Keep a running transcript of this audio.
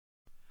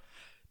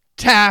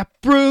tap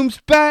room's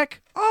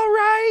back. All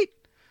right.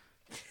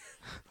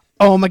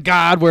 Oh my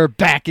God, we're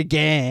back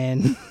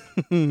again.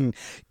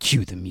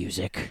 Cue the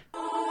music.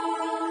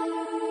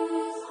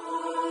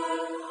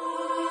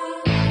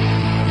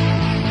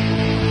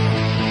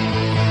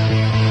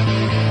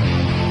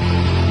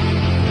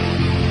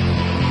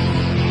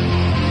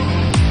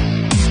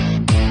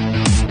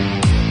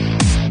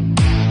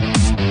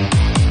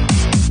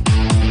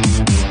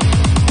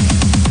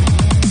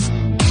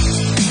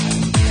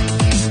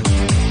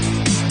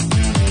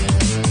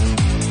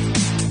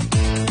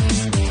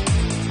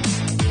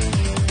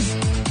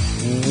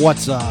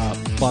 What's up,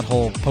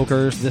 butthole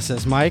pokers? This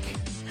is Mike.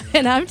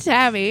 And I'm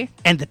Tabby.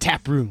 And the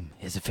tap room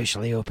is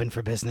officially open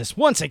for business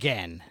once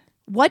again.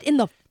 What in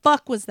the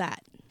fuck was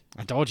that?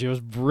 I told you it was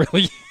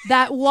brilliant.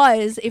 That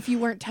was if you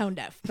weren't tone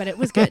deaf, but it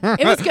was good.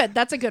 It was good.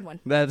 That's a good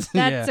one. That's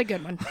a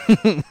good one.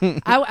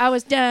 I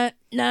was done.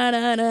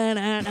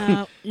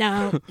 No.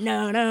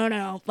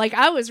 Like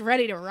I was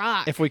ready to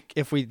rock. If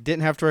we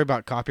didn't have to worry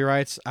about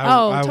copyrights,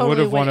 I totally would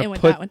have wanted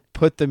to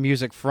put the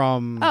music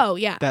from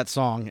that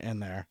song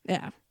in there.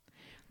 Yeah.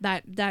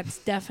 That's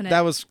definite.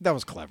 That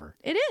was clever.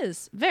 It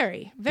is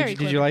very clever.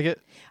 Did you like it?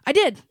 I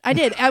did.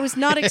 I was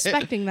not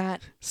expecting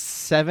that.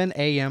 7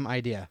 a.m.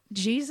 idea.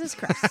 Jesus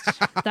Christ.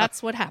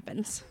 That's what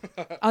happens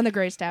on the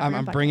Grace Tavern.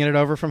 I'm bringing it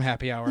over from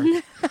happy hour.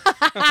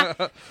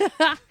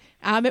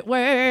 I'm at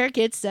work.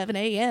 It's 7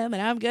 a.m.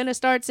 and I'm gonna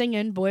start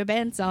singing boy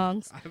band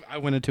songs. I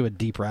went into a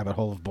deep rabbit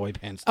hole of boy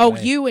bands today. Oh,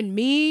 you and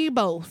me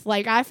both.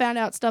 Like I found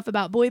out stuff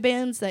about boy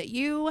bands that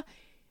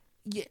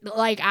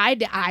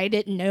I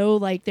didn't know,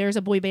 like there's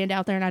a boy band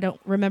out there and I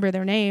don't remember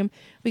their name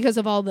because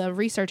of all the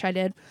research I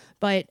did,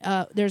 but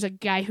there's a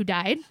guy who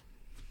died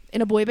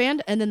in a boy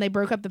band and then they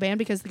broke up the band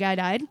because the guy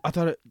died. I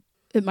thought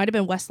it might have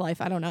been Westlife.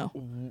 I don't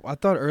know. I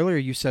thought earlier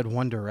you said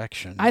One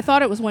Direction. I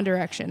thought it was One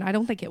Direction. I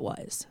don't think it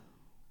was,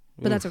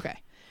 but that's okay.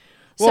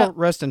 Well, so,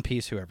 rest in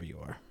peace, whoever you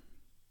are.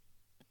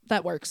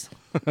 That works.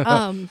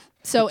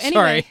 So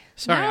anyway.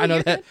 Sorry. I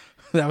know that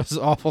was an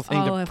awful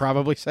thing to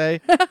probably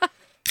say.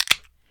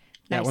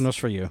 That Nice. one was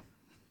for you.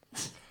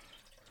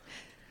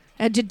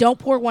 And don't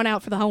pour one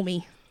out for the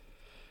homie.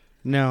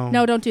 No,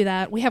 don't do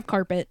that. We have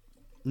carpet.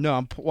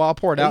 No, I'll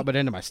pour it out, but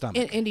into my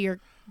stomach. Into your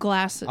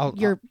glass,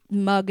 your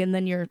mug, and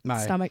then your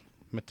stomach.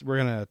 We're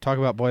going to talk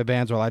about boy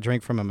bands while I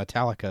drink from a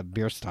Metallica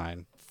beer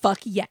stein. Fuck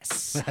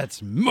yes.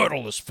 That's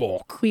metal as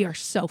fuck. We are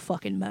so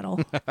fucking metal.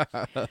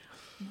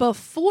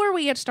 Before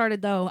we get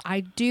started, though,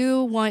 I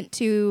do want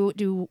to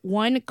do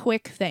one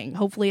quick thing.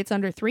 Hopefully it's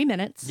under 3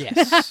 minutes.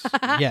 Yes.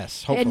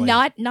 Yes, hopefully.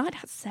 And not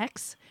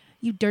sex,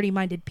 you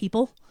dirty-minded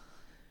people.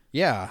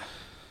 Yeah.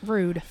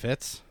 Rude.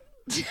 Fits.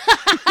 This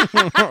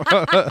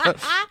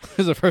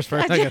is the first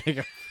person I can think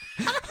of.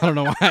 I don't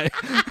know why.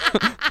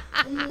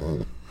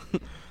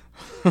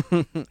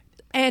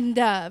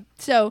 And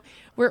so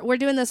we're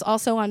doing this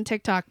also on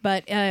TikTok,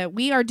 but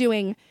we are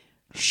doing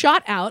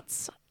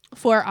shout-outs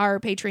for our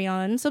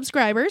Patreon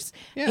subscribers,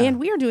 and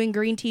we are doing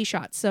green tea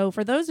shots. So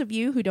for those of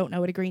you who don't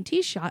know what a green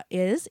tea shot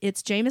is,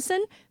 it's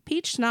Jameson,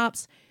 peach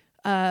schnapps,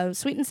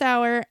 sweet and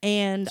sour,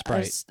 and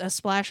a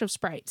splash of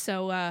Sprite.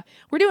 So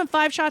we're doing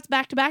 5 shots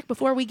back to back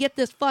before we get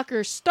this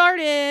fucker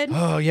started.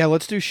 Oh, yeah,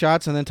 let's do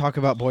shots and then talk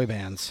about boy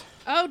bands.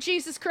 Oh,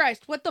 Jesus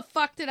Christ. What the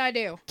fuck did I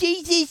do?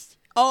 Jesus.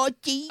 Oh,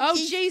 Jesus. Oh,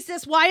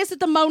 Jesus. Why is it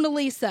the Mona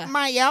Lisa?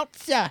 My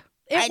Elsa.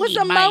 It was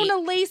a Mona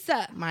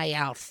Lisa. My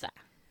Elsa.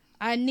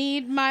 I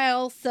need my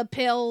Elsa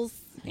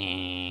pills.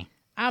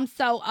 I'm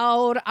so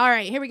old. All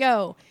right, here we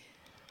go.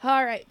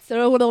 All right,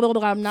 so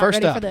I'm not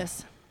ready for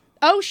this.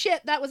 Oh,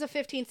 shit, that was a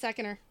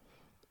 15-seconder.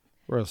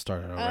 We're going to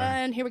start it over.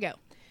 And here we go.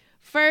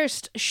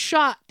 First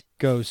shout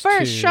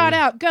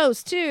out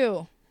goes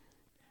to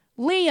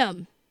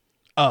Liam.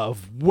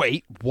 Of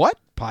Wait, What?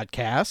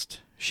 Podcast.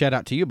 Shout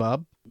out to you,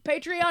 Bob.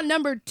 Patreon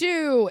number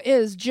 2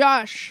 is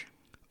Josh.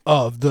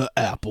 Of the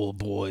Apple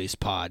Boys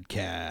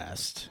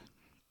Podcast.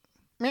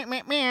 Meow,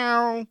 meow,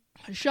 meow.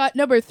 Shot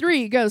number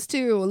 3 goes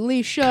to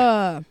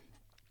Alicia.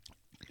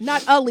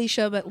 Not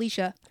Alicia, but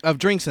Alicia. Of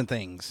Drinks and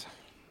Things.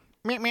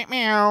 Meow, meow,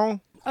 meow.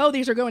 Oh,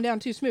 these are going down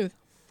too smooth.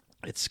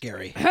 It's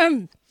scary.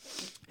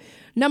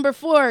 Number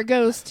 4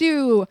 goes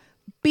to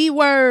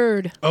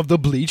B-Word. Of the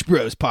Bleach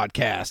Bros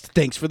Podcast.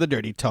 Thanks for the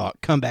dirty talk.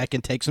 Come back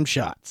and take some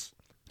shots.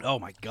 Oh,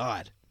 my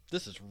God.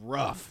 This is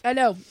rough. I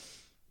know.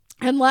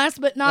 And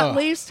last but not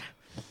least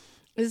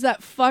is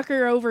that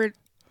fucker over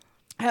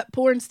at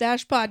Porn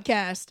Stash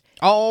Podcast.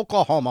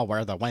 Oklahoma,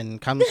 where the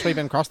wind comes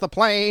sweeping across the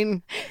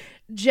plain.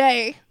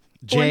 Jay,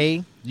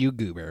 you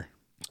goober.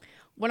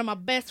 One of my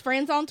best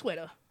friends on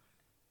Twitter.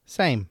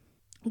 Same.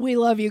 We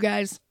love you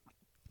guys.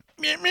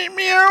 Meow, meow,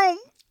 meow.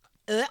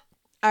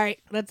 All right,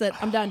 that's it.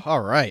 I'm done.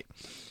 All right.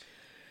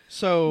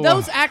 So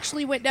those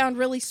actually went down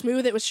really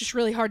smooth. It was just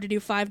really hard to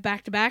do 5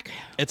 back to back.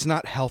 It's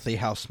not healthy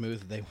how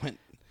smooth they went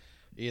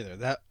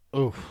either.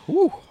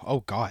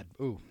 Oh God.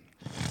 Ooh.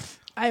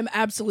 I am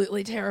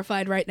absolutely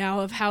terrified right now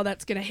of how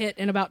that's going to hit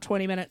in about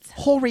 20 minutes.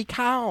 Holy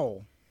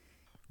cow.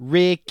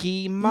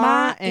 Ricky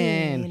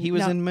Martin. He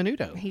was in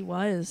Menudo. He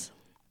was.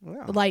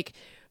 Wow. Like,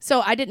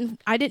 So I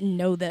didn't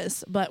know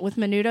this, but with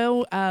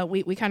Menudo,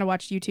 we kind of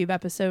watched YouTube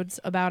episodes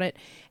about it,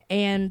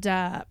 and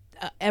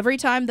every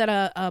time that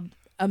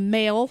a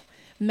male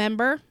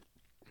member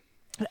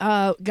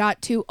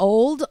got too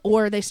old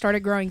or they started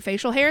growing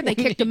facial hair, they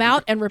kicked him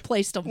out and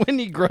replaced him. When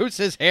he grows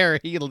his hair,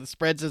 he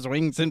spreads his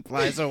wings and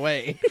flies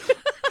away.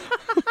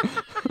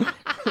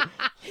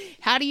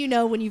 How do you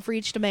know when you've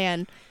reached a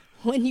man?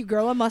 When you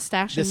grow a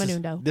mustache in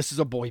Menudo. This is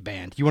a boy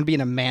band. You want to be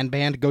in a man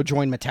band? Go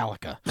join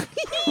Metallica.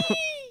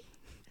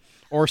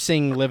 Or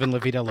sing Livin' La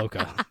Vida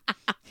Loca.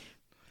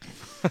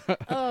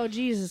 Oh,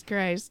 Jesus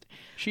Christ.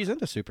 She's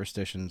into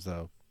superstitions,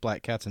 though.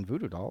 Black cats and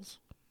voodoo dolls.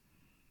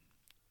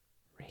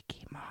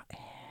 Ricky Martin.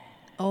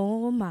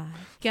 Oh, my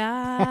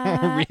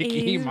God.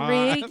 Ricky is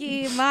Martin.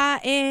 Ricky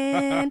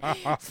Martin.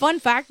 Fun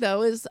fact,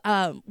 though, is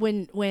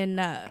when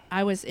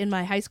I was in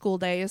my high school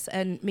days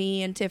and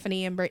me and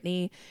Tiffany and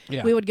Brittany,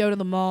 we would go to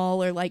the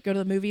mall or like go to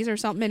the movies or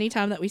something.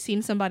 Anytime that we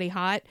seen somebody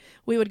hot,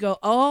 we would go,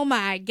 oh,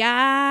 my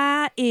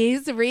God,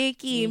 is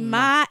Ricky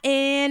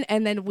Martin.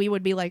 And then we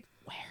would be like,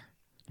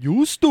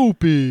 You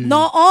stupid.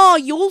 no,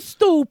 you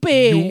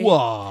stupid. You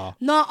are.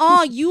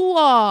 No, you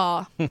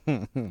are.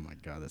 Oh my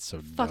God, that's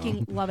so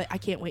Fucking dumb. love it. I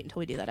can't wait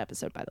until we do that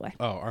episode, by the way.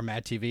 Oh, our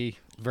Mad TV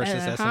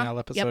versus SNL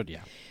episode? Yep.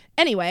 Yeah.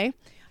 Anyway,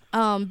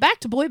 back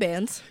to boy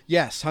bands.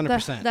 Yes,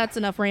 100%. That's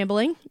enough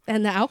rambling,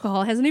 and the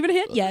alcohol hasn't even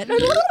hit yet.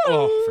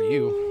 Oh, for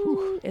you.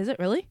 Whew. Is it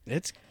really?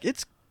 It's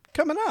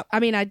coming up. I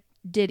mean, I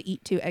did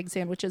eat 2 egg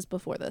sandwiches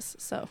before this,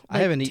 so I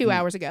haven't 2 eaten,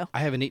 hours ago.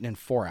 I haven't eaten in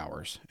 4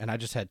 hours, and I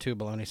just had 2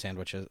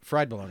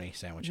 fried bologna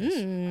sandwiches.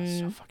 That's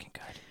so fucking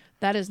good.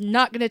 That is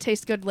not going to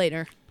taste good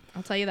later.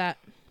 I'll tell you that.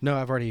 No,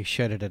 I've already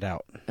shedded it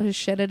out.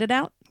 Shitted it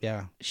out?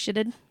 Yeah.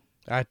 Shitted?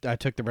 I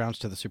took the Browns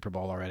to the Super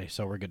Bowl already,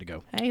 so we're good to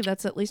go. Hey,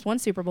 that's at least one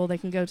Super Bowl they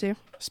can go to.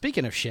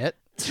 Speaking of shit.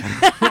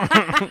 All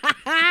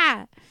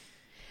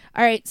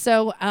right,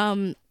 so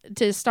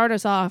to start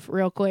us off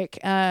real quick,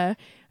 I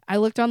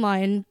looked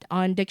online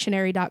on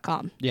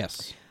dictionary.com.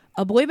 Yes.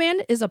 A boy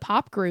band is a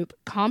pop group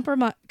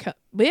Compromised.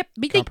 I'm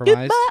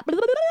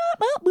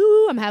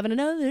having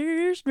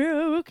another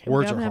stroke.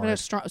 Words I'm are having hard.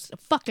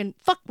 fuck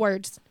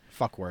words.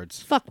 Fuck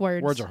words. Fuck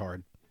words. Words are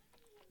hard.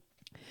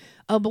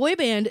 A boy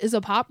band is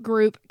a pop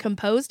group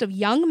composed of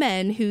young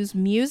men whose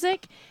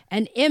music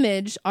and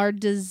image are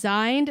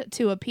designed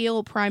to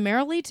appeal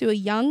primarily to a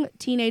young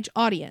teenage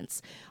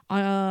audience.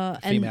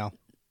 Female.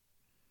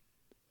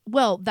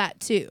 Well, that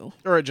too.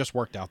 Or it just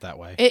worked out that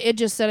way. It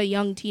just said a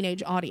young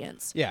teenage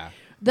audience. Yeah.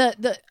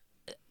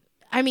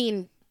 I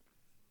mean,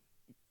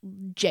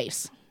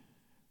 Jace.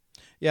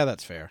 Yeah,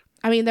 that's fair.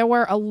 I mean, there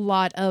were a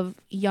lot of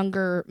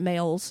younger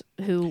males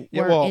who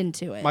were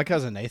into it. My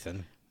cousin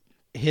Nathan,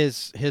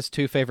 his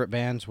 2 favorite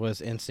bands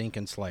was NSYNC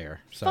and Slayer.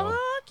 So, Fuck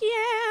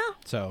yeah.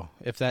 So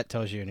if that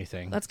tells you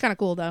anything. That's kind of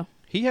cool, though.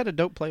 He had a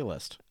dope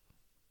playlist.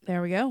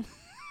 There we go.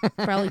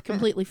 Probably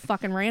completely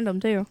fucking random,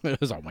 too. It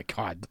was, oh my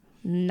God.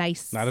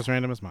 Nice. Not as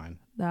random as mine.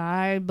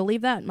 I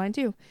believe that. Mine,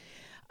 too.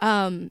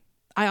 I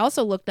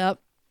also looked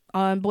up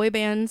on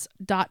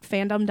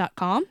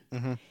boybands.fandom.com.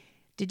 Mm-hmm.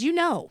 Did you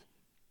know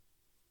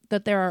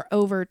that there are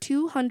over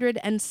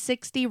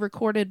 260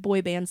 recorded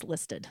boy bands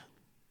listed?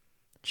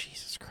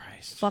 Jesus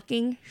Christ.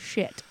 Fucking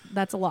shit.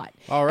 That's a lot.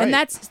 All right. And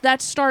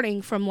that's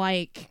starting from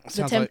like the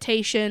Sounds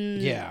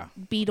Temptation,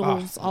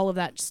 Beatles, all of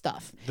that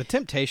stuff. The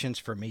Temptations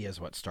for me is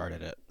what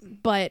started it.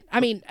 But I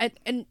mean,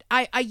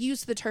 I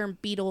use the term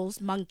Beatles,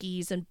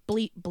 Monkeys, and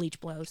Bleach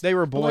Blows. They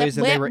were boys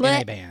and they were in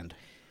a band.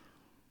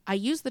 I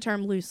use the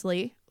term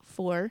loosely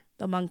for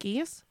the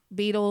Monkeys,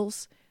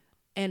 Beatles,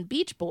 and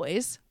Beach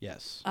Boys.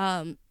 Yes.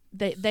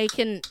 They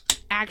can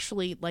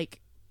actually like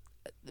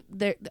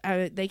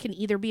they can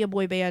either be a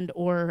boy band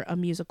or a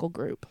musical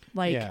group.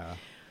 Like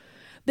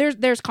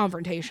there's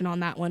confrontation on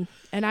that one,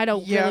 and I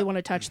don't really want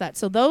to touch that.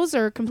 So those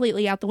are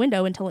completely out the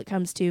window until it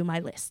comes to my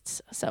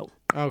lists. So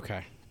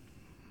okay.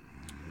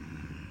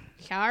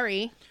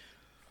 Sorry.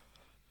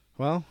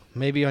 Well,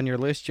 maybe on your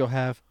list you'll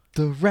have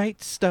The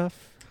Right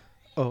Stuff.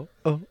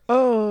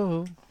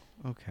 Oh.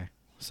 Okay.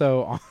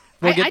 So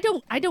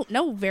I don't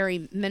know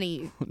very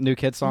many New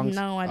Kid songs.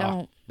 No, I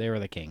don't. They were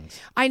the kings.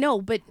 I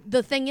know, but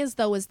the thing is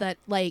though is that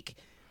like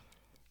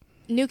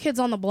New Kids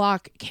on the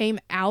Block came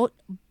out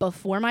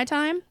before my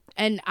time,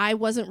 and I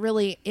wasn't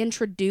really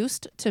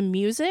introduced to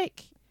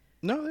music.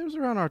 No, it was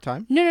around our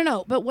time.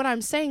 No. But what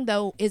I'm saying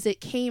though is it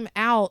came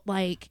out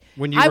like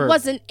when you I were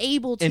wasn't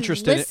able to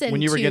listen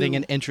when you were to getting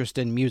an interest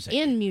in music.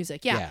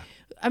 Yeah.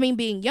 I mean,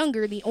 being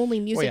younger, the only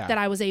music that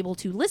I was able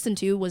to listen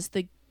to was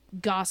the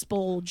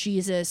gospel,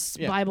 Jesus,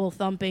 Bible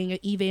thumping,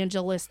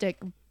 evangelistic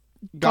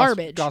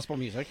garbage. Gospel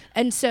music.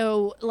 And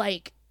so,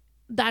 like,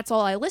 that's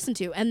all I listened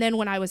to. And then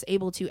when I was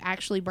able to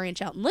actually branch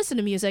out and listen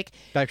to music,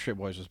 Backstreet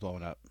Boys was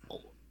blowing up.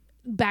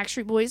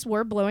 Backstreet Boys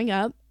were blowing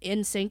up.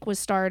 NSYNC was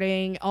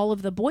starting. All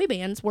of the boy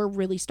bands were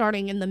really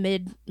starting in the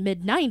mid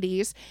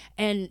 90s.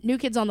 And New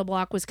Kids on the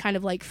Block was kind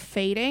of like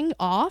fading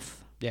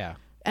off. Yeah.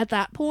 At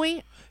that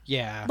point.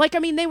 Yeah. Like, I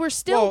mean, they were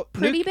still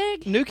pretty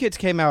big. New Kids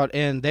came out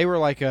and they were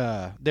like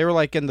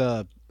in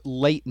the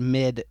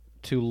mid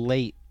to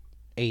late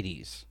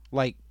 80s.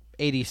 Like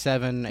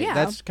 87. Yeah.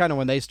 That's kind of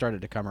when they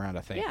started to come around,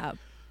 I think. Yeah.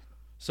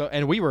 So,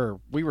 and we were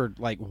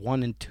like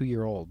 1 and 2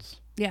 year olds.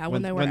 Yeah,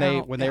 when they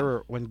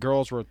were when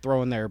girls were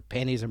throwing their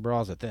panties and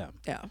bras at them.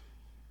 Yeah.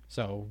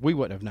 So we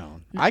wouldn't have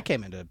known. No. I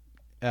came into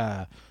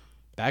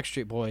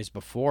Backstreet Boys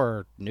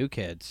before New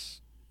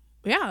Kids.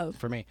 Yeah.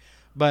 For me,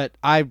 but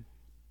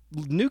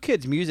New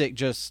Kids music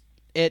just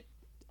hit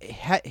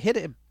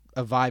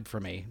a vibe for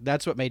me.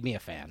 That's what made me a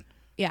fan.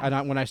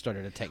 Yeah. When I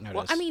started to take notice.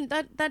 Well, I mean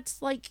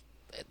that's like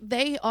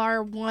they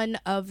are one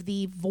of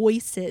the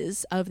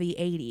voices of the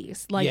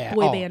 80s, like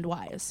boy band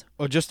wise.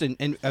 Or just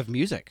in of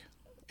music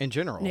in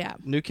general. Yeah.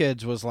 New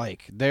Kids was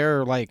like,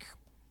 they're like,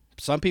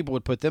 some people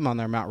would put them on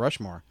their Mount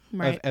Rushmore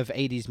of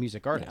 80s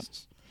music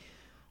artists.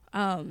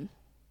 Yeah.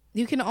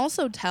 You can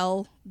also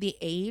tell the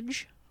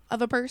age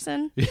of a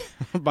person,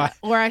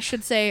 or I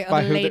should say a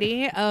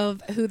lady,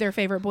 of who their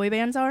favorite boy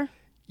bands are.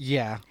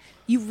 Yeah.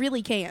 You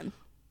really can.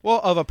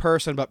 Well, of a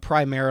person, but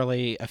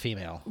primarily a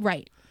female.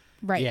 Right.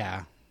 Right.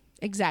 Yeah.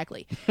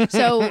 Exactly.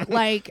 So,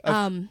 like,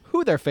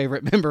 who their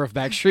favorite member of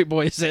Backstreet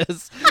Boys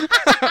is,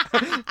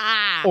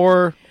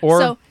 or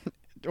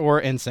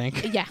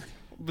NSYNC. Yeah,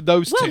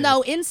 those two. Well,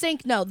 no,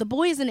 NSYNC. No, the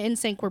boys in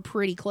NSYNC were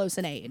pretty close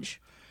in age.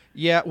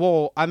 Yeah,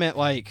 well, I meant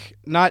like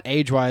not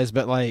age wise,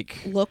 but like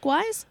look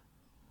wise.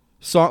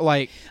 So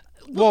like,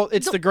 well,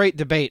 it's the great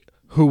debate: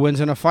 who wins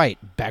in a fight,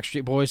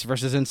 Backstreet Boys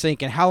versus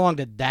NSYNC, and how long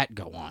did that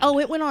go on? Oh,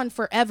 it went on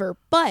forever.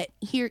 But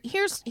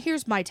here's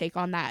my take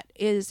on that: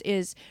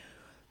 is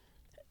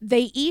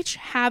they each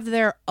have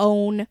their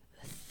own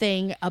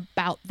thing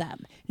about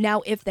them.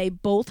 Now, if they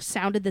both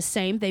sounded the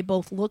same, they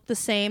both looked the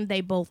same,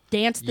 they both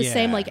danced the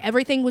same, like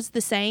everything was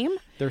the same.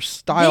 Their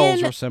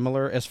styles were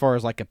similar as far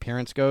as like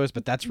appearance goes,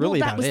 but that's really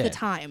about it. That was the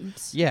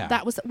times. Yeah.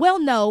 That was, well,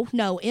 no.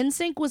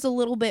 NSYNC was a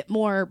little bit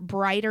more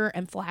brighter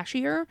and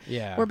flashier.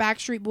 Yeah. Where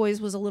Backstreet Boys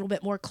was a little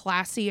bit more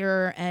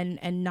classier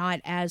and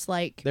not as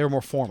like... They were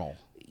more formal.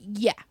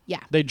 Yeah.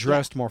 They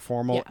dressed more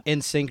formal. Yeah.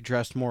 NSYNC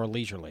dressed more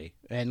leisurely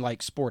and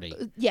like sporty.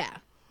 Yeah.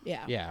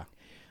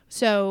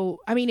 So,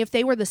 I mean, if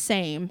they were the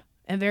same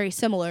and very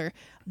similar,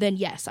 then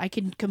yes, I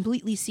can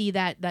completely see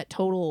that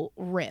total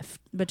rift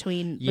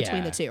between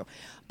the two.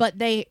 But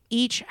they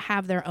each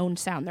have their own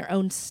sound, their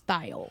own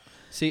style.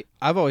 See,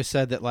 I've always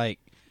said that like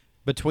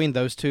between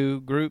those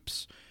two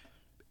groups,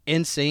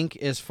 NSYNC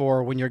is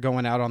for when you're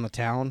going out on the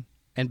town,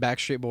 and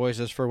Backstreet Boys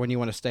is for when you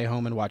want to stay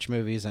home and watch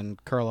movies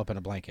and curl up in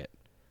a blanket.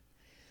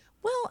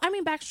 Well, I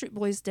mean, Backstreet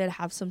Boys did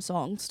have some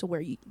songs to where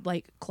you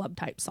like club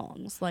type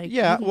songs, like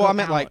well, I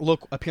meant like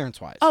look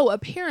appearance wise. Oh,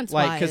 appearance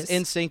wise, like because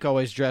NSYNC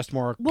always dressed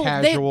more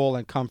casual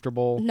and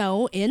comfortable.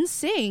 No,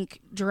 NSYNC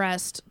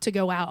dressed to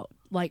go out,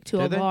 like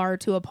to a bar,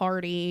 to a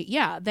party.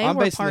 Yeah, they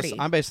were party.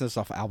 I'm basing this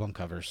off album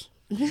covers.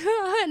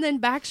 And then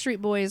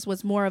Backstreet Boys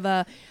was more of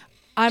a,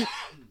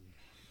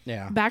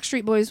 Yeah.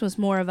 Backstreet Boys was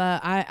more of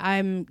a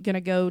I'm gonna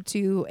go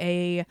to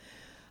a.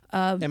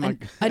 An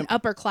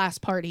upper class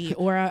party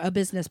or a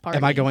business party.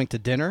 Am I going to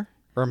dinner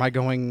or am I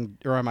going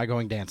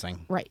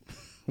dancing? Right.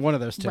 One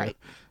of those two. Right.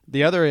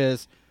 The other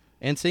is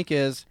NSYNC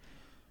is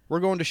we're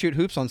going to shoot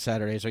hoops on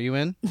Saturdays. Are you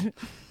in?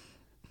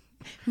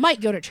 Might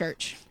go to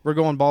church. We're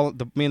going ball.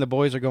 Me and the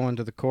boys are going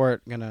to the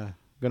court. Gonna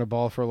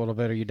ball for a little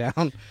bit. Are you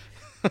down?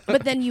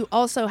 But then you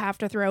also have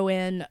to throw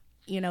in,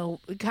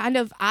 kind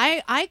of,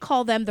 I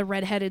call them the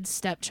redheaded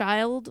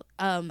stepchild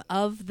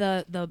of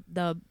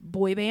the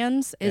boy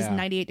bands is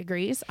 98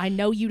 Degrees. I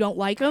know you don't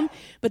like them,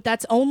 but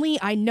that's only,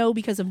 I know,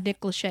 because of Nick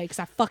Lachey, because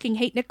I fucking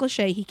hate Nick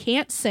Lachey. He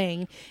can't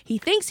sing. He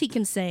thinks he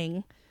can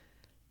sing.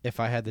 If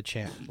I had the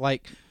chance.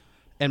 Like,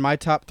 in my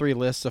top 3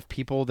 lists of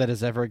people that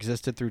has ever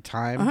existed through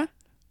time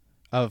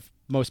of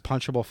most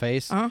punchable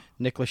face,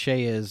 Nick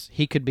Lachey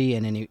he could be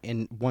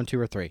in 1, 2,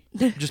 or 3.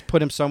 Just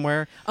put him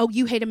somewhere. Oh,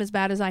 you hate him as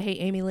bad as I hate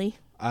Amy Lee?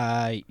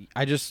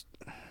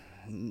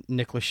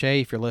 Nick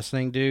Lachey, if you're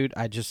listening, dude,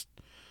 I just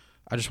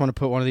want to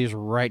put one of these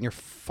right in your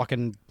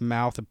fucking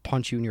mouth and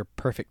punch you in your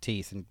perfect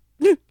teeth. And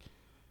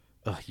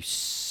ugh, you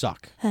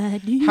suck.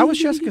 How was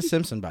Jessica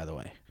Simpson, by the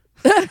way?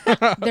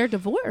 They're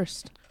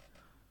divorced.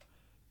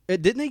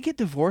 Didn't they get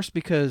divorced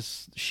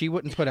because she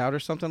wouldn't put out or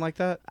something like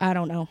that? I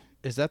don't know.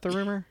 Is that the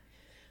rumor?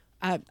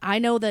 I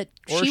know that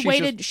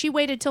she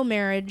waited till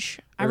marriage.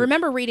 I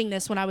remember reading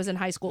this when I was in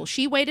high school.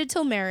 She waited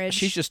till marriage.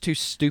 She's just too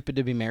stupid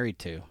to be married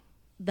to.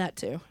 That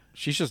too.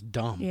 She's just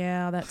dumb.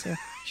 Yeah, that too.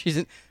 She's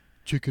in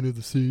Chicken of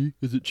the Sea.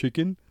 Is it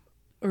chicken?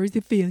 Or is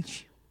it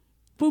fish?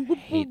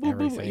 Hate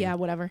everything. Yeah,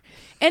 whatever.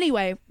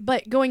 Anyway,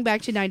 but going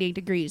back to 98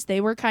 Degrees,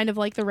 they were kind of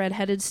like the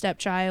redheaded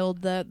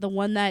stepchild, the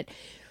one that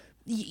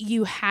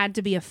you had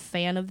to be a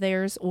fan of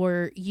theirs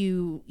or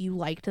you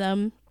liked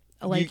them.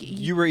 Like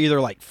you were either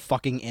like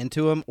fucking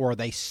into them or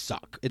they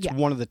suck. It's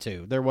one of the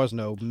two. There was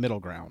no middle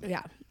ground.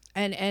 Yeah,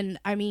 and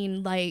I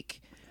mean,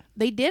 like,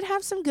 they did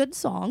have some good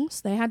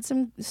songs. They had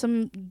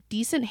some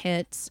decent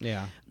hits.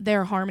 Yeah,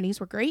 their harmonies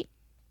were great.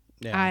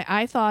 Yeah,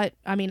 I thought.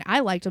 I mean,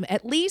 I liked them.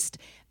 At least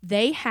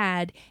they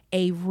had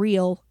a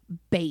real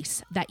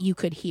bass that you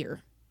could hear.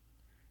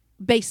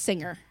 Bass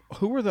singer.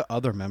 Who were the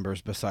other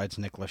members besides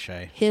Nick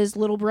Lachey? His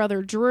little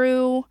brother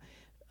Drew,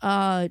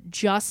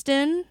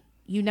 Justin.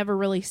 You never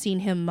really seen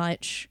him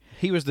much.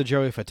 He was the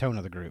Joey Fatone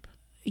of the group.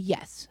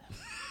 Yes.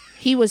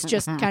 He was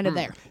just kind of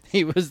there.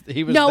 He was.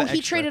 No, the he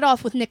extra. traded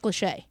off with Nick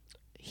Lachey.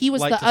 He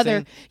was Like the to other.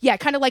 sing? Yeah,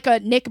 kind of like a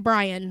Nick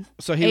Bryan,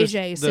 So he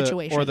AJ was the,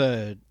 situation. or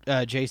the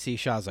JC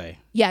Chazé.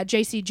 Yeah,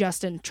 JC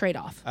Justin trade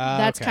off.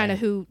 That's okay. kind of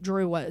who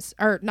Drew was,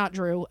 or not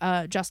Drew.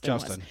 Justin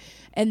was.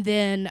 And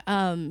then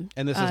And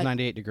this is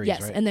 98 Degrees,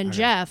 yes, right? and then Okay.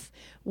 Jeff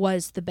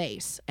was the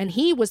bass, and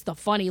he was the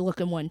funny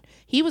looking one.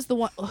 He was the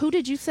one. Who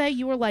did you say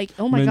you were like?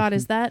 Oh my God,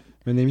 is that?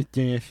 My name is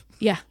Jeff.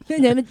 Yeah,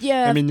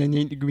 yeah, I'm in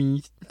 98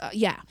 Degrees.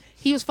 yeah.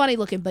 He was funny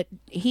looking, but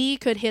he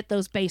could hit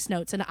those bass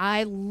notes, and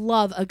I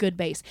love a good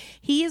bass.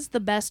 He is the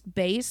best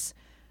bass,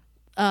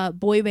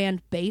 boy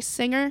band bass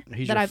singer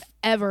that I've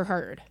ever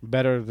heard.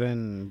 Better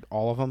than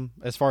all of them,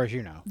 as far as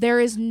you know. There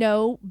is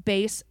no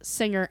bass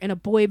singer in a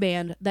boy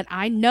band that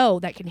I know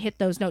that can hit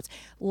those notes.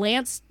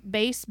 Lance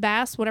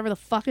Bass, whatever the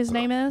fuck his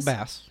name is.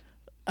 Bass.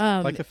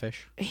 Like the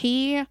fish.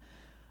 He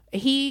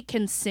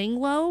can sing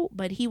low,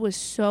 but he was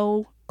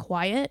so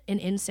quiet and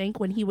in sync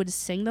when he would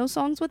sing those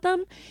songs with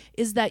them,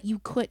 is that you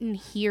couldn't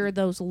hear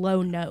those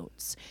low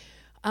notes.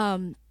 I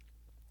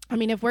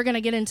mean, if we're going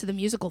to get into the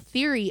musical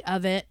theory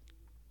of it,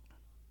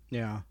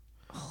 Yeah.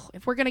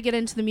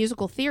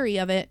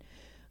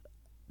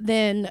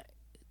 then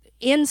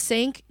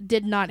NSYNC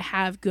did not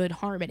have good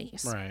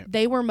harmonies. Right.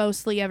 They were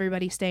mostly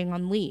everybody staying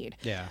on lead.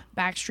 Yeah.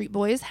 Backstreet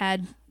Boys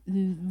had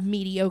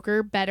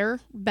mediocre, better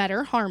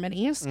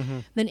harmonies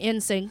than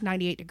NSYNC.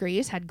 98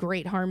 Degrees had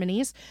great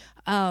harmonies.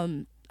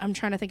 I'm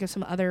trying to think of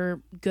some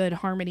other good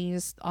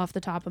harmonies off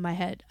the top of my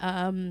head.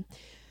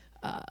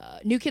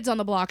 New Kids on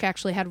the Block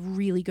actually had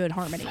really good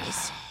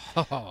harmonies.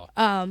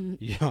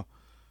 Yeah.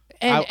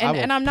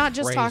 And I'm not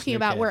just praise talking New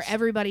about where Kids.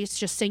 everybody's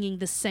just singing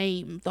the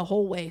same the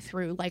whole way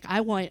through. Like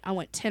I want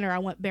tenor, I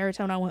want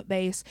baritone, I want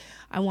bass,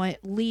 I want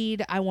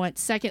lead, I want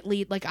second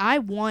lead. Like I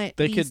want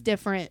these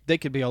different. They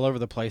could be all over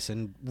the place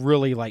and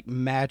really like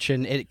match,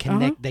 and it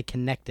connect. They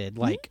connected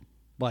like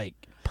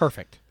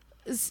perfect.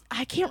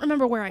 I can't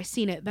remember where I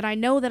seen it, but I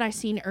know that I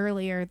seen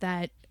earlier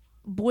that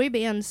boy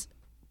bands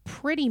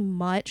pretty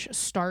much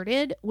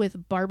started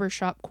with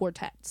barbershop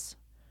quartets.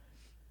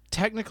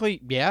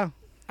 Technically, yeah.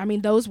 I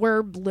mean, those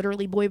were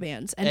literally boy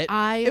bands, and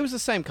It was the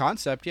same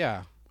concept,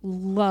 yeah.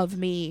 love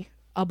me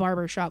a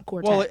barbershop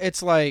quartet. Well,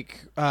 it's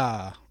like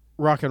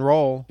rock and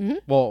roll.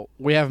 Well,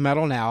 we have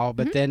metal now,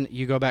 but then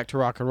you go back to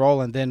rock and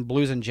roll, and then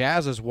blues and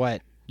jazz is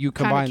what you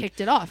combine. Kind of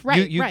kicked it off,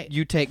 right? Right.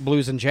 You take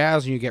blues and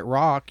jazz, and you get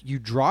rock. You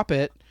drop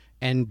it,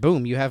 and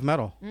boom, you have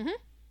metal.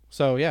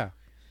 So yeah.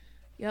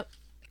 Yep.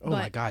 Oh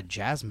my God,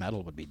 jazz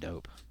metal would be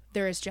dope.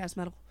 There is jazz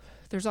metal.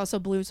 There's also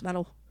blues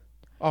metal.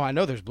 Oh, I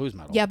know there's blues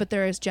metal. Yeah, but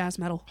there is jazz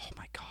metal. Oh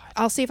my God.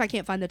 I'll see if I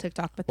can't find the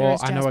TikTok, but there Well,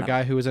 is jazz I know metal. a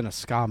guy who was in a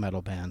ska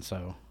metal band,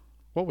 so.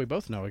 Well, we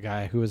both know a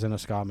guy who was in a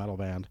ska metal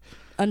band.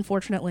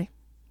 Unfortunately.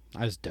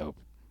 That's dope.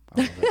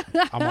 I love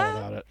it. I'm all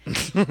about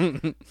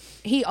it.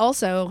 He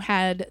also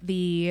had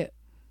the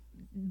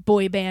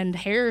boy band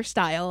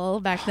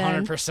hairstyle back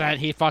then. 100%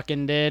 he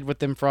fucking did with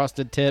them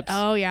frosted tips.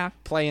 Oh, yeah.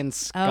 Playing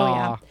ska. Oh,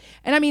 yeah.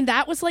 And I mean,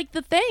 that was like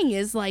the thing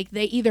is like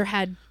they either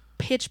had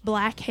pitch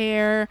black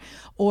hair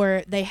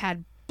or they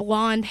had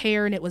blonde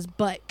hair and it was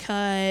butt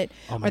cut,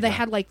 or they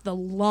had like the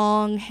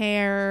long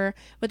hair,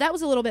 but that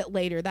was a little bit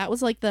later. That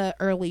was like the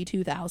early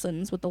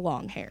 2000s with the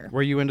long hair.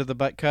 Were you into the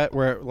butt cut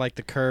where like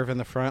the curve in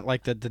the front,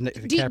 like the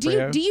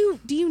DiCaprio?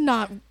 Do you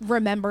not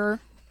remember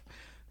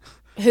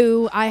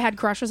who I had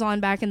crushes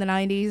on back in the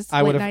 90s,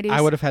 I late 90s?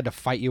 I would have had to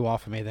fight you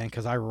off of me then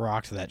because I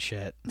rocked that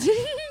shit.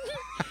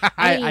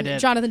 I mean, I did.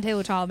 Jonathan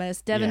Taylor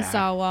Thomas, Devin Yeah.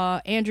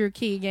 Sawa, Andrew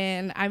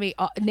Keegan. I mean,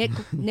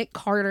 Nick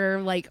Carter.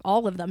 Like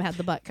all of them had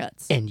the butt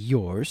cuts. And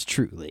yours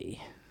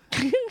truly.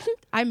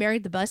 I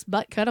married the best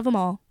butt cut of them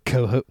all.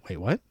 Wait,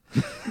 what?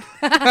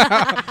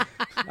 I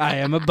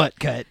am a butt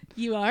cut.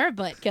 You are a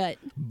butt cut.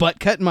 Butt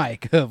cut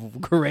Mike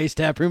of Gray's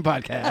Taproom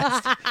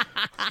Podcast.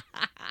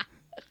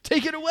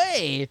 Take it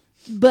away.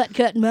 Butt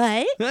cut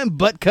Mike. I'm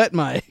butt cut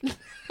Mike.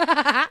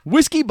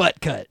 Whiskey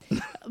butt cut.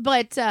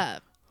 But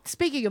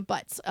speaking of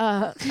butts,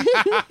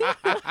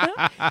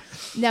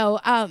 no,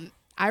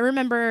 I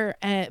remember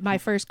my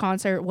first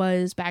concert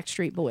was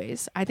Backstreet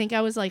Boys. I think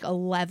I was like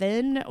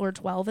 11 or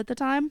 12 at the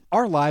time.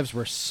 Our lives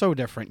were so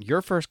different.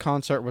 Your first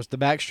concert was the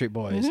Backstreet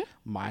Boys.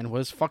 Mine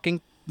was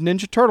fucking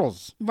Ninja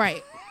Turtles.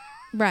 Right.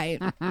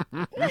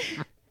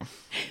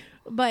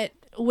 But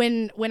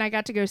when I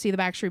got to go see the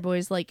Backstreet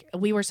Boys, like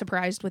we were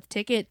surprised with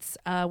tickets.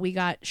 We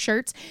got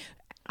shirts.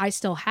 I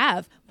still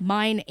have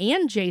mine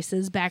and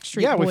Jace's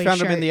Backstreet Boys we found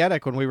them in shirt. the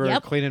attic when we were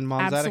cleaning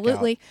Mom's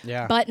Absolutely. attic out.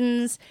 Yeah.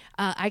 Buttons.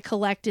 I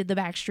collected the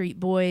Backstreet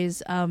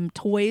Boys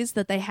toys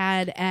that they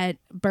had at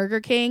Burger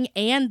King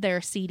and their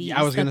CDs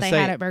I was that gonna they say,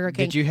 had at Burger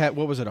King. did you have,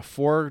 what was it, a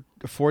four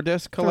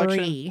disc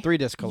collection? 3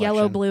 disc collection.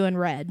 Yellow, blue, and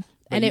red.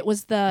 And it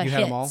was the you hits.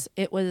 had 'em all?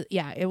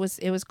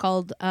 It was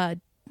called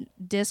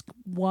disc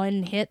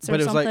 1 hits or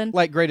But it was something.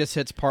 like greatest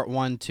hits part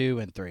 1, 2,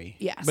 and 3.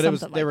 Yeah, but it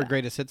was something they like were that.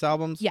 greatest hits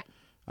albums. Yeah.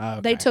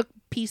 Okay. They took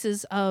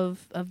pieces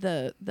of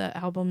the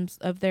albums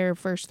of their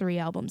first 3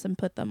 albums and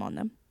put them on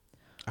them.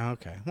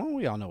 Okay. Well,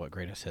 we all know what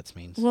greatest hits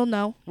means. Well,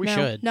 no. We no,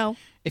 should. No.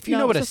 If you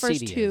know what a it's the first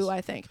CD two, is.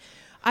 I think.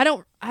 I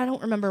don't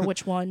remember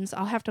which ones.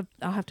 I'll have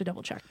to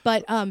double check.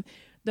 But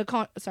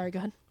sorry, go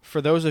ahead. For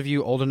those of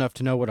you old enough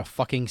to know what a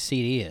fucking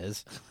CD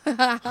is,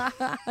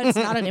 It's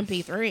not an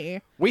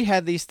MP3. we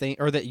had these things,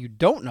 or that you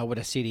don't know what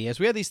a CD is,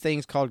 we had these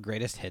things called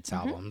greatest hits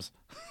Mm-hmm. albums.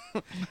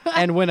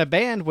 And when a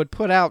band would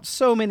put out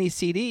so many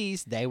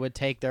CDs, they would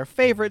take their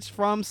favorites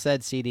from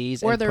said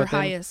CDs Or and their put them,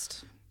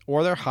 highest.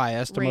 or their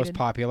highest, the most rated.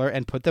 popular,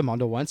 and put them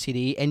onto one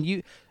CD. And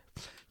you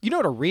know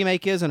what a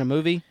remake is in a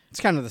movie? It's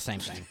kind of the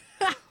same thing.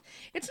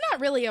 It's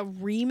not really a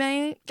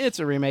remake. It's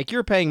a remake.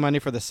 You're paying money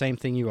for the same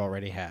thing you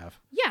already have.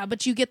 Yeah,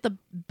 but you get the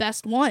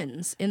best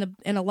ones in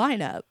a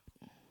lineup.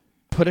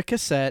 Put a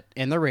cassette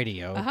in the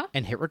radio Uh-huh.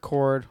 and hit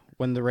record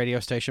when the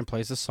radio station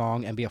plays a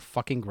song and be a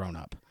fucking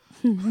grown-up.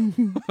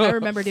 I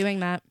remember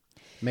doing that.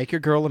 Make your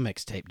girl a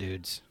mixtape,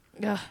 dudes.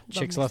 Ugh,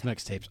 Chicks love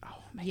mixtapes. Oh,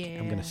 I'm Yeah.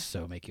 gonna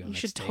so make you a mixtape. You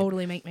should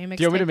totally make me a mixtape.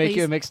 Do you want me to make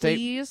you a please, mixtape?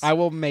 please? I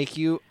will make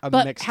you a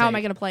But mixtape. how am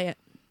I going to play it?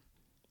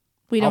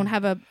 We don't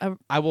have a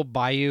I will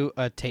buy you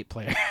a tape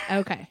player.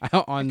 okay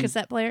On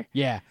cassette player.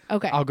 Yeah.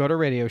 Okay, I'll go to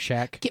Radio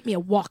Shack. get me a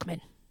Walkman.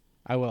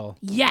 I will.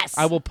 Yes,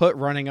 I will put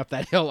Running Up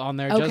That Hill on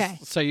there Okay.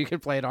 just so you can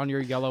play it on your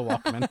yellow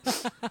Walkman.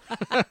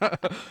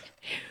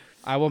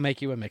 I will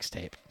make you a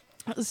mixtape.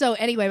 So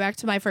anyway, back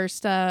to my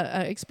first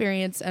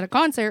experience at a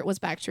concert was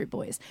Backstreet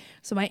Boys.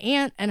 So my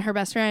aunt and her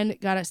best friend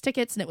got us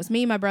tickets, and it was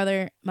me, my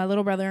brother, my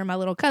little brother, and my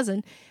little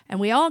cousin, and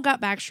we all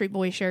got Backstreet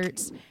Boy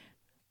shirts.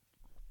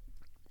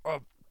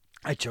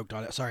 I choked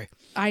on it. Sorry.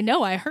 I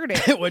know, I heard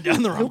it. It went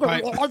down the wrong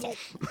pipe.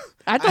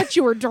 I thought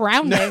you were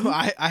drowning. No,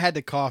 I had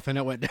to cough and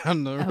it went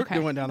down the Okay,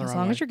 it went down the as wrong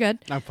long way. as you're good.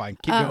 I'm fine.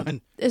 Keep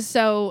going.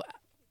 So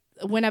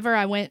whenever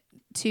I went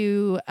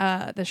to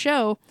the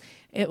show,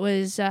 it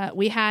was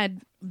we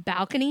had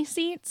balcony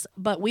seats,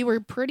 but we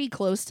were pretty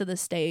close to the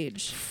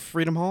stage.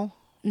 Freedom Hall?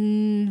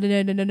 No.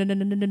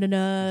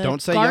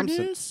 Don't say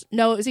Gardens.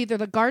 No, it was either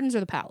the Gardens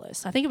or the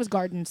Palace. I think it was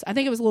Gardens. I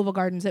think it was Louisville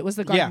Gardens. It was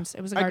the Gardens. Yeah.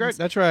 It was the Gardens.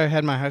 That's where I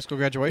had my high school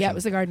graduation. Yeah, it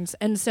was the Gardens.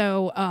 And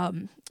so,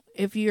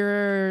 if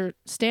you're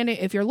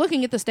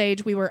looking at the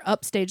stage, we were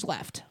up stage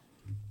left,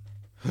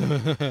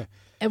 and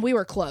we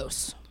were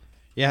close.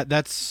 Yeah,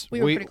 that's We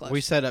were pretty close.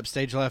 We sat up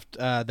stage left.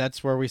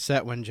 That's where we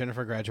sat when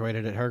Jennifer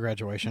graduated at her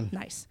graduation.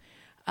 Nice.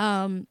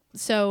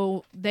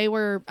 So they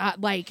were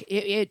like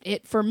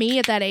it for me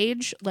at that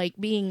age, like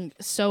being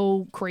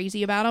so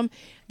crazy about them.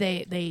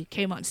 They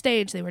came on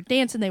stage, they were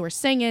dancing, they were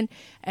singing,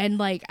 and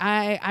like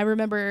I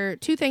remember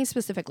two things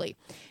specifically.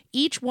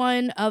 Each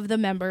one of the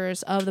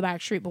members of the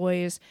Backstreet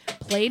Boys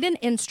played an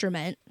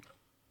instrument.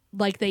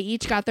 Like they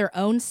each got their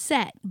own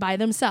set by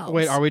themselves.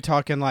 Wait, are we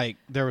talking like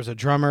there was a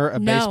drummer, a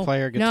No, bass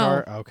player,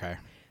 guitar? Okay.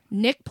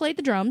 Nick played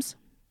the drums.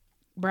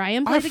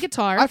 Brian played the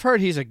guitar. I've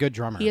heard he's a good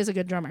drummer. He is a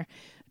good drummer.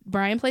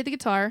 Brian played the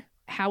guitar.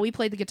 Howie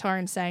played the guitar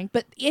and sang,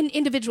 but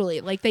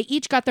individually, like they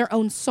each got their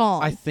own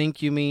song. I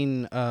think you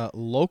mean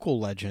local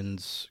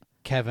legends,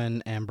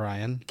 Kevin and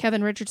Brian.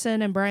 Kevin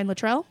Richardson and Brian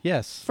Luttrell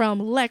Yes. from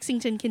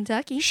Lexington,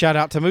 Kentucky. Shout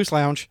out to Moose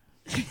Lounge.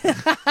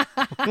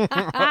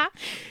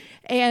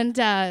 And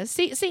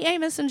see,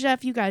 Amos and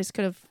Jeff, you guys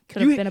could have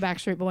You- been a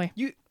Backstreet Boy.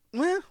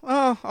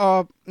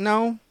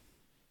 No,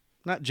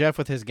 not Jeff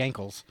with his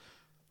gankles.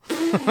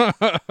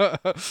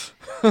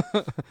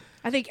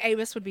 I think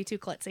Amos would be too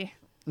klutzy.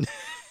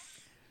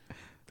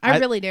 I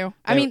really do.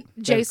 I mean,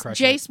 they would Jace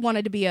crush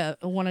wanted to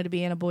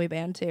be in a boy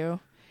band too.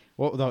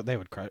 Well, they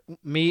would cry.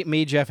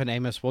 Me, Jeff, and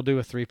Amos. We'll do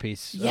a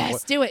 3-piece.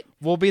 Yes, do it.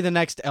 We'll be the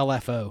next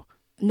LFO.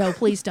 No,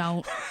 please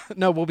don't.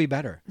 No, we'll be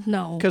better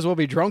No, because we'll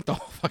be drunk the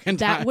whole fucking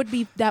time.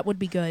 that would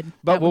be good.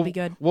 But that we'll would be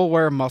good. We'll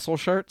wear muscle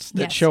shirts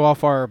that Yes. show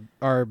off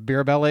our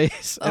beer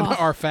bellies and Ugh,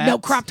 our fats. No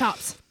crop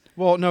tops.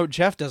 Well, no,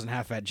 Jeff doesn't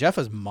have fat. Jeff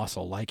is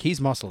muscle. Like he's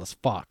muscle as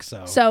fuck.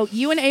 So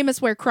you and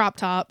Amos wear crop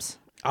tops.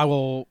 I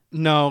will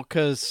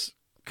because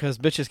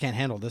bitches can't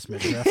handle this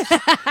midriff.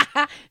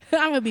 I'm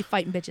gonna be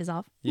fighting bitches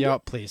off. Yeah,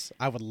 please.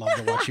 I would love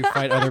to watch you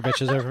fight other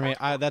bitches over me.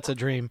 That's a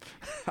dream.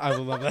 I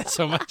would love that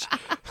so much.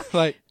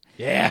 Like,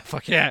 yeah,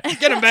 fuck yeah.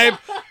 Get him, babe.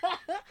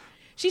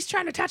 She's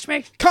trying to touch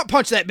me. Cut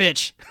punch that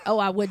bitch. Oh,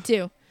 I would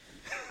too.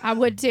 I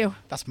would too.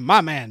 That's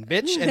my man,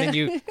 bitch. And then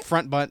you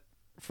front butt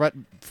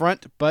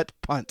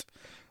punt.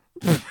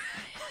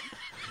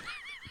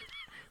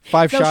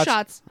 5 Those shots.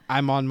 shots.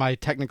 I'm on my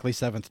technically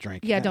 7th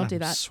drink. Yeah, and don't I'm do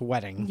that.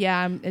 Sweating.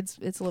 Yeah, it's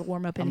a little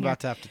warm up in I'm here. about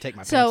to have to take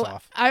my So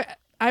pants off.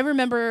 I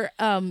remember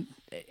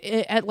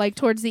at like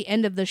towards the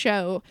end of the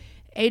show,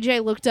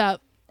 AJ looked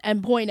up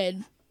and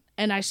pointed,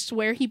 and I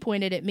swear he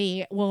pointed at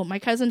me. Well, my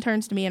cousin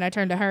turns to me and I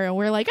turn to her, and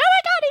we're like, "Oh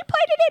my god, he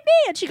pointed at me!"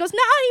 And she goes, "No,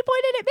 he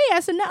pointed at me." I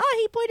said, "No,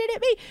 he pointed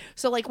at me."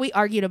 So like we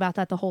argued about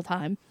that the whole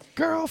time.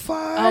 Girl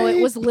fight. Oh, it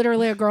was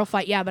literally a girl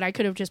fight. Yeah, but I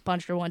could have just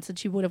punched her once and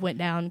she would have went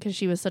down because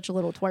she was such a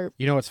little twerp.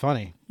 You know what's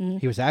funny? Mm-hmm.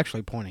 He was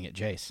actually pointing at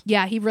Jace.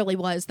 Yeah, he really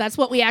was. That's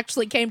what we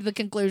actually came to the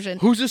conclusion.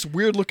 Who's this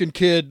weird looking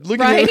kid? Look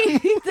Right? at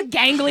him. The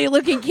gangly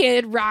looking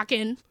kid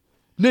rocking.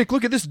 Nick,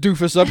 look at this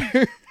doofus up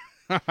here.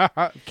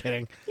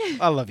 Kidding.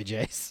 I love you,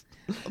 Jace.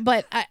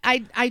 But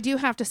I do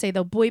have to say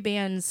though, boy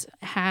bands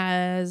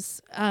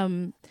has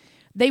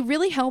They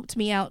really helped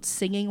me out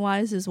singing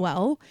wise as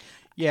well.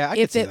 Yeah, I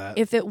could see that.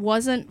 If it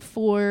wasn't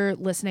for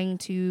listening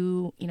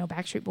to,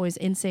 Backstreet Boys,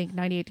 NSYNC,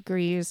 98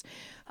 Degrees,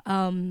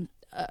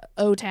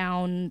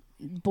 O-Town,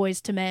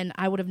 Boys to Men,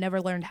 I would have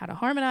never learned how to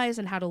harmonize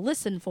and how to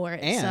listen for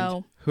it.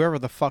 And whoever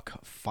the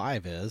fuck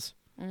Five is.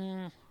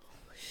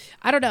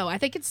 I don't know. I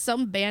think it's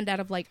some band out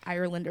of like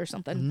Ireland or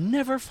something.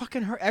 Never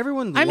fucking heard.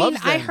 Everyone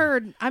loves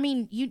them.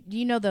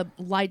 You know the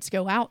Lights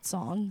Go Out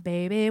song,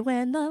 baby,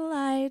 when the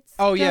lights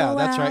Oh yeah, go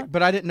that's out. right.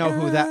 But I didn't know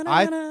who that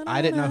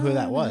I didn't know who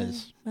that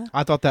was.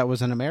 I thought that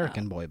was an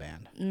American boy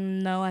band.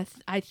 No, I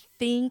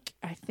think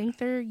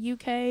they're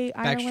UK, Ireland,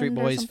 Backstreet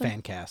Boys or something.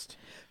 fan cast.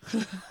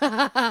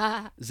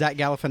 Zach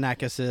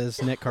Galifianakis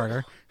is Nick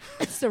Carter.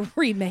 It's a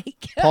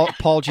remake.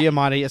 Paul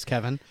Giamatti is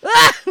Kevin.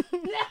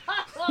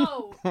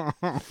 No.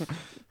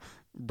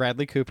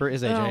 Bradley Cooper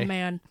is AJ. Oh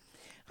man.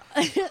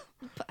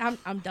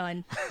 I'm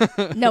done.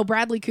 No,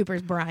 Bradley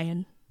Cooper's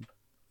Brian.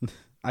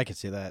 I could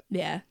see that.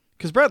 Yeah.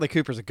 Because Bradley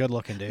Cooper's a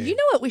good-looking dude. You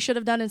know what we should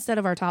have done instead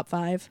of our top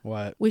 5?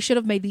 What? We should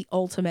have made the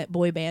ultimate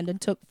boy band and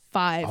took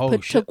 5. Oh,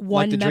 shit. Took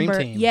one Like the Dream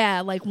member. Team.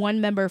 Yeah, like one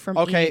member from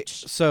Okay,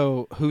 each.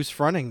 so who's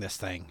fronting this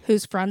thing?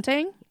 Who's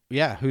fronting?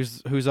 Yeah,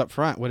 who's up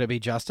front? Would it be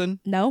Justin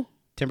No.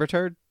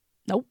 Timberturd?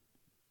 Nope.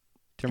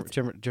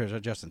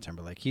 Justin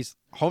Timberlake. He's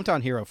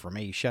hometown hero for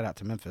me. Shout out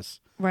to Memphis.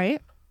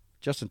 Right?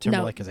 Justin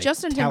Timberlake is a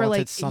Justin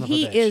talented Timberlake, son of a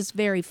he bitch. is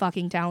very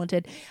fucking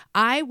talented.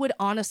 I would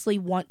honestly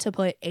want to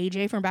put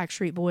AJ from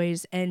Backstreet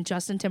Boys and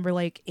Justin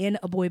Timberlake in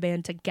a boy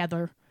band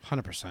together.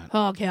 100%.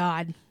 Oh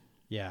God.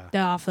 Yeah.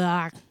 The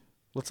fuck.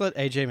 Let's let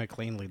AJ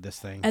McLean lead this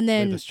thing. And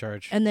then lead this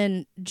charge. And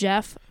then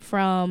Jeff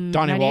from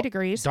 98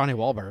 Degrees. Donnie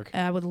Wahlberg.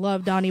 I would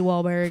love Donnie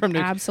Wahlberg. From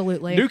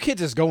Absolutely. New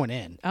Kids is going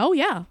in Oh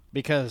yeah.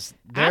 because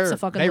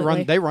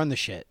Abso-fucking-lutely. they run the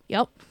shit.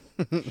 Yep.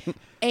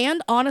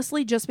 And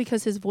honestly, just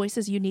because his voice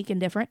is unique and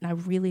different, and I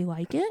really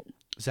like it.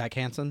 Zach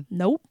Hansen,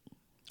 Nope.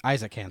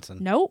 Isaac Hansen,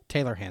 Nope.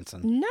 Taylor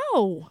Hansen.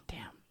 No.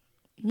 Damn.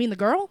 You mean the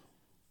girl?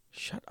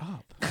 Shut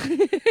up.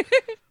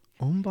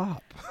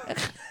 Bop.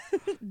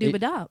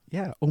 Doobadop.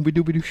 Yeah.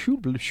 Doobie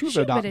shoot.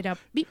 Shoobadidop.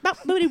 Beep bop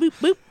boopity boop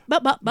boop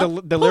bop bop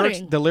bop.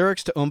 The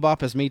lyrics to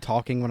Bop is me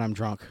talking when I'm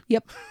drunk.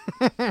 Yep.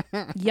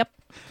 Yep.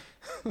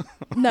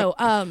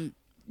 No,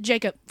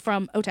 Jacob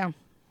from O-Town.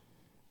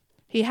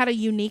 He had a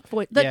unique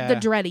voice.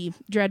 The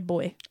dread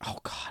boy. Oh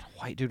God, a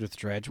white dude with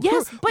dreads.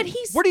 Yes, but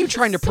he's. What are you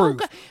trying to so prove?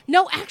 good.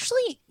 No,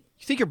 actually,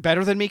 You think you're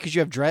better than me because you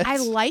have dreads? I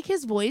like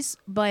his voice,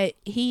 but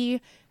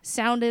he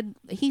sounded.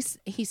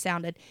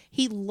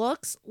 He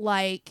looks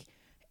like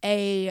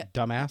a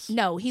dumbass.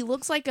 No, he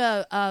looks like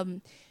a.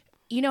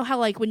 You know how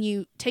like when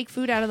you take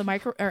food out of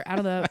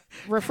the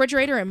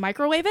refrigerator and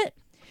microwave it.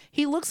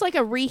 He looks like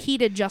a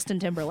reheated Justin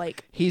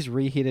Timberlake. He's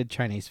reheated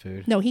Chinese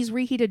food. No, he's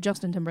reheated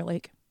Justin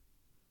Timberlake.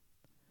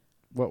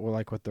 What,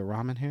 like with the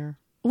ramen hair?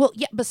 Well,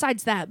 yeah,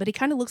 besides that, but he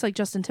kind of looks like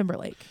Justin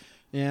Timberlake.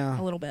 Yeah.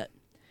 A little bit.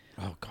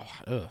 Oh, God.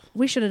 Ugh.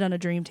 We should have done a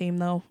dream team,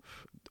 though.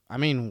 I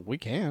mean, we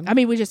can. I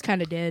mean, we just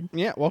kind of did.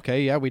 Yeah, well,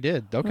 okay. Yeah, we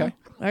did. Okay. Well,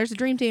 there's a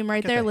dream team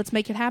right there. Let's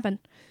make it happen.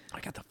 I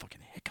got the fucking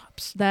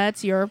hiccups.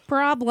 That's your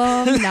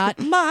problem, not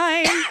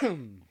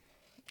mine.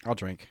 I'll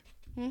drink.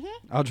 Mm-hmm.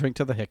 I'll drink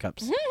to the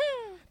hiccups.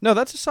 No,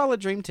 that's a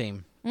solid dream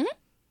team. Mm-hmm.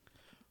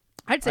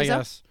 I'd say I so.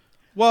 guess.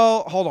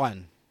 Well, hold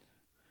on.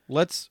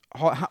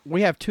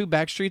 We have 2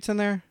 Backstreets in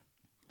there?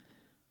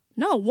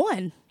 No,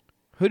 1.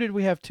 Who did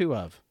we have 2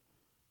 of?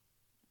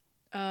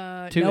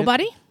 2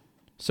 Nobody?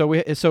 So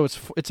it's a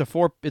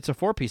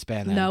 4-piece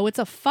band then. No, it's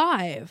a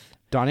 5.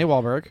 Donnie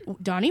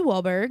Wahlberg, Donnie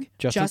Wahlberg,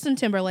 Justin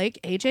Timberlake,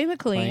 AJ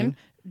McLean,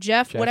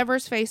 Jeff, whatever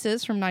his face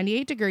is from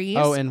 98 Degrees.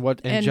 Oh, and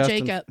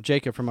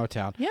Jacob. From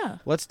O-Town. Yeah.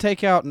 Let's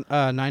take out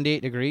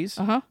 98 Degrees.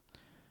 Uh-huh.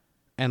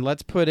 And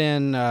let's put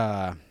in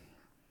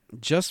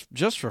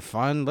just for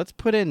fun, let's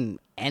put in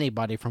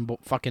anybody from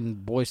fucking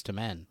Boys to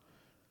Men.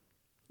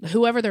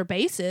 Whoever their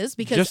base is,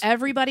 because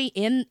everybody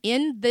in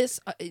this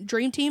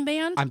Dream Team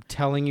band. I'm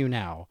telling you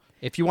now,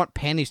 if you want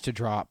panties to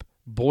drop,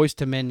 Boys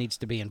to Men needs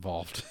to be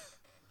involved.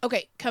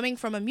 Okay, coming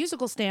from a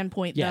musical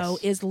standpoint, Yes. though,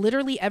 is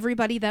literally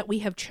everybody that we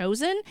have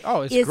chosen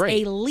is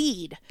great. A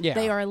lead. Yeah.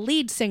 They are a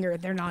lead singer.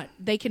 They're not.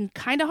 They can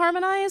kind of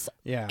harmonize.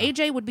 Yeah.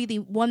 AJ would be the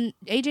one.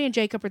 AJ and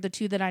Jacob are the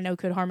 2 that I know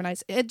could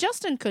harmonize.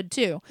 Justin could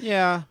too.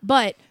 Yeah.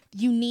 But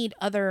you need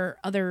other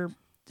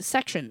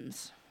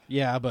sections.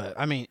 Yeah, but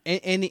I mean,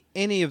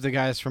 any of the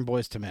guys from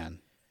Boys to Men,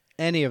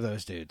 any of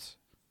those dudes.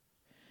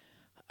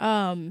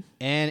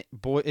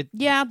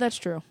 Yeah, that's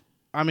true.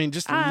 I mean,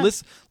 just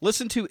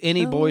listen to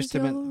any Boys to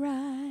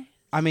Men.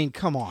 I mean,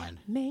 come on.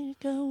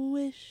 Make a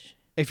wish.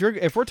 If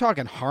we're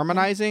talking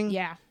harmonizing,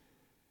 yeah,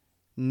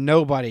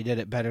 nobody did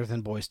it better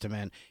than Boys to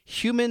Men.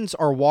 Humans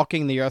are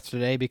walking the earth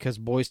today because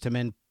Boys to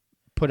Men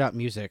put out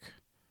music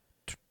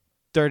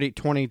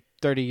 30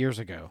 years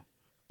ago.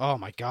 Oh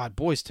my God,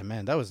 Boys to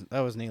Men. That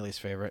was Neely's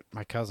favorite.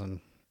 My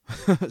cousin.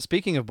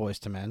 Speaking of Boys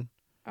to Men,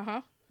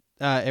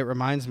 it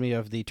reminds me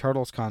of the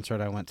Turtles concert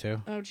I went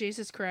to. Oh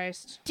Jesus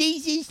Christ.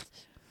 Jesus.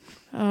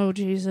 Oh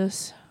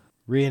Jesus.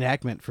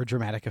 Reenactment for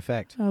dramatic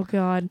effect. Oh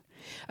God.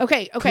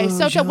 Okay.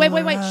 So wait.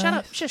 Shut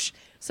up. Shush.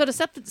 So to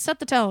set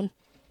the tone,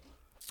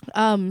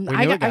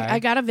 I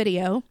got a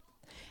video,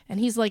 and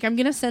he's like, I'm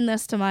gonna send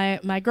this to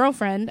my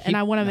girlfriend, and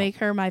I want to make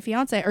her my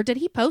fiance. Or did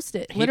he post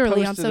it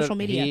literally on social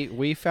media?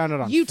 We found it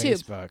on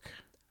YouTube. Facebook.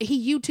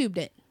 He YouTubed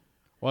it.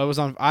 Well, it was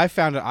on. I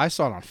found it. I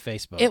saw it on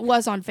Facebook. It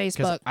was on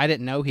Facebook. I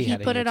didn't know he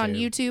had. He put it on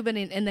YouTube,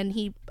 and then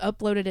he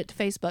uploaded it to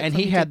Facebook. And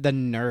he YouTube. had the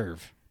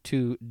nerve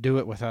to do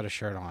it without a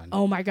shirt on.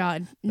 Oh my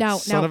God! Now,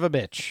 son of a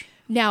bitch.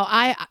 Now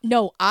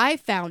I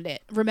found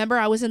it. Remember,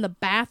 I was in the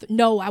bath.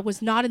 No, I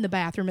was not in the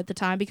bathroom at the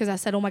time because I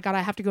said, "Oh my God,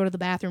 I have to go to the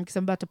bathroom because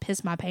I'm about to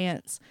piss my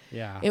pants."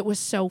 Yeah, it was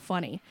so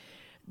funny.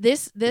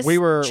 This we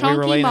were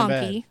laying monkey.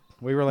 in bed.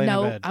 We were laying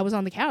in bed. No, I was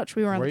on the couch.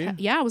 We were on the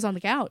yeah, I was on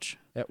the couch.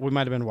 We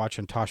might have been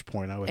watching Tosh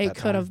Point at that It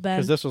could have been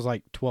because this was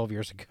like 12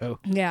 years ago.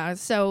 Yeah,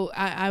 so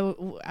I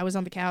was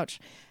on the couch,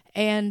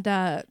 and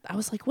I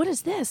was like, "What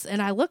is this?"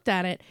 And I looked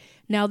at it.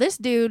 Now this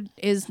dude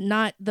is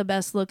not the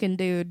best looking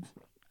dude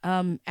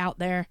out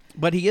there,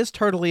 but he is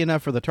turtly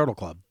enough for the Turtle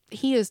Club.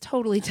 He is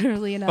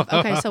totally enough.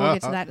 Okay, so we'll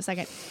get to that in a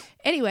second.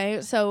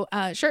 Anyway, so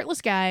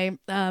shirtless guy,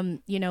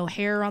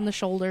 hair on the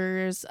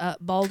shoulders,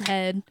 bald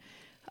head.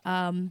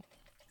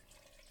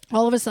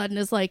 All of a sudden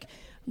is like,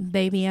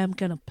 baby, I'm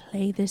gonna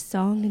play this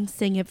song and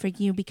sing it for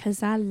you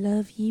because I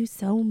love you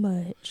so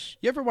much.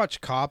 You ever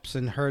watch Cops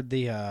and heard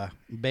the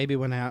baby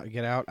went out,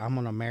 get out, I'm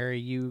gonna marry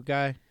you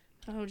guy?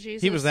 Oh,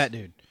 Jesus. He was that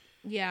dude.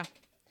 Yeah.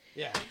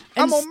 Yeah.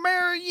 I'm gonna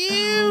marry you.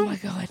 Oh my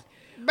God.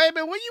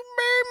 Baby, will you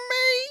marry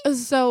me?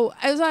 So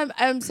as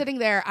I'm sitting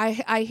there,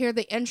 I hear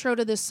the intro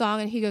to this song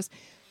and he goes,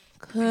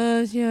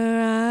 close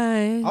your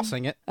eyes. I'll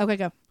sing it. Okay,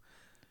 go.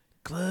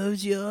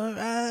 Close your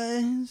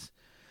eyes.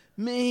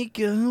 Make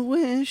a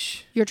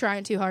wish You're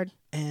trying too hard.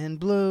 and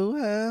blow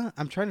out.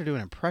 I'm trying to do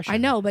an impression. I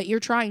know, but you're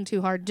trying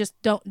too hard. Just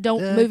don't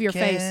move your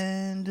face.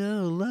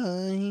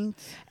 Candlelight.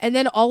 And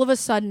then all of a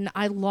sudden,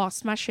 I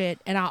lost my shit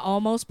and I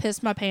almost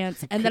pissed my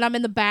pants. And then I'm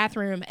in the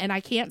bathroom and I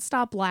can't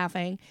stop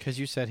laughing. Because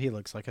you said he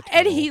looks like a turtle.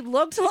 And he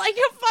looked like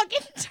a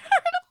fucking turtle.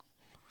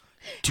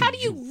 How do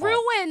you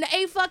ruin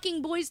a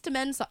fucking Boys to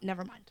Men song?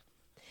 Never mind.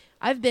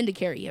 I've been to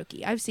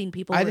karaoke. I've seen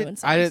people ruin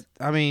songs.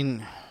 I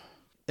mean,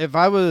 if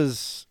I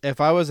was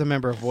a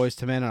member of Boys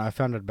to Men and I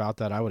found out about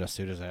that, I would have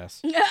sued his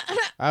ass.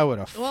 I would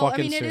have fucking sued him. Well, I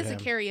mean, it is a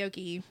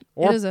karaoke.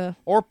 Or, it is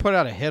or put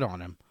out a hit on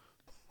him.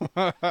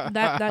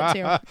 that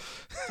too.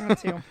 That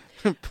too.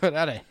 Put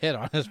out a hit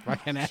on his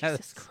fucking ass.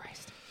 Jesus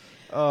Christ.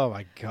 Oh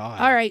my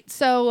God. All right,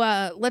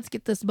 so let's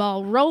get this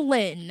ball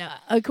rolling.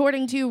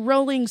 According to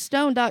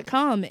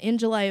RollingStone.com, in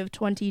July of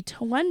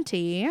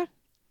 2020,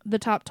 the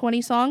top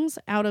 20 songs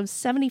out of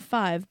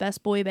 75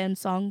 best boy band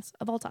songs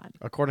of all time.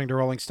 According to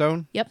Rolling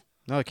Stone? Yep.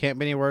 No, it can't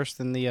be any worse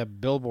than the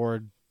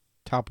Billboard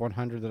top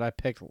 100 that I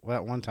picked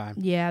that one time.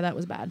 Yeah, that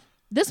was bad.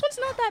 This one's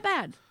not that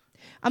bad.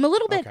 I'm a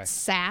little bit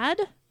sad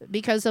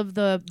because of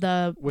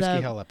the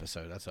Whiskey Hell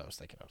episode. That's what I was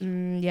thinking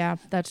of. Yeah,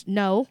 that's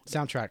no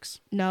soundtracks.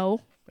 No,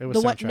 it was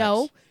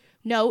soundtracks.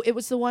 No, it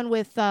was the one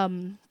with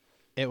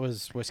It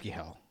was Whiskey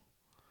Hell.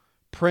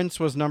 Prince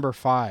was number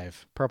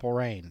 5. Purple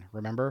Rain.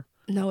 Remember?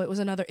 No, it was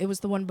another. It was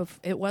the one.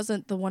 It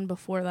wasn't the one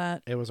before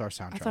that. It was our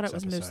soundtrack. I thought it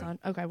was Moose Lounge.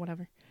 Okay,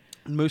 whatever.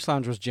 Moose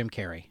Lounge was Jim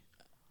Carrey.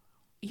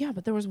 Yeah,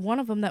 but there was one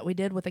of them that we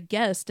did with a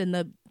guest, and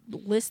the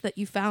list that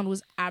you found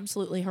was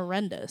absolutely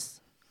horrendous.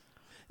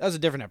 That was a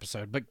different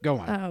episode, but go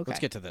on. Oh, okay. Let's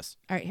get to this.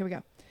 All right, here we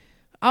go.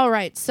 All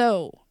right,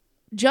 so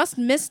just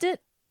missed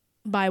it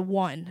by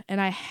 1, and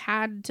I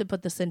had to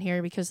put this in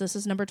here because this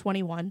is number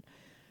 21.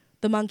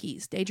 The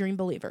Monkees, Daydream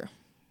Believer.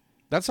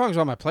 That song's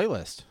on my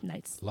playlist.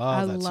 Nice.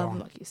 Love that I love song.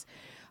 the Monkees.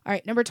 All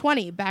right, number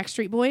 20,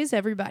 Backstreet Boys,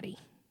 Everybody.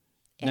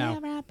 No.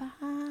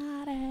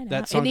 Everybody.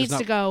 That song it needs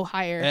to go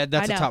higher.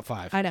 That's a top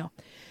 5. I know.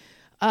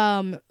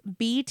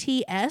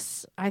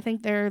 BTS, I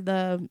think they're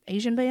the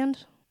Asian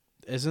band.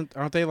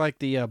 Aren't they like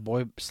the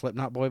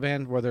Slipknot boy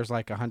band where there's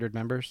like 100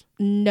 members?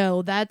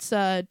 No, that's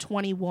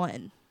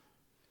 21.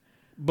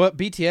 But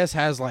BTS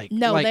has like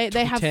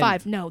they have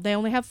 5. No, they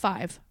only have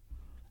 5.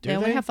 They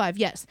only have 5.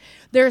 Yes,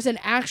 there's an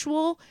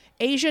actual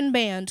Asian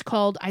band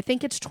called, I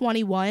think it's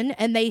 21,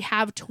 and they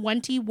have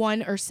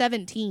 21 or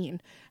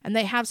 17, and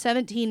they have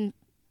 17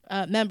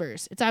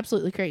 members. It's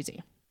absolutely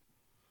crazy.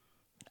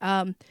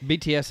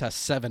 BTS has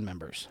 7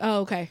 members.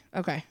 Oh,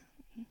 okay.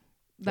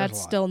 That's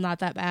still not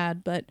that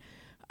bad, but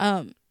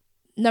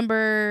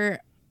number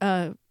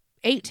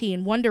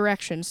 18, One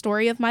Direction,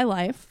 Story of My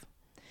Life.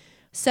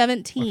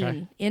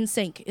 17, In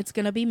Sync, It's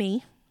Gonna Be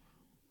Me.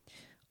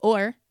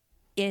 Or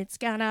It's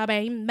Gonna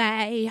Be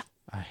Me.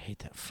 I hate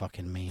that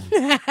fucking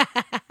meme.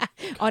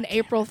 On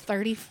April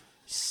 30th.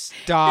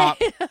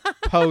 Stop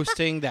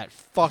posting that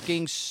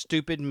fucking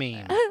stupid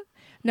meme.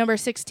 Number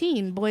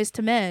 16, Boys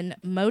to Men,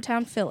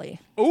 Motown Philly.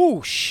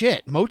 Oh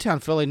shit,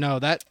 Motown Philly. No,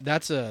 that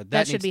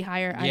should be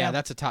higher. I know.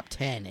 That's a top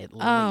 10 at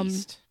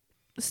least.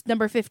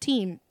 Number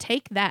 15,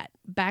 Take That,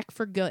 Back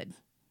for Good.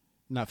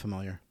 Not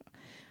familiar.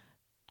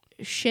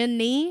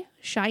 Shinny,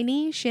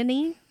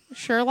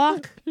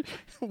 Sherlock.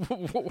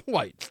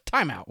 Wait,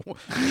 time out.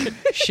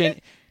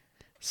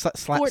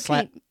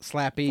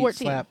 Slappy,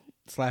 14.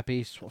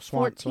 slappy, swan.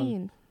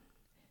 14.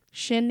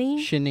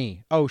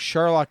 Shinny. Oh,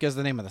 Sherlock is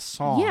the name of the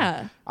song.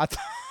 Yeah. I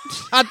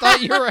I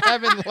thought you were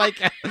having like.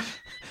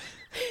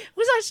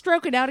 Was I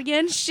stroking out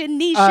again?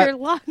 Shanice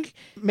Sherlock.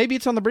 Maybe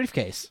it's on the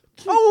briefcase.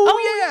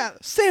 Oh yeah,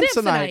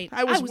 Samsonite.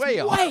 I was way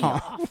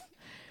off.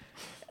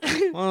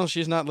 Well,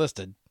 she's not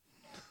listed.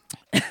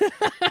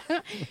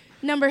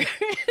 Number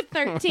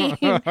 13,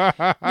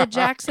 the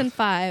Jackson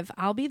 5.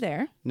 I'll be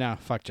there. No,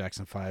 fuck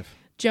Jackson 5.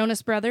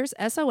 Jonas Brothers,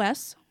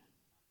 SOS.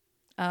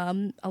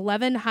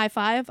 11, High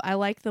Five, I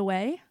Like the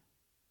Way.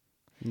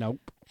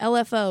 Nope.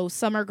 LFO,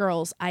 Summer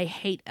Girls. I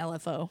hate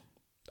LFO.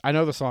 I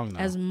know the song, though.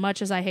 As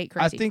much as I hate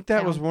Crazy I think that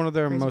Town. was one of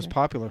their Crazy most Town.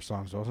 popular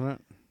songs, wasn't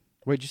it?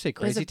 Wait, did you say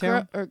Crazy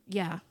Town?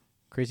 Yeah.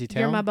 Crazy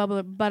Town? You're my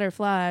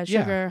butterfly,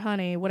 sugar,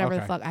 honey, whatever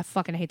the fuck. I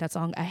fucking hate that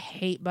song. I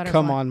hate Butterfly.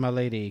 Come on, my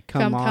lady.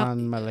 Come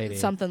on, my lady.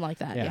 Something like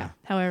that, yeah.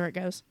 However it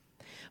goes.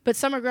 But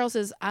Summer Girls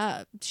is,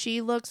 she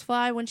looks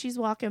fly when she's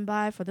walking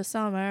by for the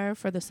summer.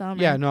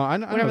 Yeah, no, I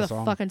know whatever the the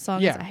song. fucking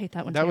song is. I hate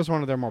that one That too. was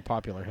one of their more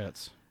popular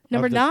hits.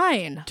 Number Of the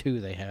 9. 2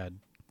 they had.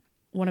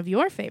 One of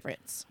your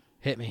favorites.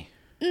 Hit me.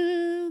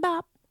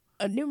 Bop.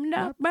 That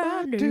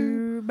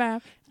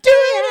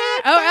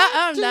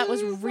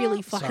was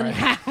really fucking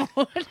loud.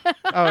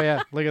 Oh,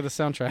 yeah. Look at the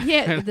soundtrack.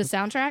 Yeah, the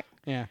soundtrack?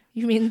 Yeah.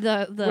 You mean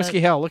the... Whiskey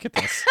Hell, look at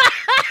this.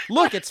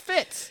 Look, it's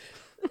Fitz.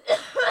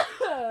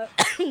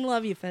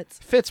 Love you, Fitz.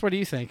 Fitz, what do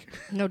you think?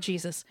 No,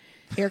 Jesus.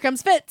 Here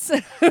comes Fitz.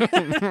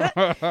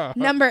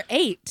 Number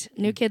 8,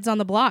 New Kids on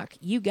the Block.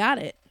 You got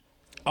it.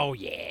 Oh,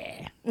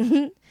 yeah.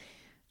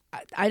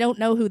 I don't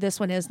know who this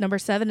one is. Number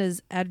 7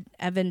 is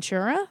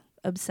Adventura?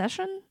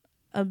 Obsession?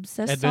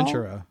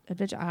 Adventura.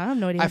 I have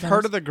no idea. I've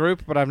heard of the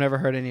group, but I've never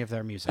heard any of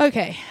their music.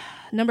 Okay.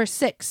 Number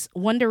 6,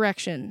 One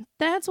Direction.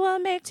 That's what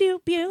makes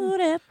you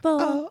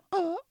beautiful.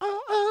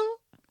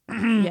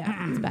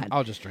 Yeah, it's bad.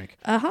 I'll just drink.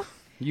 Uh-huh.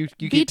 You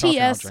keep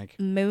talking, I'll BTS drink.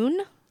 Moon.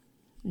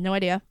 No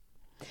idea.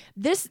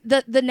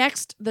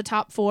 The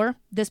top 4,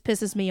 this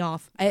pisses me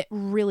off. It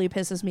really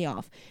pisses me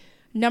off.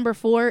 Number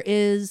 4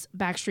 is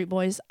Backstreet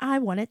Boys. I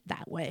Want It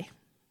That Way.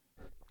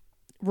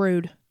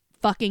 Rude.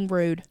 Fucking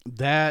rude.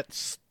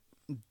 That's...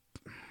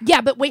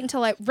 Yeah, but wait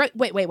until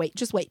wait.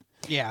 Just wait.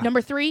 Yeah.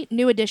 Number 3,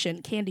 New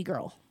Edition, Candy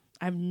Girl.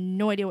 I have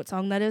no idea what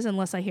song that is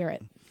unless I hear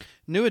it.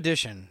 New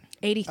Edition.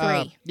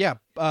 83. Yeah,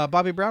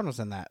 Bobby Brown was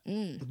in that.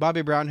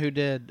 Bobby Brown, who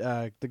did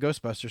the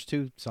Ghostbusters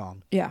 2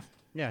 song. Yeah.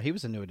 Yeah, he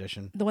was a New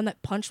Edition. The one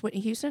that punched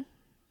Whitney Houston?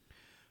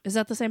 Is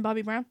that the same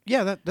Bobby Brown?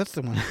 Yeah, that's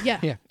the one. Yeah.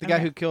 Yeah, the guy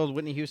who killed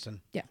Whitney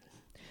Houston. Yeah.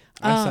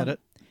 I said it.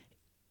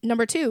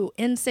 Number 2,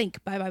 NSYNC,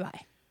 Bye Bye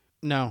Bye.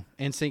 No,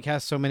 NSYNC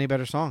has so many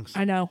better songs.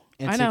 I know.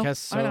 NSYNC has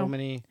so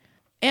many.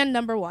 And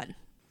number 1.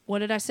 What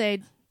did I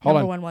say? Hold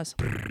number on. 1 was.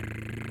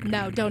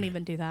 No, don't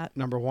even do that.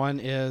 Number 1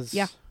 is...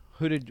 Yeah.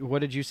 What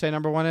did you say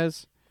number 1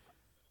 is?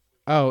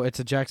 Oh, it's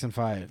a Jackson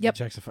 5. Yep.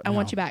 Jackson 5. I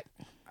Want You Back.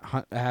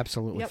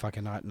 Absolutely Yep.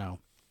 fucking not. No.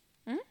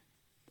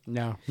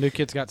 No. New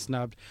Kids got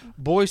snubbed.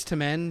 Boys to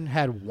Men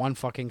had one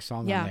fucking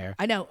song on there.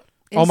 I know.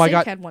 Oh my NSYNC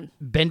God. had one.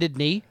 Bended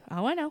Knee.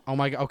 Oh, I know. Oh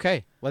my God.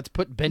 Okay. Let's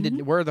put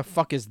Bended... Where the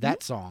fuck is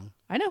that song?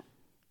 I know.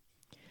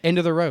 End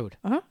of the Road.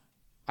 Uh-huh.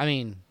 I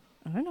mean...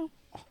 I know.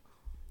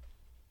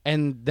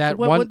 And that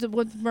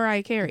What's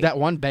Mariah Carey? That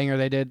one banger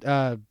they did...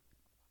 oh,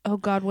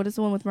 God. What is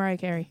the one with Mariah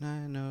Carey?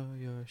 I know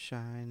you're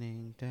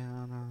shining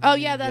down on Oh,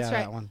 yeah, that's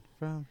right. That one.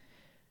 From...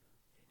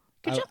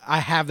 Good job. I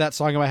have that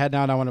song in my head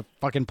now, and I want to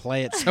fucking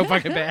play it so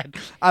fucking bad.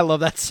 I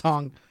love that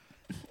song.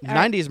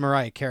 90s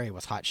Mariah Carey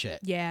was hot shit.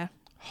 Yeah.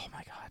 Oh,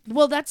 my God.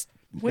 Well, that's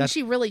when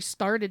she really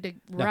started to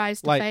rise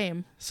to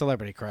fame.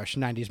 Celebrity crush,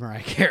 90s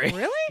Mariah Carey.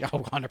 Really? Oh,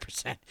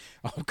 100%.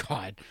 Oh,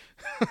 God.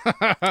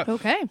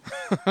 Okay.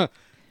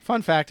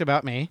 Fun fact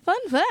about me.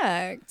 Fun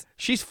fact.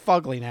 She's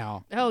fugly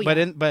now. Oh,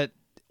 yeah. But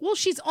Well,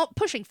 she's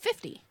pushing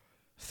 50.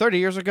 30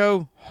 years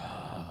ago,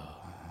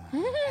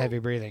 heavy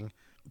breathing.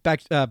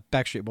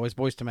 Backstreet Boys,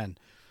 Boys to Men.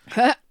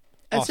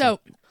 Awesome. So,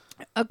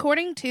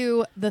 according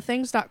to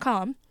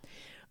thethings.com,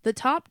 the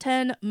top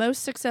 10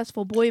 most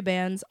successful boy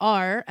bands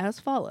are as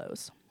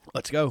follows.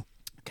 Let's go.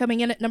 Coming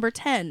in at number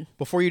 10.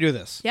 Before you do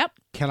this, Yep.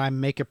 can I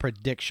make a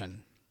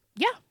prediction?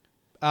 Yeah.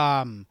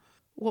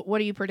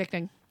 What are you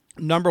predicting?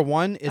 Number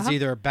 1 is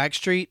either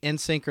Backstreet,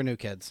 NSYNC, or New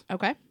Kids.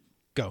 Okay.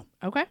 Go.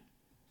 Okay.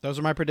 Those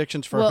are my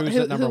predictions for who's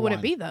who at number 1. Who would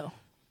it be, though?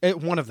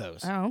 One of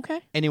those. Oh,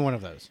 okay. Any one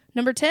of those.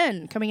 Number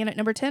 10. Coming in at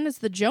number 10 is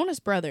the Jonas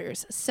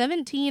Brothers.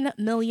 17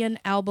 million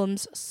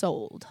albums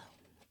sold.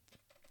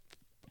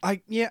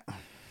 Yeah.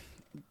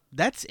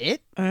 That's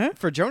it? Uh-huh.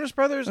 For Jonas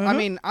Brothers? I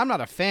mean, I'm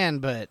not a fan,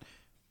 but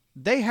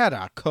they had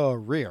a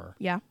career.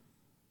 Yeah.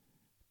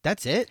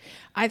 That's it?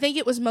 I think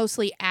it was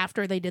mostly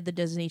after they did the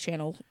Disney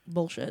Channel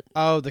bullshit.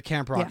 Oh, the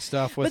Camp Rock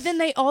stuff. But then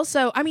they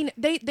also, I mean,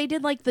 they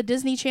did like the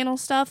Disney Channel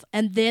stuff,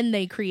 and then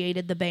they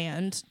created the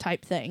band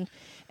type thing.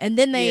 And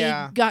then they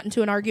got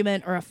into an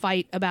argument or a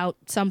fight about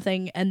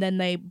something, and then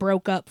they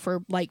broke up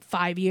for like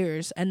 5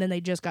 years, and then they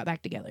just got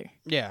back together.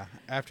 Yeah,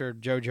 after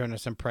Joe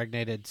Jonas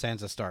impregnated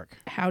Sansa Stark.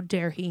 How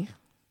dare he?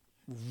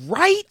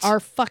 Right? Our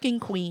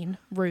fucking queen.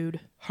 Rude.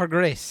 Her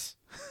Grace.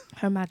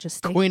 Her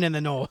Majesty. Queen in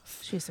the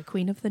North. She's the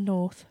Queen of the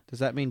North. Does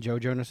that mean Joe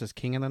Jonas is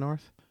King in the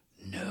North?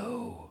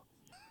 No.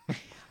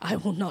 I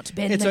will not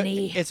bend the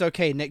knee. It's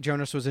okay. Nick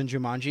Jonas was in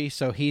Jumanji,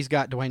 so he's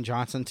got Dwayne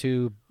Johnson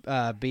to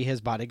be his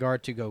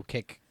bodyguard to go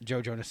kick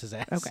Joe Jonas's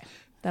ass. Okay,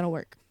 that'll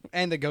work.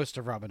 And the ghost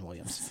of Robin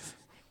Williams.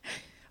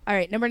 All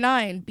right, number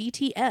 9,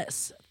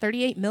 BTS,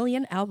 38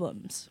 million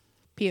albums.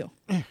 Pew.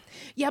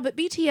 Yeah, but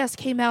BTS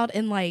came out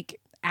in like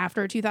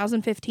after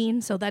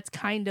 2015, so that's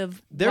kind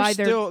of why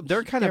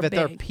they're kind of at big.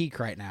 their peak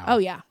right now. Oh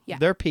yeah.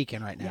 They're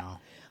peaking right now.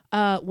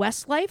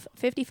 Westlife,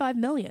 55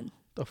 million.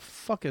 The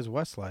fuck is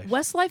Westlife?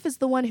 Westlife is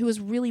the one who was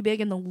really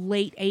big in the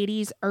late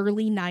 80s,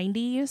 early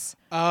 90s.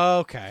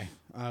 Okay,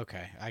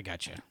 I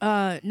got you.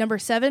 Number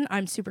 7,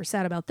 I'm super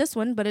sad about this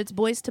one, but it's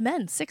Boys to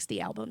Men, 60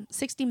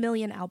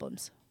 million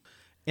albums.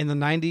 In the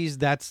 90s,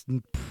 that's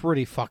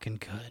pretty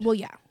fucking good. Well,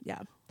 yeah.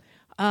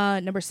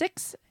 Number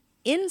 6,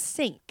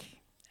 NSYNC,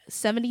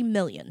 70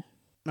 million.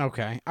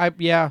 Okay. I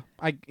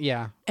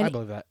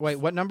believe that. Wait,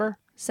 what number?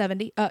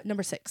 70.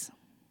 Number 6.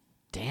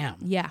 Damn.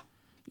 Yeah.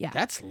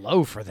 That's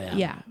low for them.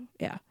 Yeah.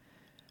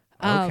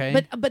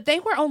 Okay. But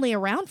they were only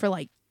around for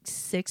like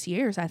 6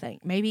 years, I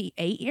think. Maybe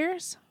 8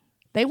 years.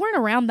 They weren't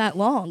around that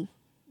long.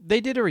 They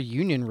did a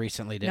reunion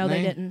recently, didn't they?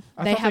 No, they didn't.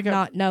 They have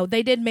not. No,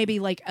 they did maybe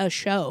like a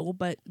show,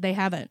 but they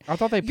haven't. I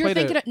thought they played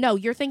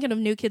you're thinking of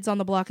New Kids on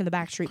the Block and the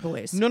Backstreet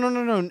Boys. No.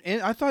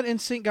 I thought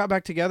NSYNC got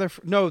back together.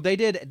 No, they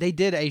did. They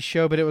did a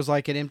show, but it was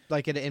like an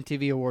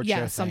MTV Awards show.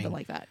 Yeah, something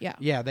like that. Yeah.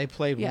 Yeah, they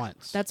played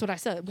once. That's what I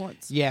said,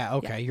 once. Yeah.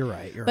 Okay, you're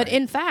right. But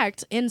in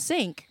fact,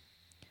 NSYNC,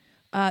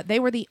 they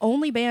were the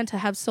only band to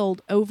have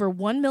sold over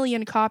 1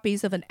 million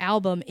copies of an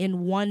album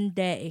in one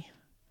day,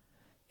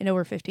 in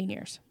over 15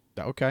 years.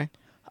 Okay.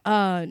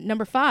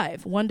 Number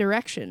 5, One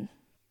Direction,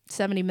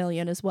 70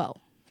 million as well.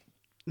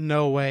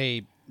 No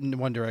way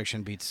One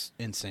Direction beats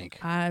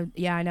NSYNC.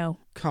 Yeah, I know.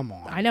 Come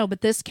on. I know,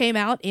 but this came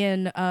out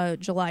in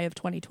July of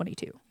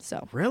 2022.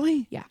 So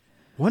really? Yeah.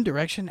 One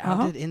Direction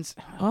outdid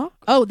NSYNC.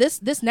 Oh,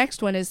 this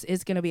next one is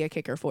going to be a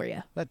kicker for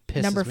you. That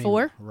pisses Number me.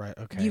 4. Right.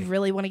 Okay. You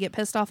really want to get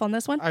pissed off on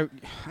this one? I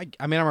mean,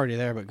 I'm already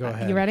there, but go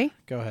ahead. You ready?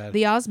 Go ahead.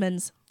 The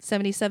Osmonds,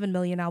 77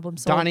 million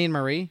albums sold. Donnie and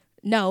Marie?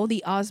 No,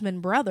 the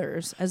Osmond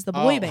Brothers as the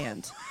boy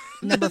band.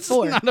 Number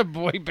 4. That's not a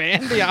boy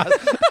band.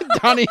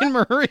 Donnie and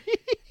Marie.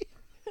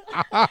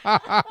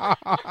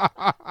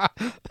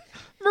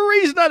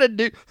 Marie's not a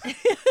dude.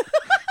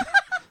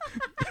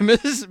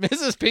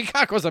 Mrs.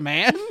 Peacock was a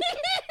man?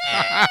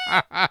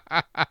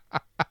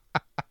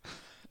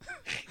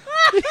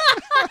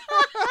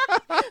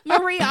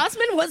 Marie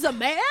Osmond was a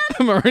man?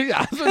 Marie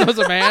Osmond was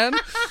a man?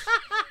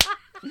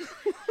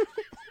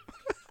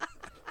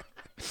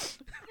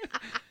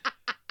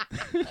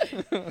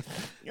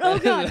 Oh,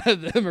 God.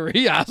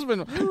 Marie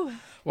Osmond.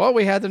 Well,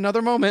 we had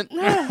another moment.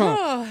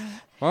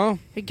 Well,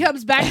 it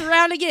comes back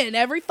around again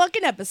every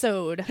fucking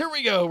episode. Here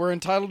we go. We're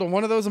entitled to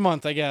one of those a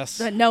month, I guess.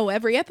 No,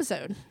 every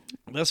episode.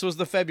 This was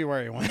the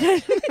February one.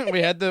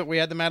 we had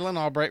the Madeleine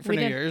Albright for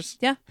New Year's.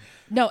 Yeah.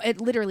 No,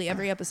 it literally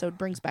every episode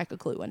brings back a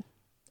clue one.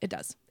 It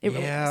does. It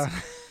really does.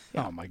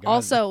 Yeah. Oh my God.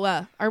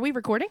 Also, are we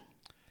recording?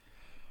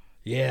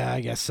 Yeah,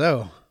 I guess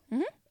so.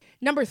 Mm-hmm.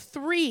 Number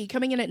 3,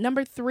 coming in at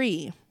number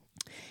 3.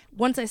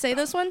 Once I say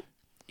this one,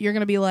 you're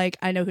going to be like,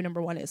 I know who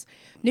number 1 is.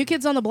 New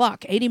Kids on the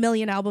Block, 80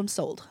 million albums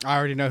sold. I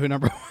already know who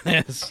number 1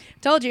 is.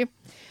 Told you.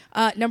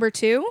 Number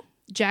 2,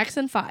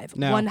 Jackson 5,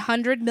 No.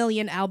 100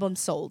 million albums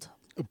sold.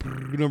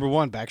 Number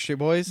 1, Backstreet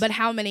Boys. But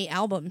how many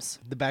albums?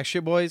 The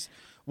Backstreet Boys.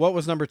 What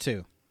was number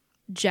 2?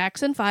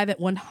 Jackson 5 at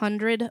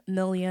 100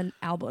 million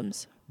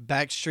albums.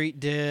 Backstreet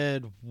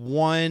did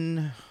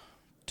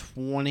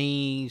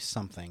 120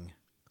 something.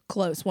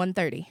 Close,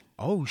 130.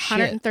 Oh, shit.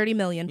 130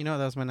 million. You know,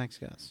 that was my next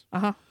guess.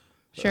 Uh-huh.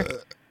 Sure.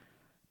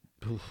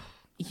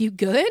 You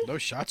good?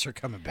 Those shots are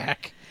coming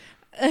back.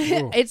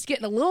 It's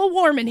getting a little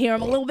warm in here.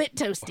 I'm a little bit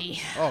toasty.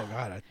 Oh,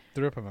 God. I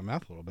threw up in my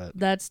mouth a little bit.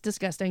 That's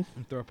disgusting.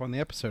 I threw up on the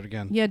episode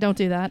again. Yeah, don't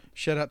do that.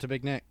 Shout out to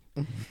Big Nick.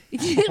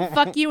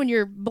 Fuck you and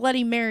your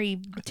Bloody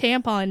Mary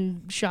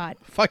tampon shot.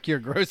 Fuck your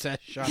gross ass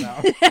shot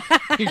out.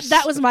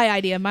 That was my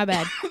idea. My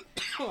bad.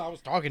 I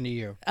was talking to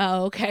you.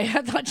 Oh, okay.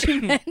 I thought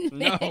you meant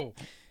No.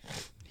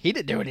 He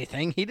didn't do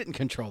anything. He didn't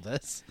control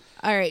this.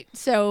 All right.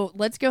 So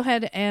let's go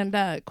ahead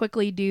and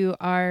quickly do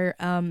our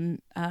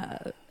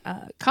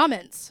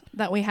comments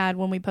that we had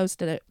when we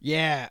posted it.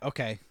 Yeah.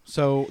 Okay.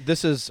 So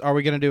are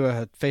we going to do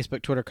a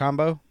Facebook Twitter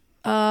combo?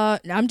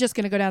 I'm just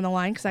going to go down the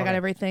line because I got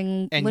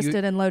everything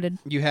listed and loaded.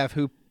 You have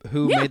who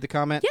made the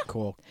comment? Yeah.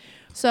 Cool.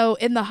 So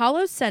in the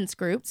Hollowed Sense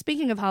group,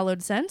 speaking of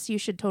Hollowed Sense, you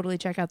should totally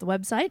check out the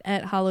website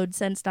at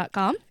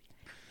hollowedsense.com.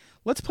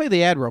 Let's play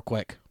the ad real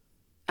quick.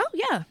 Oh,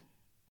 yeah.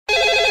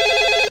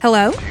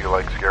 Hello? Do you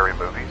like scary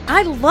movies?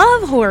 I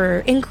love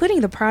horror,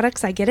 including the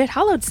products I get at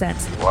Hollowed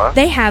Sense. What?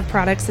 They have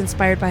products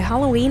inspired by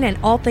Halloween and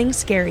all things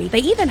scary. They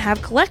even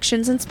have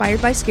collections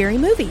inspired by scary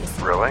movies.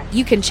 Really?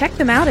 You can check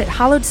them out at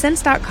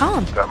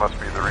hollowedsense.com. That must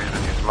be the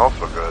reason you smell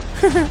so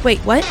good. Wait,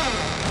 what?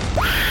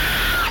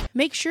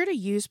 Make sure to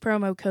use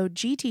promo code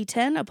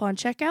GT10 upon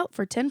checkout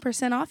for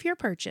 10% off your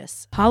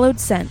purchase.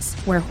 Hollowed Sense,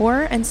 where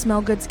horror and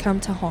smell goods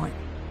come to haunt.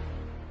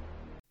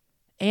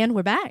 And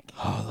we're back.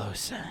 Hollow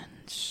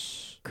Sense.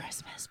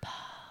 Christmas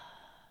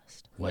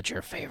past. What's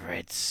your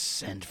favorite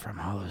scent from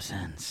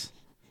HoloSense,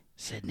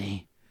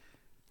 Sydney?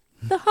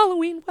 The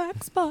Halloween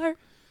wax bar.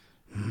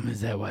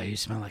 Is that why you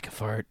smell like a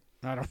fart?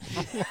 I don't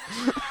know.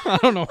 I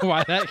don't know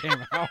why that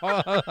came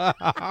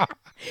out.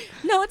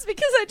 No, it's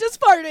because I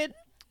just farted.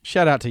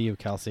 Shout out to you,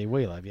 Kelsey.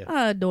 We love you.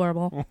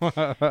 Adorable.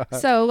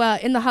 So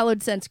in the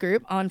Hollowed Sense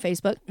group on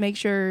Facebook, make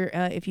sure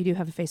if you do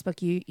have a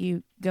Facebook,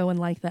 you go and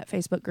like that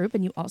Facebook group,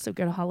 and you also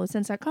go to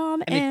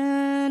hollowsense.com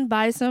and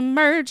buy some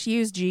merch.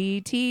 Use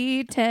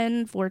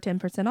GT10 for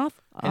 10%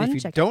 off. And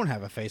if you don't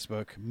have a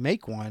Facebook,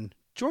 make one.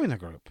 Join the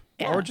group.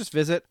 Yeah. Or just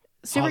visit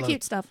Super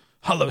cute stuff.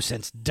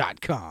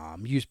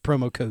 HoloSense.com. Use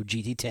promo code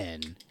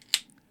GT10.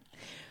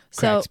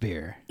 So, Cracks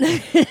beer.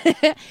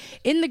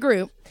 in the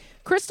group,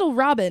 Crystal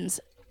Robbins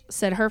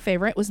said her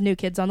favorite was New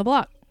Kids on the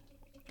Block.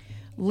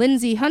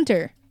 Lindsay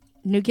Hunter,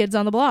 New Kids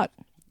on the Block.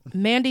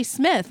 Mandy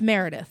Smith,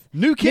 Meredith,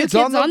 New Kids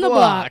on the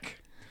Block.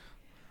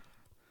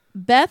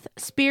 Beth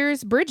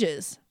Spears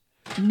Bridges,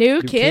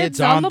 New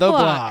Kids on the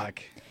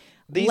Block.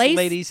 These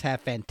ladies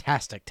have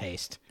fantastic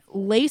taste.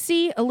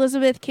 Lacey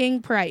Elizabeth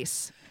King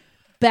Price,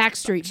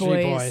 Backstreet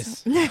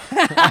Boys.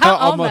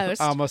 I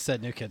almost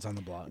said New Kids on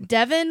the Block.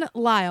 Devin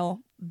Lyle,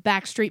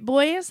 Backstreet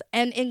Boys,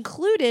 and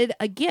included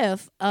a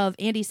gif of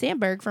Andy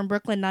Samberg from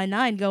Brooklyn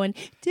Nine-Nine going,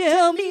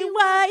 "Tell me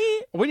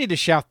why." We need to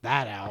shout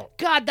that out.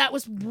 God, that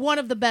was one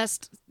of the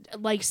best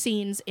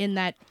scenes in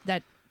that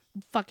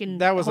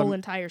fucking whole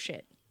entire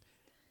shit.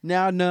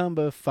 Now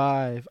number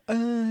 5, I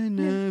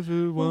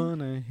never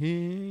wanna hear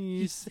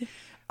you say.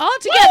 All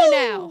together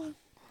now.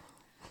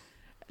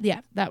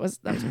 Yeah, that was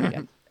pretty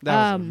good.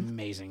 That was an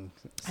amazing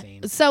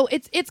scene. So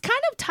it's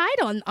kind of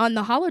tied on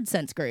the Hollowed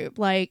Sense group.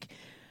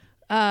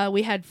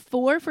 We had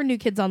 4 for New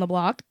Kids on the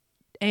Block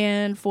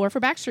and 4 for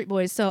Backstreet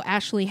Boys. So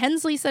Ashley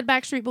Hensley said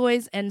Backstreet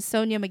Boys and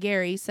Sonia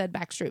McGarry said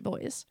Backstreet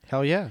Boys.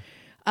 Hell yeah.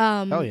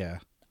 Hell yeah.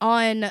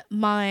 On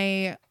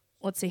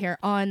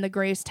on the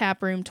Grace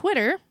Taproom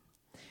Twitter,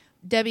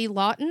 Debbie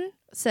Lawton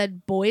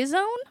said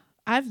Boyzone.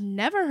 I've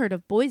never heard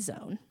of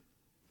Boyzone.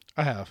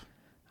 I have.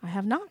 I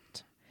have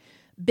not.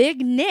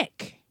 Big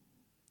Nick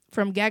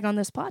from Gag on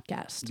This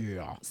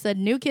Podcast said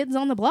New Kids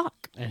on the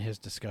Block. And his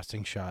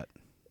disgusting shot.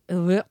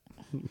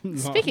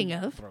 Speaking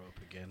of, throw up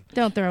again.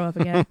 Don't throw up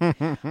again.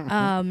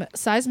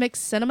 Seismic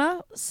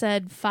Cinema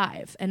said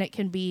 5, and it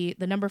can be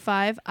the number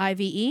 5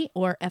 IVE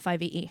or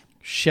FIVE.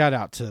 Shout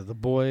out to the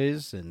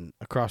boys and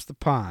across the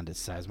pond at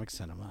Seismic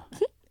Cinema.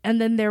 And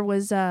then there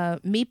was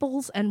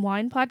Meeples and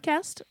Wine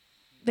Podcast.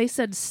 They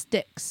said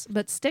Styx,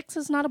 but Styx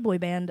is not a boy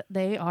band.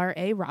 They are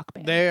a rock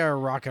band. They are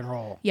rock and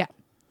roll. Yeah.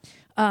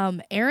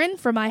 Aaron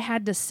from I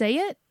Had to Say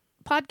It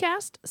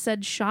podcast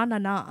said Sha Na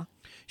Na.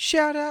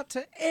 Shout out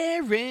to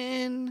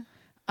Aaron.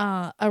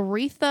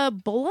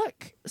 Aretha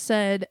Bullock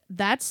said,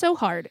 "That's so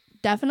hard.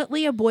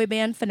 Definitely a boy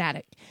band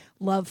fanatic.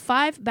 Love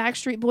 5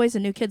 Backstreet Boys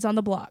and New Kids on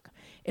the Block.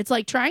 It's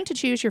like trying to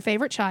choose your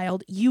favorite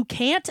child. You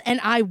can't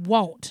and I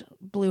won't."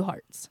 Blue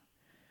hearts.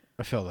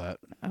 I feel that.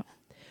 Oh.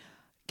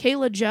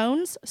 Kayla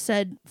Jones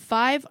said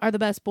 5 are the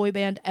best boy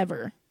band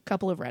ever.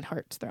 Couple of red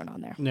hearts thrown on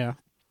there. Yeah.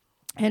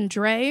 And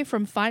Dre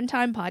from Fine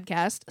Time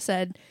Podcast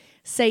said,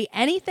 "Say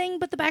anything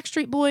but the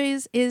Backstreet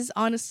Boys is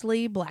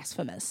honestly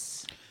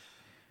blasphemous."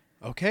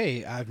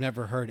 Okay, I've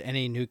never heard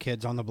any New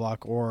Kids on the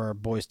Block or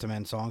Boys to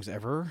Men songs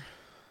ever.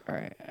 All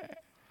right.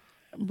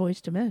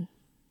 Boys to Men.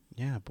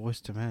 Yeah,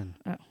 Boys to Men.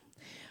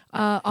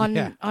 Oh.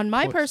 On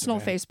my Boys personal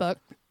to Men.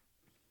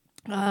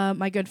 Facebook,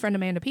 my good friend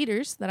Amanda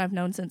Peters, that I've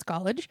known since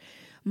college,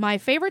 my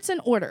favorites in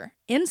order: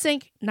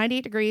 NSYNC,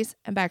 98 Degrees,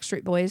 and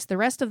Backstreet Boys. The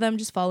rest of them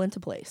just fall into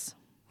place.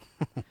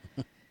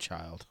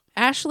 Child.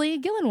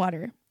 Ashley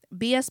Gillenwater,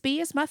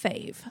 BSB is my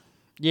fave.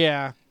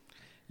 Yeah.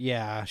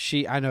 Yeah,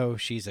 I know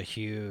she's a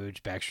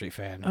huge Backstreet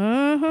fan.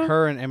 Uh-huh.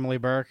 Her and Emily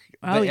Burke.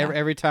 Oh, yeah.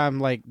 Every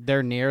time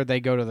they're near, they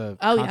go to the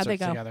concerts they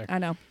go. together. I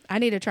know. I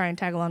need to try and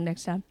tag along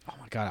next time. Oh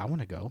my God, I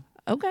want to go.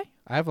 Okay.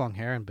 I have long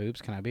hair and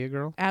boobs. Can I be a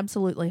girl?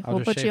 Absolutely. I'll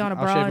We'll just put you on a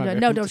I'll shave bra. my No,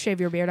 beard. don't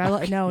shave your beard.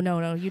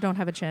 No. You don't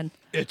have a chin.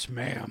 It's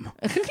ma'am.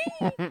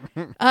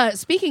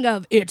 Speaking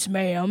of it's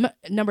ma'am,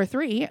 number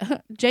 3,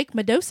 Jake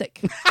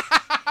Madosic.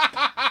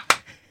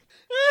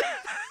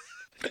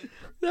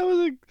 That was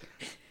a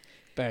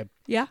bad.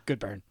 Yeah. Good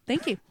burn.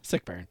 Thank you.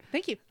 Sick burn.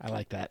 Thank you. I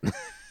like that.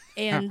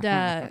 And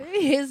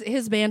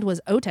his band was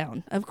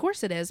O-Town. Of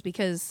course it is,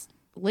 because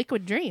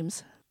Liquid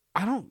Dreams.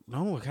 I don't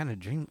know what kind of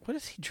dream. What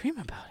does he dream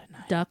about at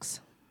night?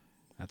 Ducks.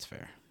 That's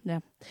fair. Yeah.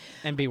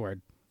 And B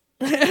word.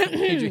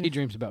 he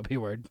dreams about B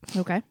word.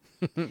 Okay.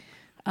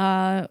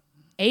 AJ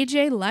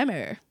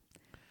Limer,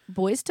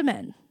 Boys to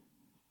Men.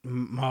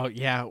 Oh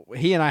yeah,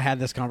 he and I had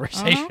this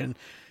conversation.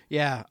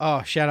 Yeah.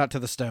 Oh, shout out to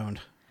the Stoned,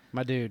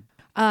 my dude.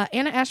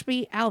 Anna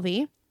Ashby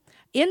Alvey,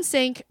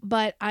 NSYNC,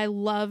 but I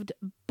loved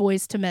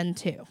Boys to Men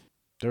too.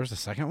 There was a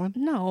second one?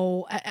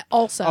 No,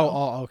 also.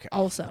 Oh, okay.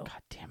 Also. Oh,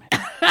 God damn it.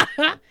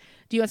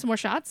 Do you want some more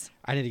shots?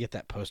 I need to get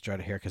that poster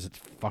out of here because it's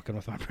fucking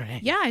with my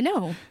brain. Yeah, I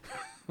know.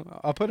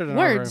 I'll put it in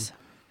Words. our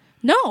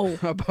No. room.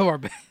 Above our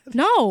bed.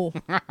 No.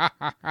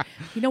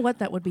 You know what?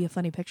 That would be a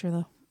funny picture,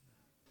 though.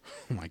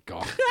 Oh, my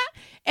God.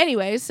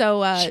 Anyway,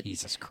 so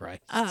Jesus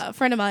Christ. a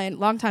friend of mine,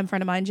 longtime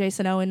friend of mine,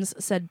 Jason Owens,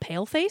 said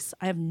Paleface.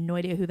 I have no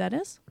idea who that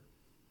is.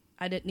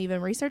 I didn't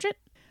even research it.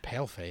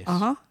 Paleface.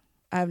 I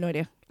have no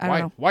idea. I don't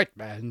know. White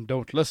man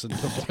don't listen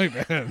to boy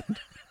band.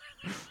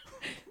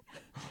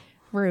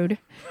 Rude.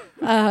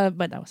 But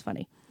that was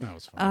funny. That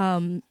was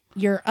funny.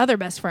 Your other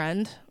best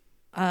friend,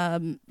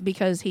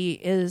 because he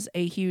is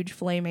a huge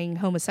flaming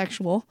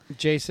homosexual.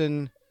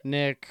 Jason,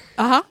 Nick,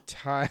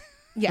 Ty.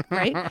 Yeah,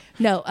 right?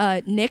 No,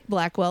 Nick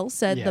Blackwell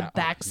said Yeah. the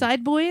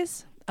Backside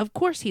Boys. Of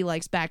course he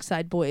likes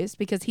Backside Boys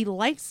because he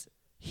likes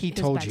He his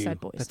told you. Backside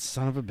Boys. That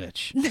son of a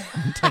bitch.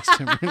 Text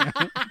him right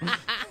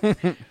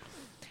now.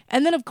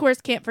 And then, of course,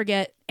 can't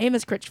forget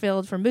Amos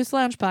Critchfield from Moose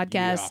Lounge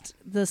Podcast,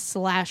 the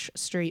Slash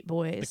Street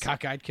Boys. The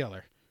cockeyed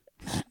killer.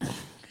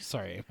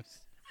 Sorry, Amos.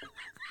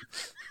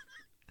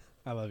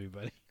 I love you,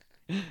 buddy.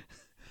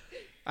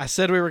 I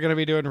said we were going to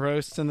be doing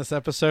roasts in this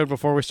episode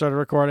before we started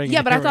recording.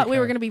 Yeah, but I thought we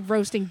were going to be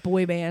roasting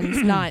boy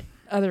bands, not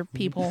other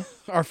people.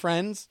 Our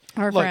friends.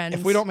 Our Look, friends.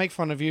 if we don't make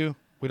fun of you,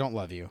 we don't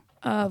love you.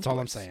 That's all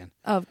I'm saying.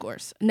 Of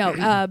course.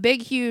 No,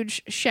 big,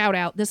 huge shout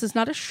out. This is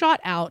not a shot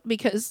out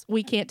because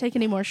we can't take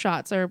any more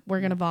shots or we're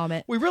going to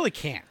vomit. We really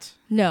can't.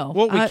 No.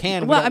 Well, we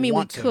can. Well, we I mean, we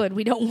want to. could.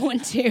 We don't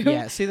want to.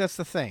 Yeah, see, that's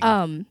the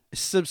thing.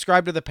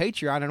 Subscribe to the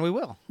Patreon and we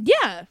will.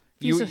 Yeah.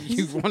 You want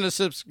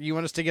to you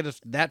want us to get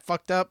us that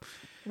fucked up?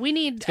 We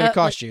need. It's gonna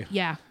cost you.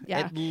 Yeah.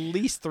 At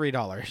least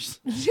 $3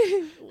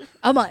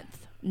 A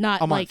month,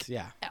 not a month. like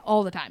Yeah,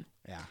 all the time.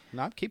 yeah.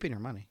 No, I'm keeping your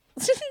money.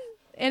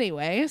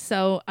 Anyway,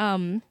 so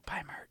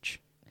Buy merch.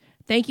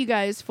 thank you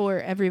guys for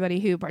everybody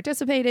who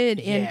participated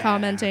in Yeah.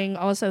 commenting.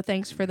 Also,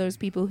 thanks for those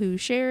people who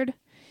shared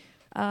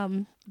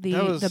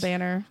the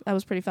banner. That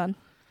was pretty fun.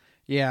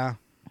 Yeah.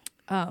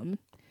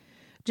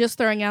 Just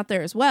throwing out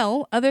there as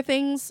well, other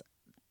things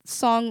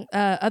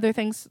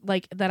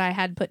like that I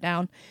had put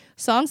down,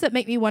 songs that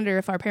make me wonder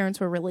if our parents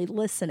were really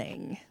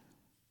listening.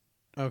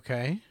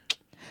 Okay.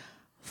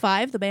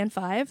 5, the band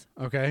 5,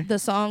 Okay. the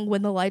song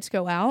When the Lights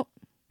Go Out,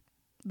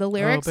 the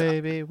lyrics. Oh,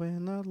 baby,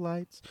 when the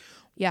lights.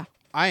 Yeah.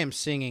 I am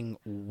singing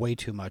way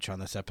too much on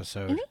this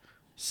episode. Mm-hmm.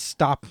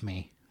 Stop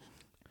me.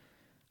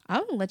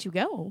 I'm gonna let you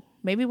go.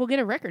 Maybe we'll get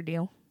a record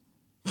deal.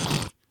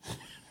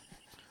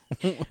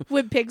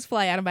 When pigs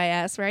fly out of my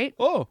ass, right?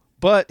 Oh,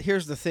 but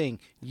here's the thing.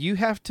 You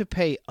have to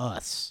pay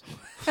us.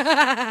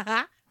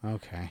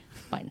 Okay.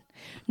 Fine.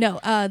 No,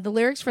 the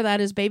lyrics for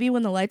that is, baby,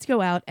 when the lights go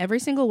out, every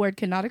single word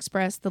cannot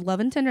express the love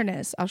and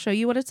tenderness. I'll show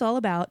you what it's all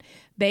about.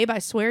 Babe, I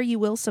swear you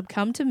will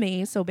succumb to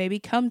me. So, baby,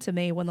 come to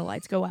me when the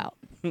lights go out.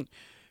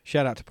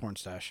 Shout out to Porn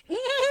Stash.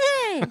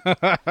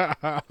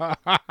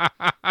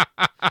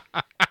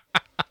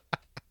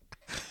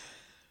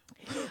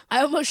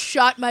 I almost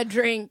shot my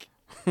drink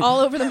all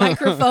over the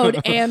microphone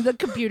and the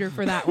computer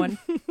for that one.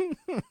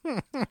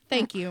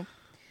 Thank you.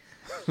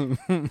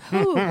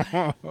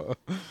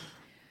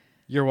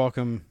 You're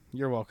welcome.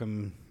 You're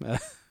welcome.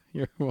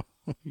 You're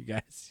welcome, you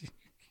guys.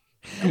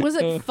 Was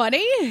it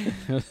funny?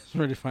 It's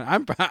pretty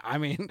fun. I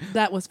mean,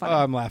 That was funny.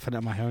 I'm laughing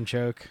at my own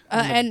joke.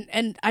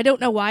 And I don't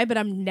know why, but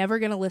I'm never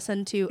going to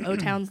listen to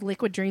O-Town's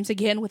Liquid Dreams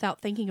again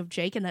without thinking of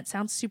Jake, and that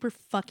sounds super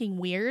fucking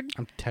weird.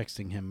 I'm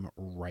texting him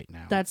right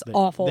now. That's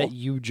awful. That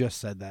you just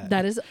said that.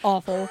 That is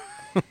awful.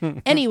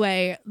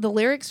 Anyway, the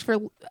lyrics for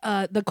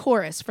the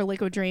chorus for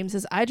Liquid Dreams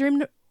is, I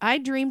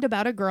dreamed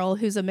about a girl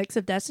who's a mix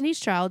of Destiny's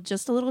Child,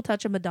 just a little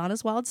touch of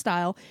Madonna's Wild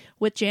Style,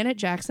 with Janet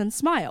Jackson's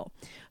smile.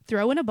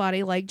 Throw in a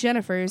body like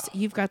Jennifer's,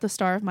 you've got the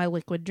star of my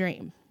liquid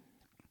dream.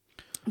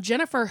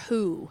 Jennifer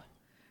who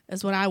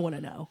is what I want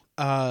to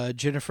know.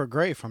 Jennifer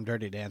Grey from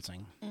Dirty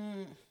Dancing.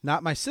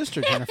 Not my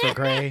sister Jennifer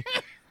Grey,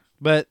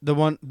 but the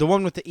one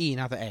with the E,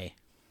 not the A.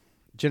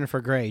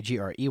 Jennifer Grey,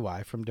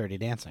 Grey, from Dirty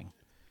Dancing.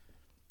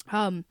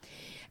 And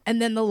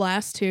then the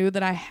last two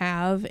that I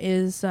have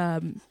is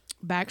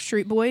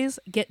Backstreet Boys,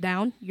 Get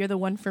Down, You're the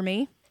One for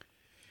Me.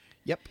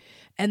 Yep.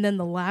 And then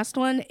the last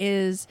one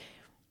is,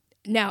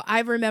 now I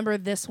remember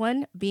this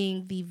one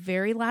being the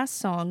very last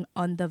song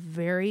on the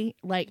very,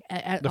 like,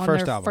 The on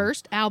first their album.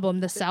 first album,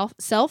 the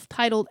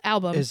self-titled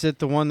album. Is it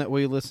the one that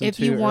we listened If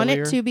to you want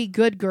earlier? it to be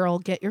good, girl,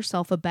 get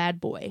yourself a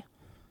bad boy.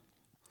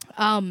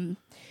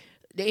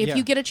 If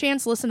you get a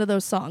chance, listen to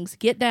those songs.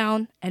 Get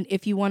Down, and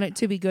If You Want It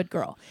to Be Good,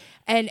 Girl.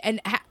 And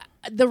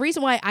the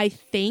reason why I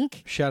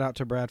think... Shout out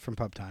to Brad from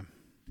Pub Time.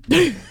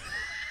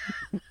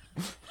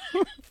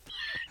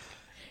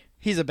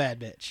 He's a bad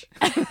bitch.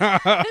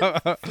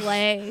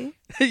 Play.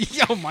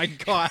 Oh my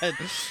god.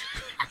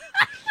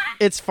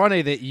 It's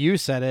funny that you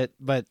said it,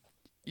 but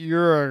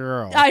you're a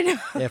girl. I know.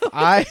 If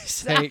I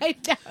say I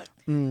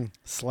know.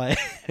 slay,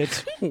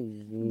 it's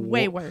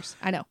Way worse.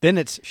 I know. Then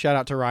it's shout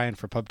out to Ryan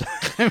for Pub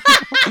Time.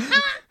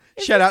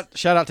 shout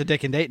out to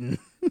Dick and Dayton.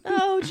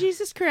 Oh,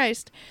 Jesus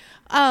Christ.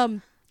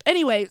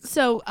 Anyway,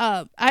 so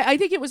I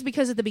think it was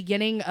because at the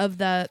beginning of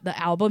the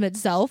album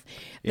itself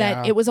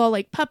that Yeah. it was all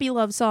like puppy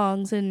love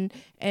songs and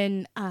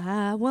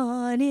I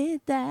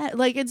wanted that.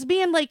 Like, it's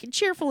being like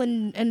cheerful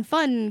and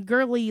fun,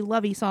 girly,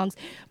 lovey songs.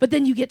 But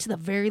then you get to the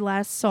very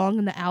last song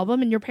in the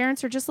album and your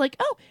parents are just like,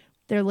 oh,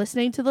 they're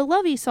listening to the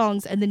Lovey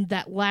songs, and then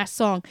that last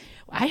song,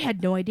 I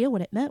had no idea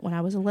what it meant when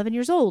I was 11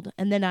 years old,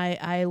 and then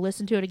I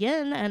listened to it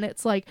again, and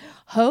it's like,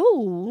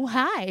 oh,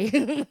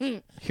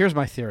 hi. Here's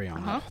my theory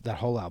on that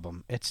whole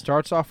album. It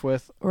starts off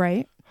with,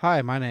 Right.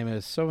 "Hi, my name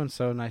is so and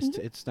so.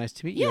 It's nice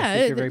to meet you. Yeah, I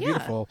think you're very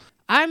beautiful."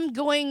 I'm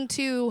going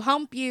to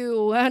hump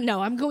you.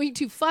 No, I'm going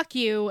to fuck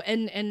you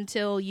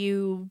until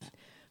you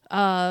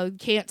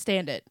can't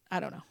stand it. I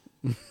don't know.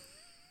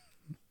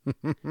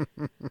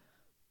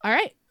 All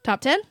right, top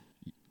 10.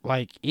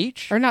 Like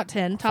each? Or not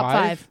 10, top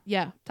 5.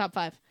 Yeah, top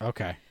 5.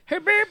 Okay.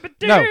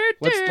 No,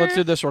 let's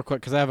do this real quick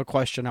because I have a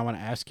question I want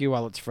to ask you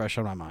while it's fresh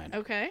on my mind.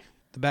 Okay.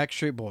 The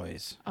Backstreet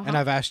Boys. And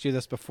I've asked you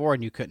this before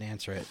and you couldn't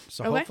answer it.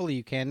 So hopefully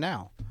you can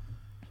now.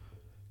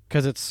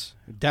 Because it's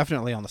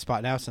definitely on the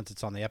spot now since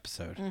it's on the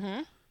episode.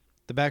 Mm-hmm.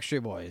 The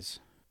Backstreet Boys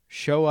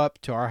show up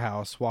to our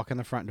house, walk in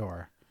the front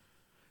door.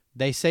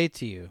 They say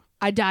to you,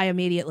 I die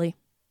immediately.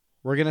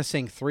 "We're going to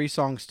sing 3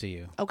 songs to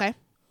you. Okay.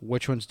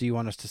 Which ones do you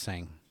want us to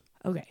sing?"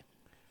 Okay.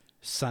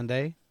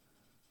 Sunday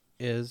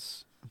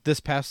is this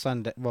past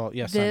Sunday. Well,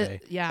 yeah,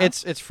 Sunday. Yeah.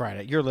 It's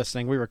Friday. You're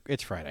listening.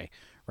 It's Friday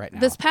right now.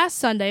 This past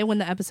Sunday when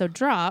the episode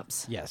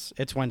drops. Yes,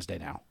 it's Wednesday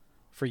now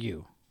for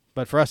you.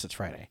 But for us, it's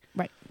Friday.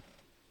 Right.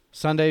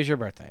 Sunday is your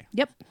birthday.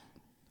 Yep.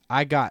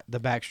 I got the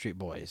Backstreet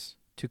Boys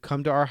to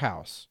come to our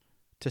house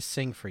to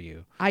sing for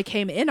you. I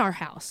came in our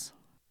house.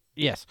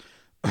 Yes.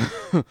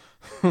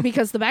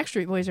 Because the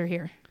Backstreet Boys are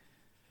here.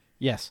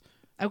 Yes.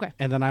 Okay.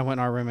 And then I went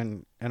in our room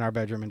and in our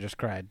bedroom and just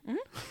cried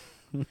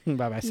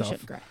by myself. You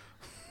shouldn't cry.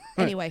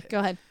 Anyway, go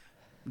ahead.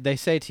 They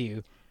say to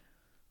you,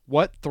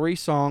 "What 3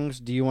 songs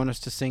do you want us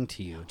to sing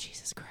to you?" Oh,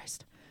 Jesus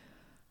Christ.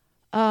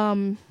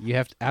 You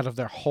have to, out of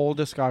their whole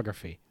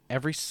discography,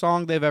 every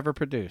song they've ever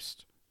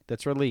produced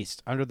that's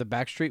released under the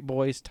Backstreet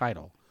Boys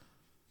title,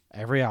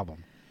 every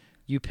album,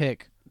 you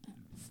pick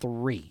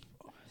 3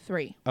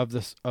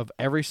 of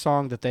every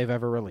song that they've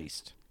ever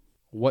released.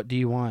 What do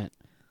you want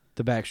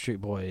the Backstreet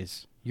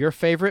Boys, your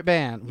favorite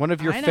band, one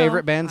of your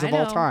favorite bands of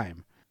all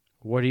time,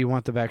 what do you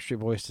want the Backstreet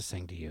Boys to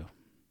sing to you?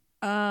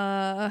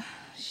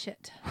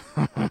 Shit.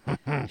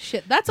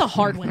 Shit, that's a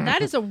hard one.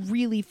 That is a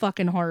really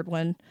fucking hard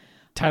one.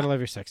 Title of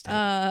your sex tape.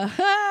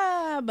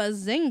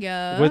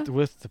 Bazinga.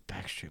 With the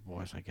Backstreet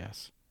Boys, I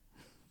guess.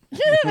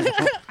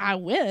 I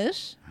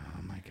wish.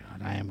 Oh my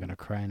God, I am gonna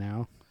cry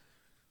now.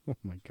 Oh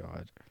my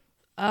God.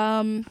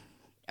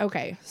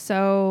 Okay,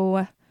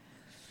 so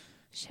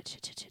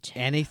shit.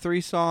 Any 3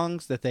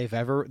 songs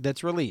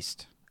that's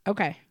released.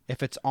 Okay.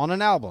 If it's on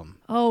an album.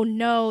 Oh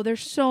no,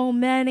 there's so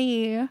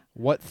many.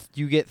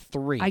 You get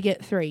 3. I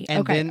get 3. And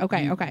okay, then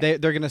okay.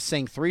 They're gonna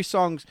sing 3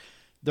 songs.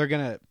 They're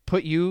gonna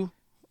put you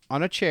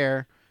on a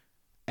chair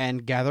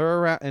and gather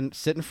around and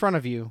sit in front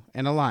of you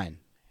in a line.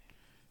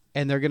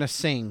 And they're gonna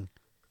sing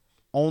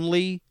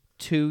only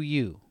to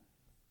you.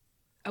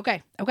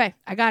 Okay,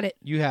 I got it.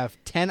 You have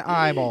 10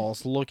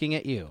 eyeballs looking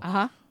at you.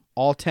 Uh-huh.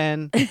 All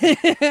 10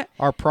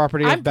 are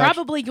property of I'm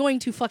probably going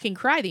to fucking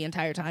cry the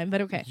entire time,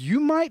 but okay.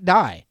 You might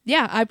die.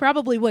 Yeah, I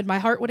probably would. My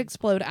heart would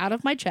explode out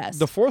of my chest.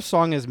 The 4th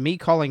song is me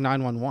calling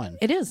 911.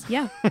 It is,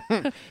 yeah.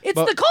 It's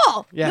The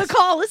Call. Yes. The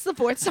Call is the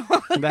 4th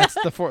song. That's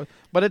the 4th.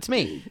 But it's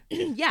me.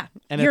 Yeah.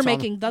 And you're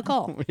making the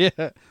call.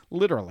 Yeah,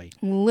 literally.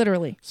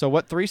 Literally. So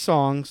what 3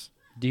 songs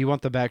do you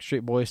want the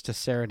Backstreet Boys to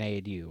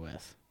serenade you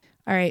with?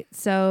 All right,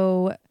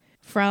 so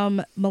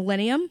from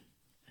Millennium,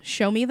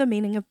 Show Me the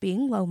Meaning of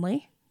Being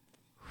Lonely.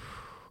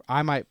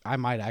 I might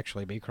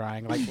actually be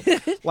crying.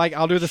 Like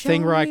I'll do the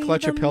thing where I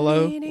clutch a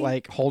pillow,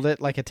 like hold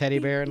it like a teddy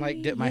bear and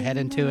like dip my head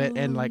into it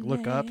and like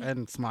look up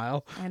and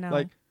smile. I know.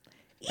 Like,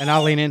 and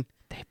I'll lean in.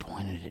 They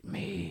pointed at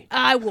me.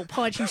 I will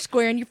punch you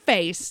square in your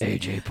face.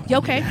 AJ pointed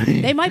okay, at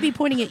me. They might be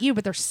pointing at you,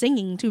 but they're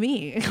singing to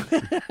me.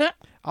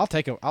 I'll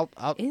take it.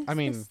 I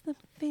mean,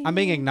 I'm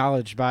being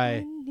acknowledged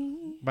by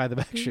the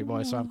Backstreet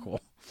Boys, so I'm cool.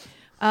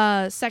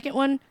 Second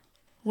one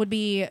would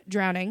be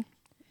Drowning.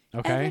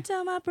 Okay. Every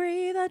time I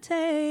breathe, I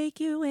take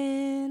you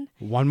in.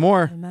 One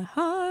more. And my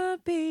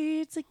heart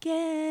beats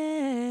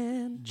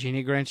again.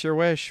 Genie grants your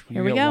wish.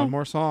 Here we get go. One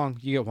more song.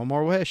 You get one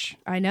more wish.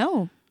 I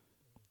know.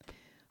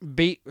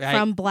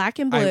 From Black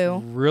and Blue.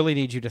 I really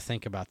need you to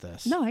think about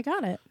this. No, I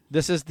got it.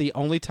 This is the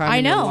only time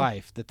in your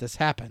life that this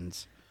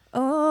happens.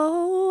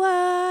 Oh,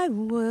 I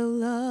will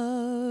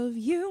love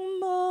you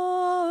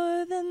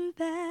more than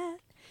that.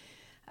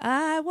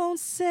 I won't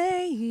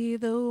say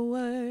the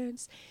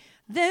words,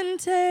 then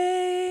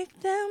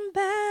take them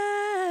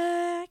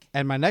back.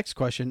 And my next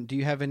question, do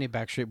you have any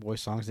Backstreet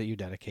Boys songs that you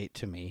dedicate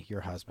to me,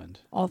 your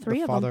husband? All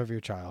 3 of them. The father of your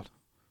child.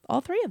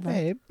 All 3 of them.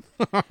 Babe.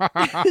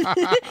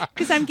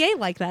 Because I'm gay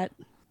like that.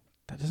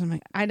 That doesn't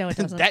make... I know it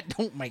doesn't. That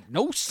don't make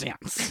no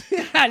sense.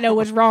 I know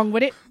what's wrong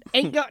with it.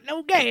 Ain't got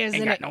no gas in it.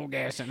 Ain't got no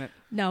gas in it.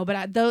 No,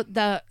 but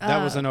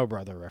that was an Oh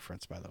Brother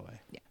reference, by the way.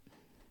 Yeah.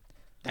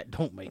 That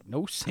don't make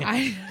no sense.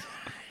 I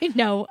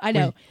know.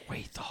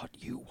 We thought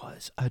you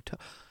was a...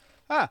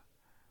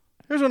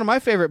 Here's one of my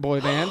favorite boy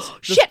bands.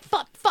 Shit,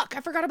 fuck.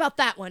 I forgot about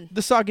that one.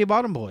 The Soggy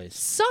Bottom Boys.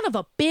 Son of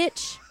a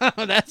bitch.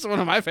 That's one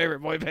of my favorite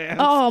boy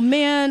bands. Oh,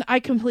 man. I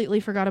completely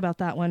forgot about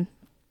that one.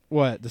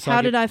 What?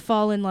 How Did I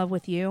Fall in Love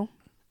with You?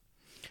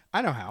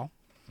 I know how.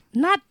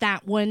 Not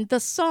that one. The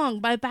song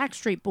by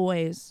Backstreet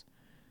Boys.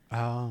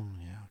 Oh,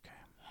 yeah, okay.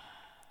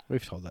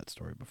 We've told that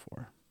story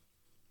before.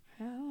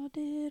 How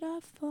did I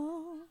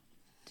fall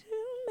to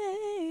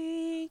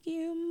make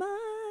you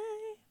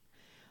mine?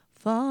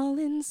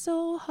 Falling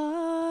so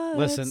hard.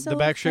 Listen, so the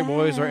Backstreet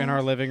Boys are in our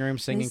fast living room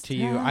singing this to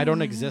you. I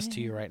don't exist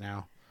to you right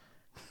now.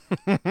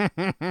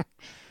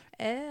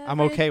 I'm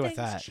okay with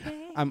that.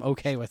 I'm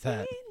okay with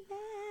that.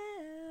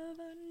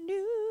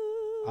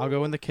 I'll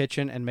go in the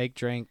kitchen and make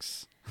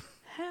drinks.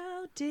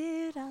 How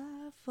did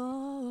I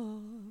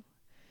fall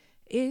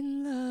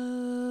in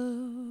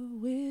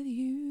love with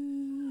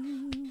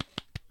you?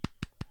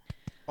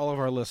 All of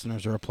our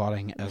listeners are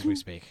applauding as we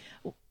speak.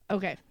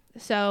 Okay,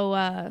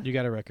 so You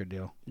got a record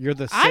deal. You're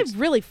the I sixth,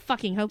 really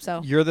fucking hope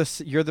so. you're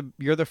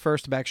the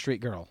first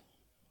Backstreet girl.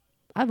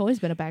 I've always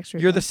been a Backstreet.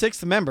 You're girl. the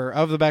sixth member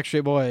of the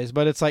Backstreet Boys,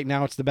 but it's like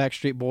now it's the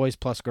Backstreet Boys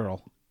plus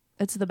girl.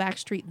 It's the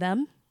Backstreet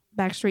them,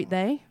 Backstreet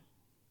they.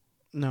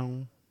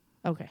 No.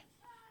 Okay,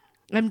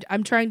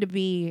 I'm trying to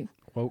be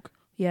Woke.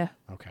 yeah.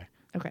 Okay.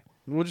 Okay.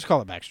 We'll just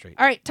call it Backstreet.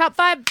 All right, top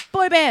 5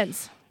 boy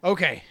bands.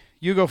 Okay.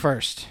 You go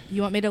first.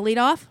 You want me to lead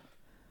off?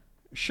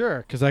 Sure,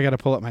 because I got to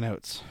pull up my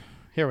notes.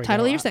 Here we go.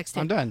 Title of your sex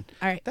tape. I'm done.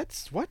 All right.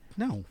 That's what?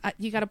 No.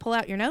 You got to pull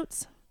out your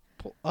notes.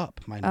 Pull up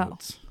my Oh.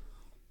 notes.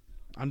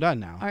 I'm done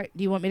now. All right.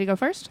 Do you want me to go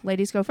first?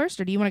 Ladies go first,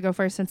 or do you want to go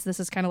first since this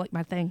is kind of like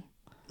my thing?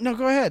 No,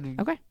 go ahead.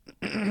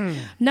 Okay.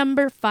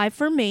 Number 5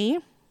 for me.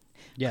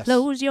 Yes.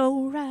 Close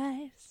your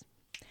eyes,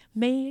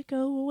 make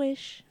a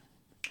wish,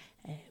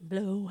 and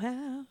blow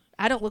out.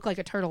 I don't look like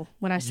a turtle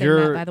when I sing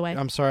that, by the way.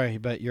 I'm sorry,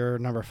 but your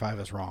number 5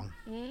 is wrong.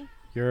 Mm-hmm.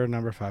 Your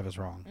number 5 is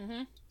wrong.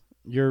 Mm-hmm.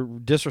 You're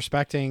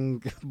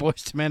disrespecting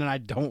Boys to Men, and I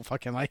don't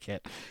fucking like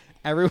it.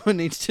 Everyone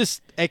needs to,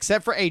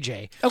 except for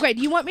AJ. Okay,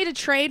 do you want me to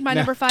trade my No.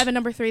 number 5 and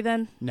number 3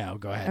 then? No,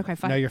 go ahead. Okay,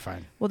 fine. No, you're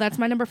fine. Well, that's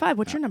my number 5.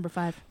 What's your number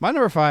 5? My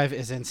number 5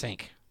 is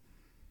NSYNC.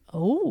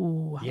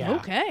 Oh, Yeah.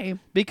 okay.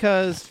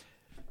 Because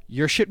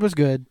your shit was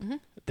good,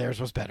 theirs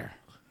was better.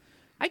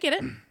 I get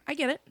it. I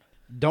get it.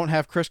 Don't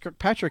have Chris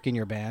Kirkpatrick in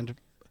your band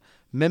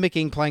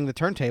mimicking playing the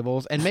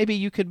turntables, and maybe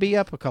you could be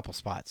up a couple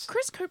spots.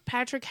 Chris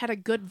Kirkpatrick had a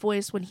good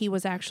voice when he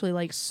was actually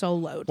like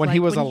soloed. When like, he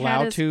was had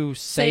allowed his to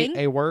say sing.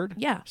 a word?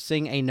 Yeah.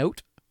 Sing a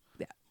note?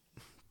 Yeah.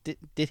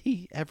 Did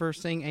he ever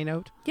sing a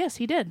note? Yes,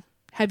 he did.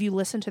 Have you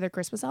listened to their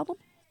Christmas album?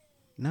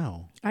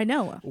 No. I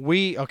know.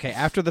 Okay,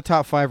 after the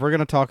top 5, we're going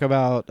to talk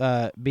about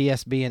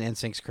BSB and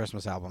NSYNC's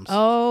Christmas albums.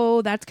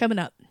 Oh, that's coming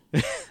up.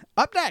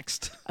 Up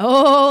next.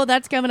 Oh,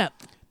 that's coming up.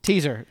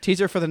 Teaser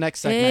for the next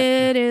segment.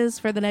 It is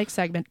for the next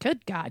segment.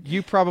 Good God.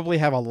 You probably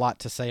have a lot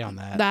to say on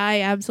that.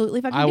 I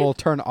absolutely fucking I do. will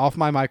turn off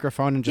my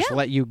microphone and just Yeah.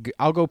 let you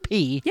I'll go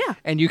pee. Yeah.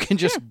 And you can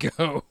just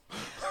go.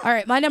 All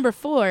right, my number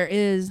 4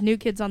 is New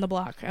Kids on the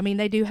Block. I mean,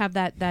 they do have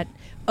that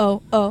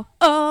oh, oh,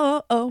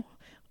 oh, oh,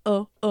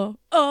 oh, oh,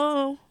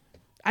 oh.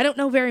 I don't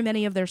know very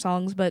many of their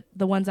songs, but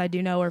the ones I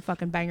do know are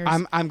fucking bangers.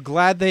 I'm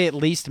glad they at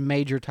least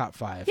made your top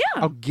 5. Yeah.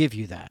 I'll give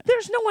you that.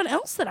 There's no one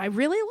else that I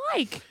really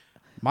like.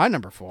 My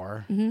number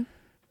 4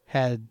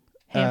 had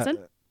Hanson?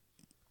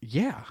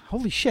 Yeah.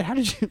 Holy shit. How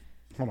did you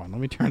Hold on, let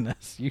me turn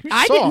this. You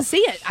I saw. didn't see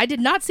it. I did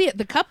not see it.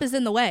 The cup is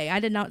in the way. I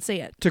did not see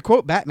it. To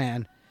quote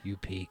Batman, you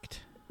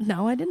peaked.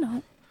 No, I did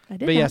not. I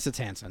did But not. yes, it's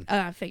Hanson.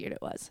 I figured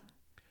it was.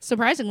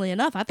 Surprisingly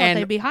enough, I thought And-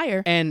 they'd be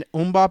higher. And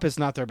Bop is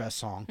not their best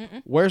song.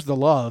 Where's the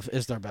Love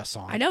is their best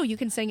song. I know you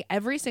can sing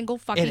every single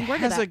fucking It word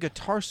has of that. a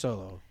guitar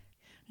solo.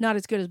 Not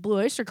as good as Blue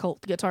Oyster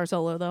Cult guitar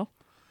solo though.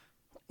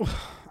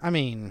 I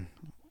mean,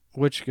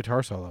 which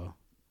guitar solo?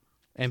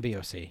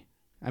 MBOC.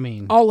 I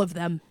mean, All of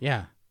them.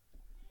 yeah.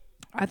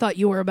 I thought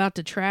you were about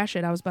to trash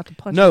it. I was about to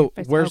punch you in No, your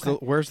face. Where's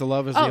Okay. the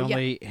Love is Oh, the yeah.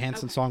 only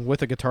Hanson song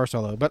with a guitar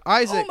solo. But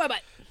Isaac, Oh my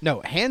butt. no,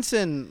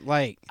 Hanson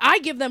like I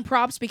give them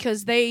props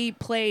because they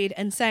played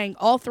and sang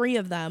all 3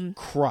 of them.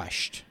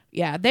 crushed.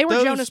 Yeah, they were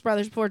Those- Jonas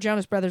Brothers before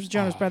Jonas Brothers.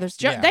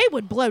 yeah. They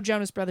would blow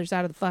Jonas Brothers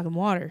out of the fucking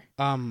water.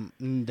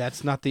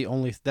 That's not the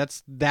only.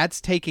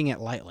 That's taking it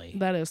lightly.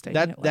 That is taking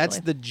it lightly. That's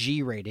the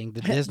G rating,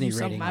 the Disney you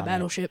sunk rating. my on it.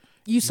 battleship.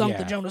 You sunk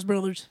the Yeah. Jonas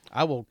Brothers.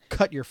 I will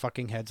cut your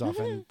fucking heads off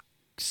and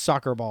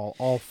soccer ball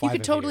all 5 You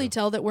could of totally you.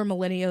 tell that we're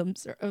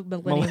millenniums.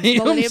 Millenniums?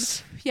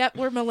 Millenniums. Yep,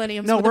 we're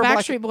millenniums. No, with the we're black-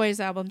 Backstreet Boys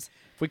albums.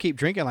 If we keep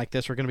drinking like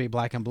this, we're going to be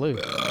black and blue.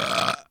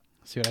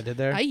 See what I did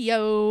there?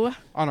 Ayo.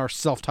 On our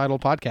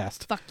self-titled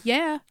podcast. Fuck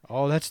yeah.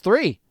 Oh, that's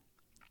 3.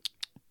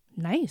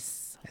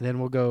 Nice. And then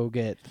we'll go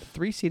get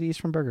 3 CDs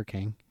from Burger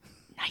King.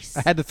 Nice.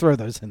 I had to throw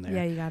those in there.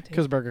 Yeah, you got to.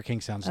 Because Burger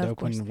King sounds Of dope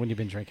course. when you've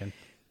been drinking.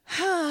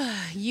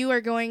 You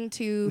are going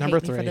to Number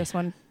hate me for 3. this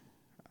one.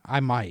 I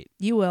might.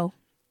 You will.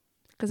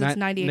 Because it's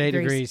 98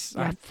 degrees.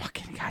 Yeah. Ah,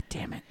 fucking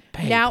goddamn it.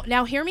 Babe.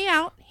 Now hear me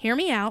out. Hear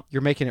me out.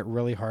 You're making it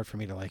really hard for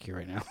me to like you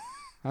right now.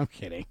 I'm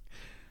kidding.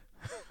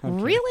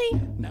 Really?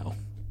 No.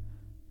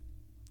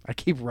 I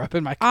keep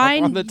rubbing my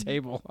cup on the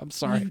table. I'm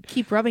sorry. You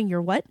keep rubbing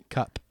your what?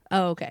 Cup.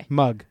 Oh, okay.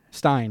 Mug.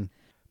 Stein.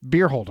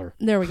 Beer holder.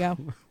 There we go.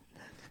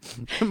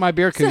 My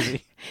beer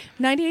koozie.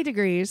 98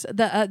 Degrees.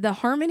 The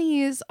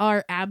harmonies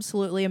are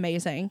absolutely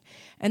amazing.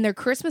 And their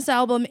Christmas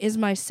album is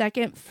my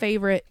second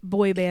favorite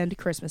boy band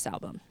Christmas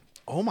album.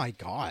 Oh my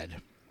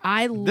God.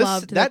 I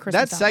loved the Christmas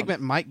that album.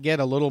 segment might get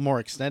a little more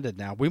extended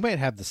now. We might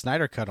have the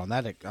Snyder cut on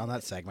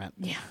that segment.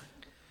 Yeah.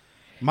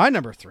 My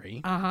number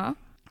 3. Uh-huh.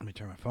 Let me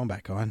turn my phone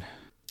back on.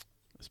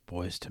 It's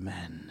Boys to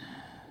Men.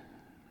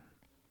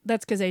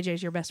 That's because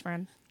AJ's your best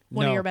friend.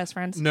 One of your best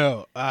friends.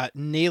 No,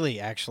 Neely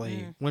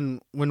actually.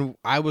 When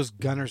I was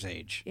Gunner's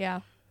age. Yeah.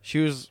 She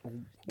was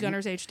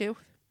Gunner's age too.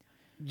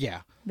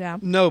 Yeah. Yeah.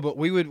 No, but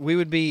we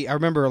would be. I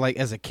remember, like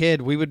as a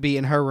kid, we would be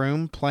in her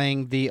room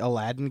playing the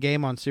Aladdin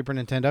game on Super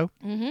Nintendo.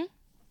 Mm-hmm.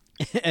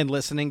 And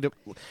listening to.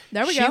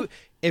 There we go.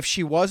 If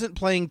she wasn't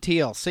playing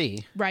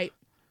TLC, right.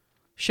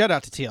 Shout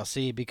out to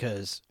TLC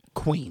because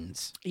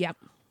Queens. Yep.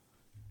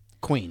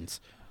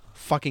 Queens,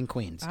 fucking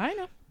Queens. I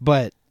know.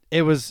 But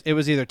it was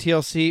either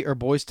TLC or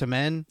Boys to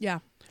Men. Yeah.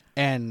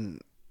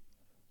 And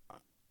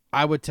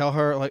I would tell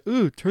her like,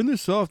 "Ooh, turn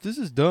this off. This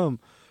is dumb.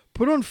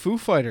 Put on Foo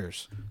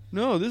Fighters.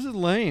 No, this is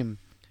lame."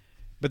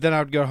 But then I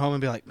would go home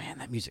and be like, "Man,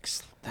 that music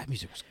was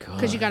good."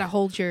 Because you gotta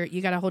hold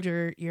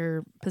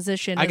your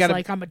position.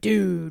 Like I'm a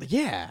dude.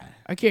 Yeah,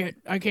 I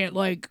can't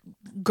like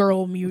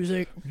girl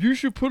music. You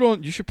should put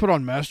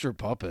on Master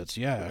Puppets.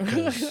 Yeah,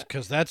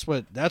 because that's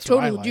what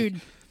I like.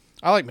 Dude.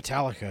 I like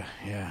Metallica.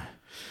 Yeah.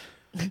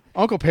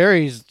 Uncle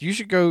Perry's. You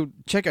should go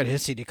check out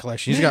his CD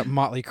collection. He's got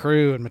Motley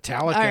Crue and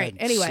Metallica. All right,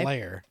 and anyway.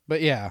 Slayer.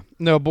 But yeah,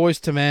 no Boys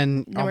to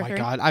Men. Number oh my 3?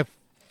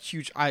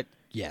 God,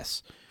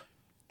 yes,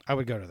 I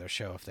would go to their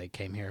show if they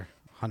came here.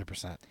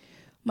 100%.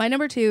 My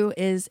number 2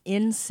 is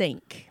In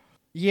Sync.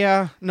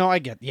 Yeah, no, I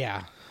get.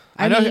 Yeah,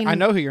 I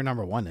know who your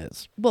number 1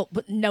 is. Well,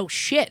 but no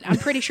shit. I'm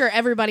pretty sure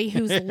everybody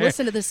who's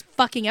listened to this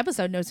fucking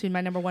episode knows who my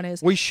number 1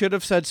 is. We should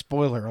have said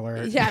spoiler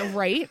alert. Yeah,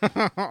 right?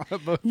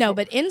 No,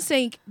 but In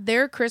Sync,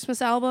 their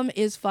Christmas album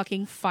is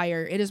fucking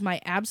fire. It is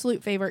my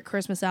absolute favorite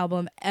Christmas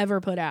album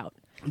ever put out.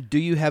 Do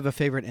you have a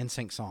favorite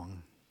NSYNC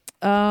song?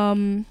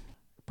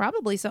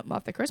 Probably something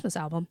off the Christmas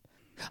album.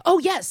 Oh,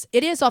 yes,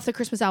 it is off the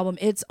Christmas album.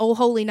 It's Oh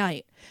Holy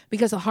Night.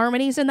 Because the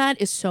harmonies in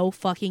that is so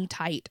fucking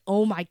tight.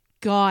 Oh my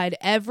God.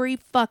 Every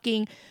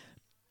fucking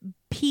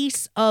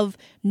piece of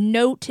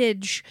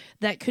notage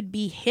that could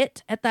be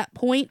hit at that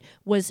point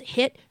was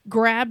hit,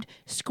 grabbed,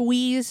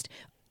 squeezed.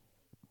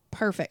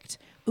 Perfect.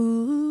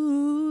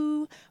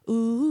 Ooh,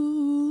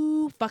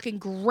 ooh, fucking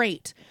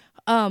great.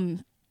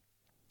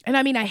 And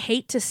I mean, I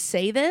hate to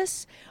say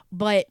this,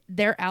 but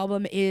their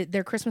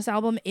Christmas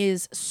album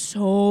is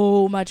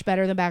so much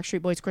better than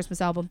Backstreet Boys'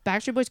 Christmas album.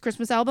 Backstreet Boys'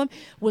 Christmas album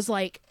was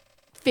like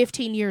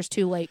 15 years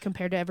too late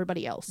compared to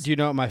everybody else. Do you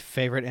know what my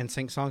favorite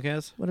NSYNC song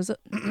is? What is it?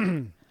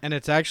 And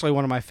it's actually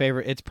one of my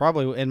favorite. It's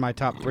probably in my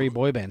top 3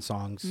 boy band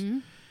songs. Mm-hmm.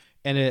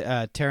 And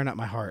it Tearing Up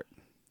My Heart.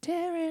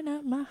 Tearing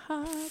up my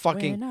heart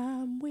Fucking, when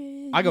I'm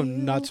with I go you.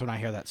 nuts when I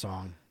hear that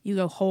song. You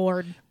go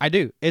hard. I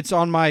do. It's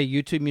on my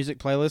YouTube music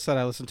playlist that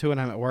I listen to when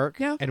I'm at work.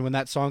 Yeah. And when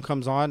that song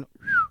comes on,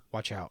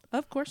 watch out.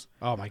 Of course.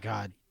 Oh my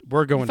God.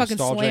 We're going fucking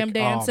nostalgic. slam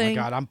dancing. Oh my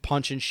God. I'm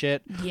punching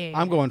shit. Yeah.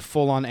 I'm going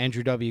full on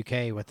Andrew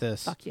WK with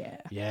this. Fuck yeah.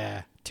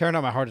 Yeah. Tearing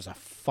Up My Heart is a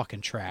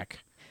fucking track.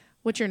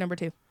 What's your number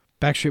 2?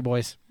 Backstreet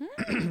Boys.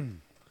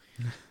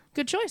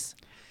 Good choice.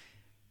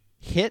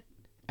 Hit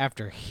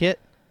after hit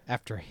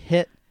after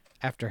hit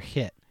after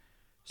hit.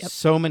 Yep.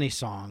 So many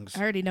songs.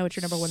 I already know what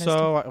your number 1 is.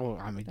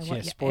 I mean,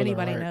 yeah, spoiler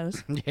anybody alert.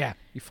 knows. Yeah,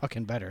 you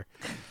fucking better.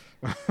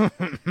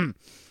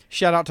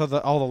 Shout out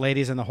to all the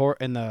ladies in the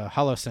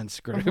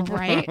HoloSense group.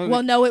 Right?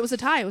 Well, no, it was a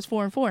tie. It was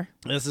 4-4.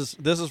 This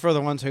is for the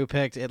ones who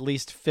picked at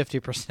least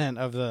 50%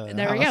 of the.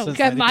 There we go. HoloSense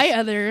Because my ladies.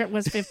 other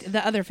was 50,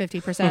 the other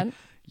 50%.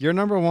 Your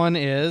number 1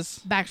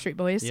 is Backstreet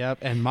Boys. Yep,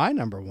 and my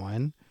number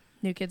 1.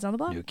 New Kids on the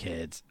Block. New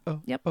Kids.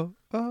 Oh. Yep. Oh.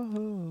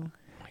 Oh.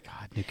 My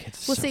God, New Kids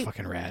is so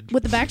fucking rad.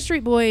 With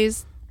Backstreet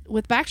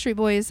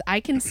Boys,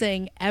 I can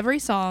sing every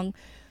song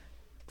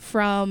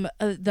from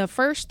the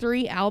first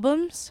 3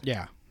 albums.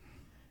 Yeah.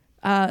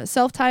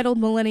 Self-titled,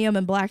 Millennium,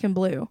 and Black and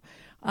Blue.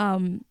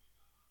 I'm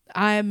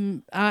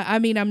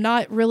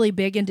not really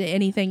big into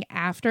anything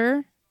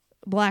after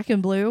Black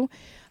and Blue.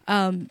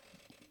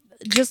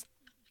 Just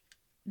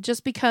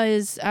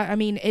because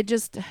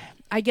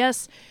I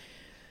guess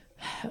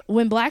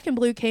when Black and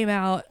Blue came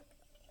out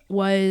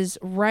was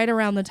right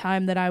around the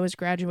time that I was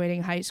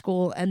graduating high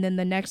school, and then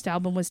the next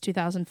album was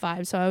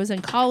 2005. So I was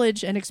in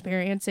college and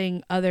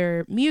experiencing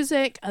other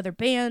music, other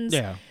bands,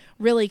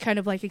 really kind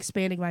of like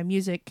expanding my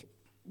music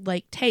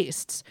like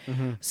tastes.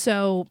 Mm-hmm.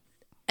 So,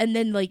 and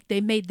then like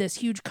they made this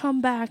huge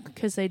comeback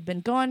because they'd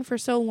been gone for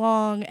so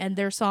long, and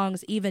their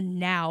songs even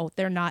now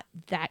they're not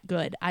that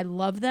good. I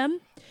love them.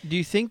 Do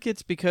you think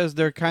it's because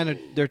they're trying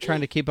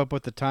to keep up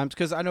with the times?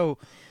 Because I know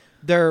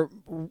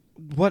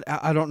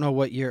I don't know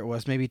what year it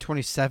was, maybe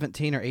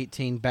 2017 or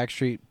 18.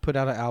 Backstreet put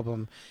out an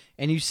album,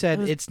 and you said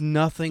it's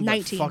nothing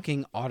 19. but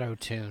fucking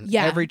auto-tune.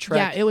 Yeah, every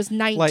track. Yeah, it was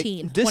 19. Like,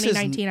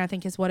 2019, I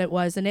think, is what it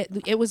was, and it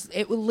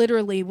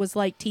literally was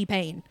like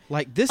T-Pain.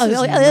 Like this is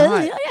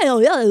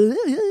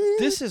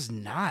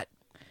not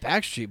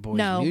Backstreet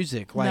Boys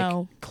music.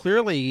 Like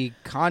clearly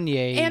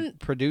Kanye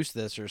produced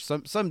this or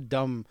some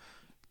dumb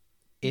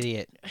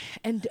idiot.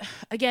 And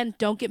again,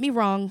 don't get me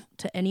wrong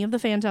to any of the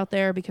fans out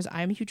there, because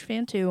I'm a huge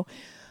fan too,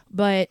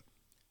 but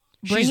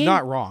bringing. She's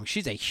not wrong.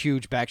 She's a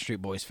huge Backstreet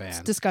Boys fan.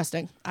 It's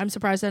disgusting. I'm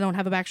surprised I don't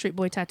have a Backstreet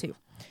Boy tattoo.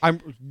 I'm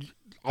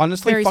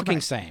honestly Very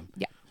fucking surprised. same.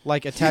 Yeah.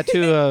 Like a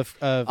tattoo of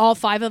All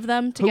 5 of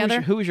them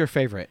together. Who was your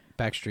favorite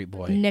Backstreet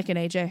Boy? Nick and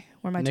AJ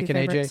were my Nick two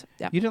and favorites. AJ.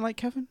 Yeah. You didn't like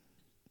Kevin?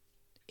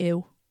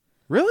 Ew.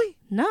 Really?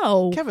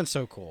 No. Kevin's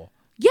so cool.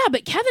 Yeah,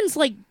 but Kevin's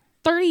like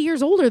 30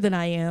 years older than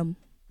I am.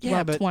 Yeah,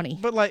 well, but 20.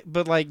 But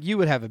like you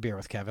would have a beer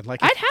with Kevin.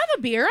 Like I'd have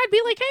a beer. I'd be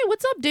like, hey,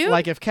 what's up, dude?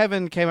 like if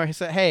Kevin came out and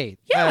said, "Hey,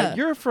 Yeah.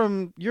 you're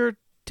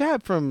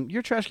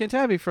Trash Can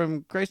Tabby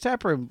from Grace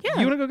Tap Room. Yeah.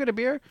 You want to go get a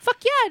beer? Fuck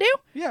yeah, I do.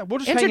 Yeah, we'll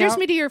just Introduce hang out.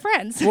 me to your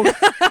friends.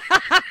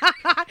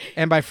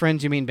 And by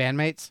friends, you mean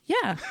bandmates?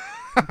 Yeah.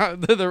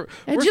 The-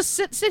 And where's- just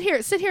sit here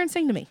and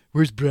sing to me.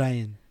 Where's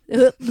Brian?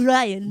 Brian.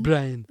 Brian,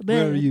 Brian.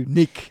 where are you?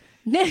 Nick,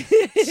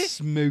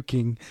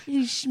 smoking.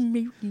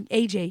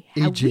 AJ.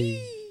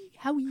 AJ.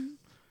 Howie.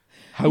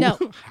 How- No.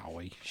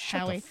 Howie.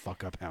 Shut Howie. the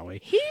fuck up, Howie.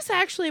 He's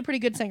actually a pretty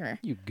good singer.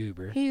 You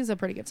goober. He's a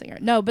pretty good singer.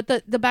 No, but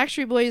the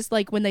Backstreet Boys,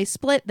 like when they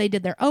split, they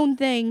did their own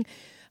thing.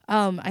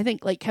 I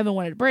think like Kevin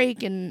wanted a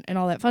break and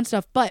all that fun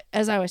stuff. But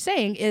as I was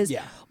saying, is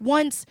Yeah.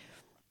 once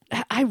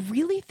I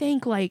really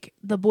think like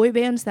the boy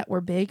bands that were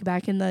big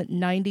back in the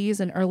 90s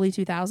and early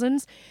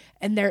 2000s,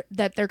 and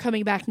they're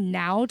coming back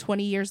now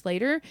 20 years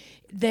later,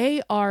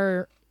 they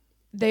are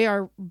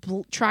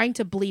trying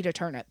to bleed a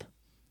turnip.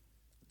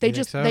 They You think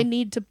just so? they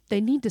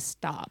need to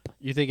stop.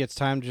 You think it's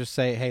time to just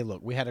say, "Hey,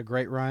 look, we had a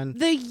great run."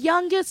 The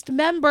youngest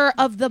member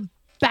of the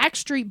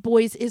Backstreet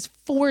Boys is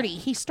 40.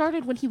 He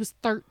started when he was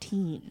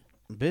 13.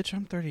 Bitch,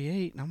 I'm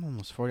 38 and I'm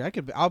almost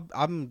 40.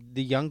 I'm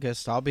the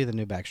youngest. I'll be the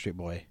new Backstreet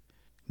Boy.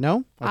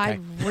 No? Okay. I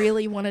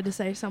really wanted to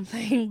say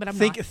something, but I'm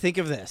think not. think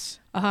of this.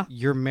 Uh-huh.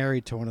 You're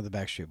married to one of the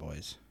Backstreet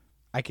Boys.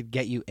 I could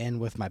get you in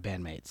with my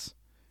bandmates.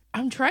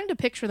 I'm trying to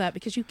picture that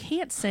because you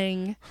can't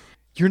sing.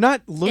 You're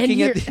not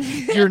looking at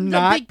you're the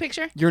not big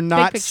picture. You're Big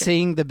not picture.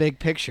 seeing the big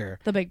picture.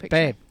 The big picture.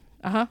 Babe,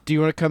 Uh-huh. do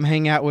you want to come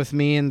hang out with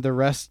me and the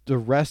rest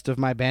of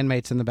my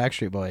bandmates in the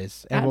Backstreet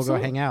Boys and we'll go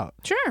Absolutely. hang out?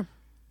 Sure.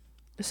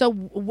 So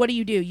what do?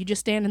 You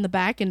just stand in the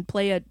back and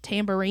play a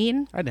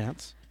tambourine? I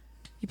dance.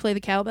 You play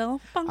the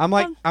cowbell? Bong, I'm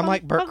like bong,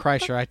 Bert bong, bong,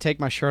 Kreischer. I take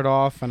my shirt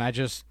off and I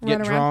just Run get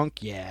around?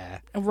 drunk. Yeah.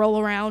 and roll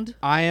around.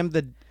 I am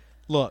the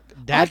look,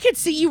 I Dad. could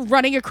see you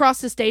running across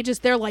the stage as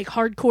they're like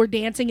hardcore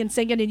dancing and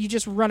singing, and you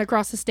just run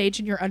across the stage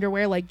in your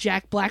underwear like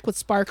Jack Black with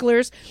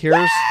sparklers.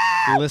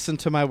 Listen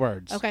to my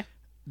words. Okay.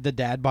 The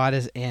dad bod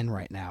is in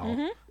right now.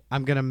 Mm-hmm.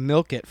 I'm going to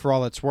milk it for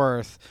all it's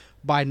worth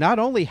by not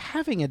only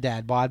having a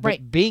dad bod, but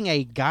Right. being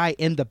a guy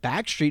in the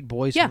Backstreet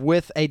Boys Yeah.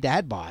 with a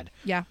dad bod.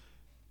 Yeah.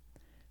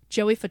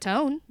 Joey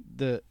Fatone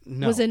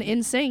No. was in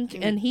NSYNC,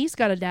 and he's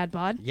got a dad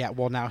bod. Yeah,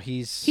 well, now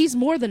he's... He's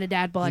more than a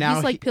dad bod. Now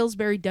He's like he-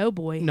 Pillsbury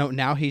Doughboy. No,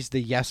 now he's the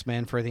yes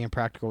man for the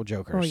Impractical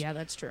Jokers. Oh, yeah,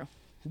 that's true.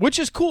 Which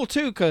is cool,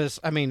 too, because,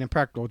 I mean,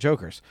 Impractical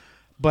Jokers.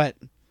 But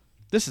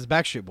this is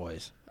Backstreet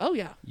Boys. Oh,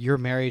 yeah. You're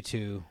married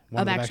to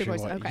one A of the Backstreet Backstreet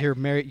Boys, Boys. okay. You're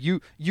married...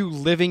 You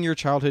living your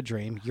childhood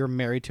dream. You're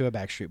married to a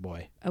Backstreet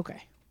Boy.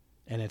 Okay.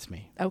 And it's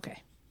me.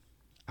 Okay.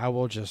 I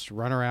will just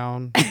run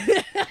around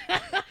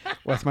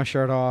with my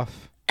shirt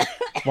off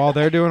while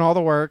they're doing all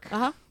the work.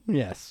 Uh-huh.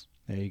 Yes.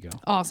 There you go.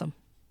 Awesome.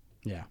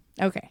 Yeah.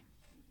 Okay.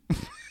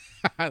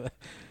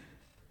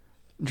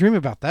 Dream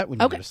about that when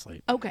you Okay. go to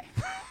sleep. Okay.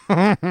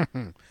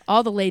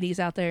 All the ladies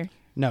out there.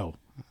 No.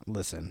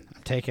 Listen,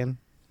 I'm taken.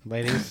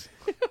 Ladies,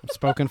 I'm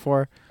spoken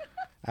for.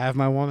 I have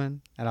my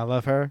woman, and I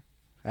love her.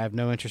 I have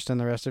no interest in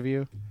the rest of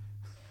you.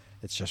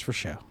 It's just for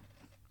show.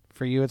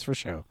 For you, it's for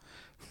show.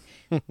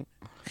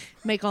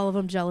 Make all of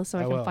them jealous so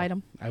I can will. fight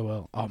them. I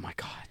will. Oh, my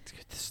God.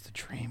 This is the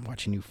dream,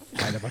 watching you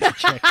fight a bunch of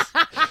chicks.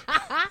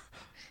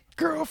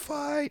 Girl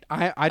fight.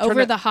 I turn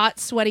Over it- the hot,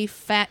 sweaty,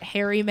 fat,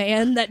 hairy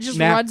man that just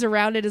Now- runs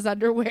around in his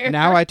underwear.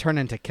 Now I turn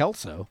into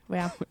Kelso.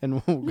 Yeah.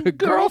 And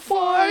girl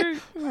fight.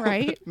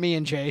 Right? Me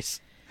and Jace.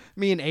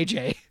 Me and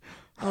AJ.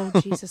 Oh,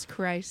 Jesus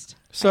Christ.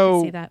 I So-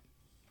 can see that.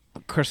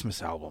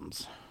 Christmas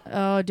albums.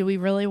 Oh, do we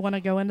really want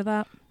to go into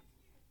that?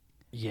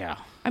 Yeah.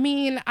 I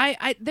mean,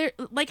 I there,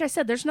 like I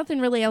said, there's nothing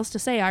really else to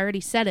say. I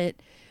already said it.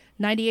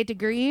 98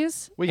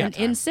 Degrees We got and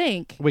time. In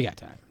Sync We got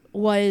time.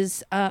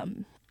 was my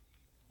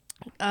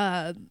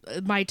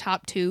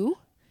top two.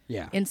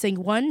 Yeah. In Sync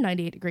 1,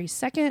 98 Degrees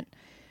second.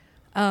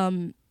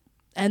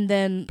 And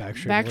then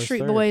Backstreet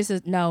Boys Boys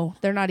is no,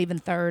 they're not even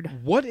third.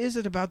 What is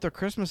it about their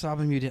Christmas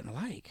album you didn't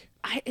like?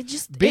 It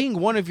just Being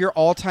one of your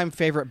all-time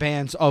favorite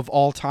bands of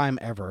all time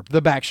ever,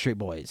 the Backstreet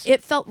Boys.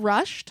 it felt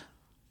rushed.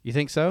 You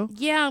think so?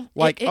 Yeah,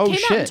 Like, it oh, came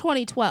out in shit.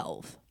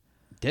 2012.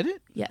 Did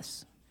it?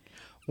 Yes,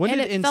 When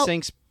And did it felt-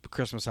 NSYNC's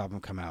Christmas album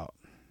come out?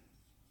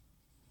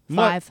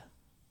 5.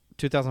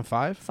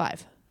 2005?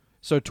 5.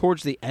 So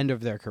towards the end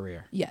of their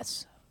career.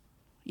 Yes.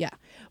 Yeah.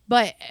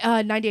 But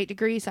 98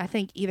 Degrees, I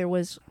think either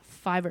was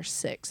 5 or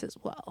 6 as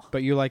well.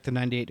 But you like the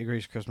 98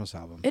 Degrees Christmas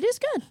album. It is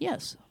good,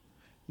 yes.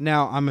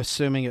 Now, I'm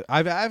assuming...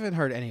 I haven't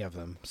heard any of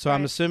them. So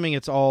I'm Right. assuming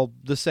it's all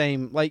the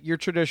same, like your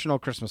traditional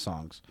Christmas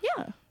songs.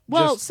 Yeah.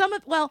 Well, Just-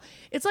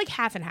 it's like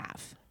half and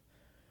half.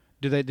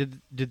 Did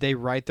they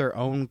write their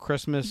own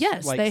Christmas?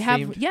 Yes, like, they have.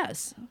 themed?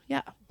 Yes,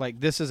 yeah. Like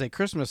this is a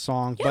Christmas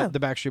song, Yeah. but the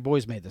Backstreet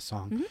Boys made the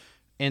song. Mm-hmm.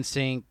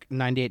 NSYNC,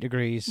 98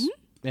 Degrees,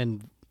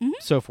 and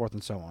so forth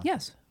and so on.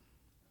 Yes.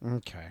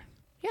 Okay.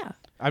 Yeah.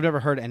 I've never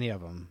heard any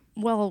of them.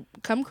 Well,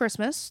 come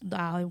Christmas,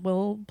 I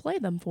will play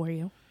them for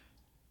you.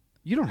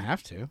 You don't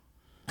have to.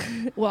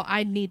 Well,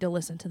 I need to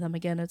listen to them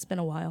again. It's been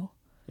a while.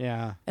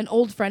 Yeah. An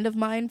old friend of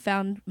mine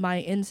found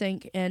my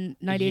NSYNC and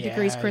 98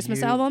 Degrees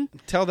Christmas album.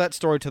 Tell that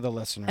story to the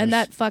listeners. And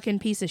that fucking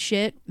piece of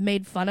shit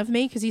made fun of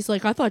me because he's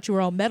like, I thought you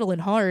were all metal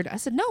and hard. I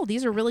said, no,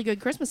 these are really good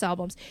Christmas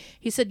albums.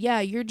 He said,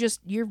 yeah, you're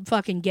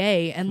fucking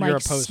gay, and You're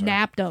like a poser.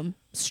 snapped them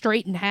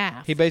straight in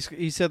half.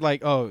 He said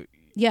like, oh,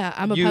 yeah,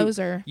 I'm a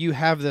poser. You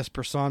have this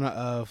persona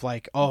of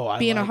like, oh, I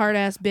Being like, a hard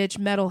ass bitch,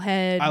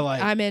 metalhead.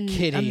 I'm in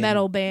Kitty a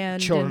metal and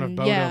band. Children and,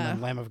 of Bodom yeah.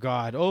 and Lamb of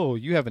God. Oh,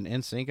 you have an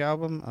NSYNC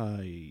album?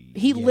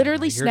 He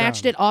literally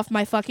snatched it off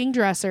my fucking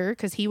dresser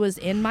because he was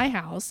in my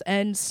house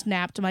and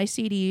snapped my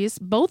CDs,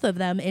 both of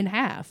them, in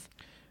half.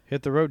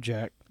 Hit the road,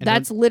 Jack. And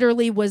That's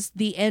literally was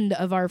the end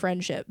of our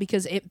friendship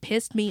because it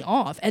pissed me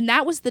off. And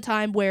that was the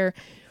time where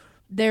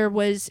there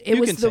was it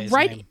You was can the say his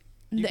right name.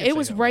 You can it say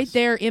was who it right was.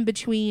 there in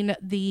between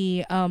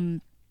the I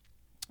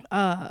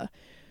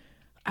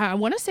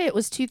want to say it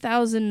was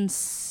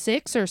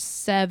 2006 or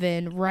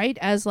 7, right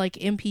as like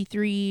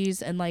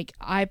MP3s and like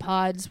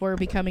iPods were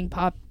becoming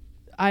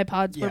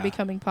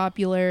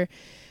popular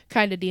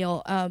kind of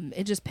deal.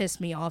 It just pissed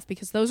me off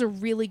because those are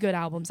really good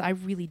albums. I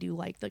really do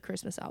like the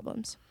Christmas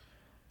albums.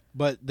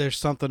 But there's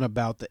something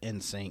about the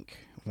NSYNC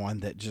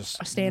one that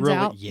just Stands really,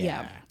 out.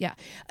 Yeah.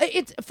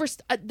 It's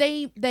first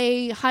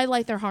they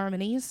highlight their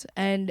harmonies,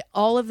 and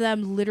all of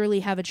them literally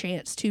have a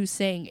chance to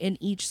sing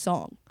in each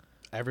song.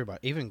 Everybody,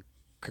 even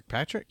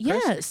Kirkpatrick.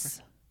 Chris?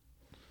 Yes.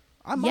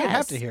 I might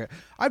have to hear it.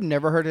 I've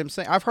never heard him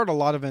sing. I've heard a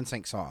lot of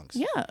NSYNC songs.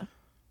 Yeah.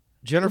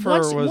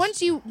 Jennifer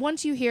once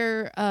you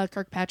hear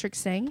Kirkpatrick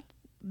sing,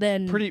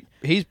 then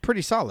he's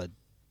pretty solid.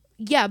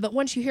 Yeah, but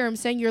once you hear him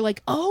sing, you're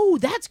like, oh,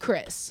 that's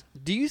Chris.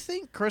 Do you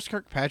think Chris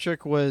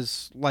Kirkpatrick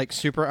was like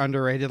super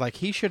underrated? Like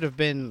he should have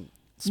been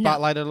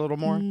spotlighted a little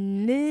more?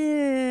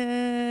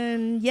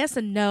 Yes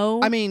and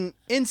no. I mean,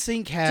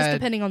 NSYNC had just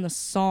depending on the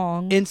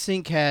song.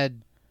 NSYNC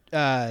had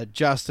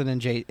Justin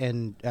and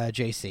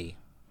JC.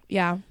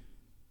 Yeah.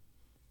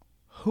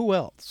 Who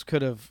else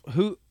could have?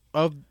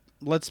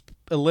 Let's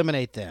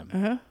eliminate them.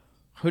 Uh-huh.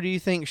 Who do you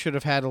think should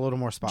have had a little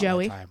more spotlight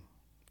Joey. time?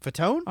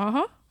 Fatone?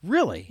 Uh-huh.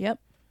 Really? Yep.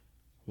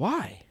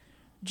 Why?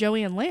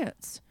 Joey and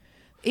Lance.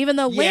 Even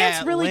though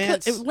Yeah,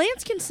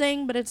 Lance can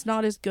sing, but it's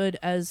not as good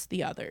as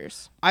the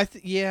others. I But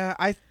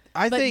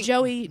think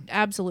Joey,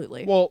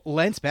 absolutely. Well,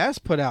 Lance Bass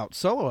put out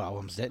solo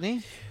albums, didn't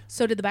he?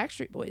 So did the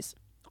Backstreet Boys.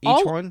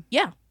 Each one?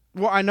 Yeah.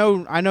 Well, I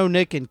know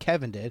Nick and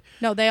Kevin did.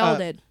 No, they all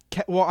did.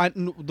 The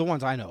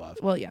ones I know of.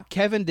 Well, yeah.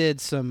 Kevin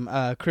did some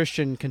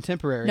Christian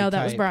contemporary. No,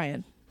 that was type-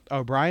 Brian.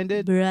 Oh, Brian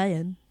did.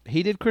 Brian.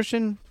 He did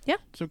Christian. Yeah.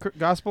 Some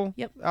gospel.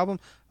 Yep. Album.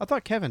 I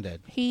thought Kevin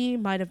did. He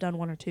might have done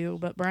one or two,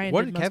 but Brian.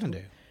 What did did most Kevin of do?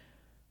 them.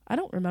 I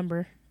don't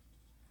remember.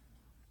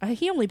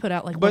 He only put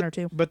out like one or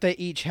two. But they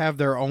each have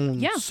their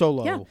own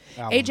solo albums.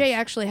 AJ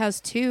actually has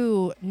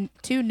two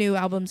new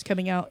albums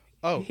coming out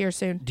here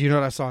soon. Do you know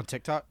what I saw on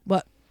TikTok?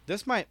 What?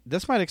 This might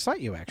excite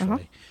you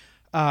actually.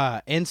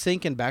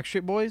 NSYNC and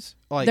Backstreet Boys,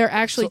 like they're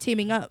actually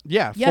teaming up.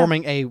 Yeah,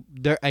 forming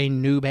a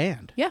new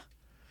band. Yeah.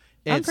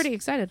 I'm It's pretty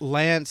excited.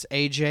 Lance,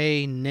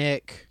 AJ,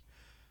 Nick,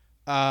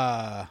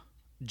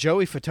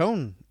 Joey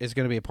Fatone is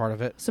going to be a part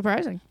of it.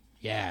 Surprising.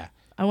 Yeah.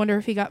 I wonder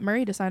if he got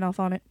Murray to sign off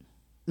on it.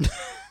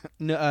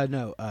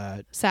 No.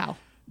 Sal.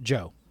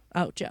 Joe.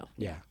 Oh, Joe.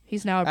 Yeah.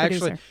 He's now a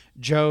producer. Actually,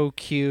 Joe,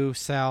 Q,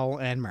 Sal,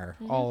 and Murr,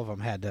 all of them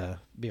had to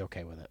be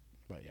okay with it.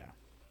 But yeah.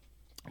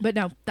 But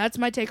no, that's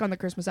my take on the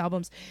Christmas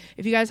albums.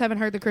 If you guys haven't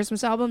heard the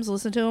Christmas albums,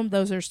 listen to them.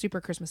 Those are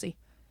super Christmassy.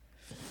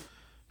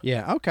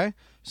 Yeah. Okay.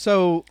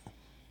 So,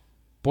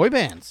 boy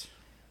bands.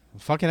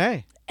 Fucking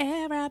A.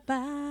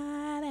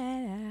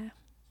 Everybody,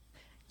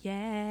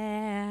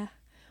 yeah,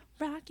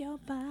 rock your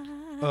body.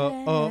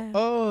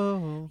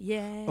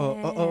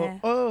 Yeah.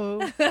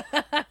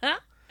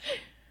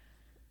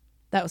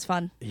 That was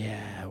fun.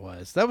 Yeah, it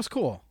was. That was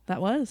cool.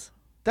 That was.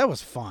 That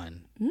was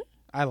fun.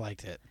 I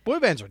liked it. Boy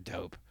bands are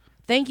dope.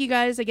 Thank you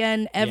guys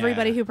again,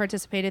 everybody Yeah. who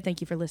participated.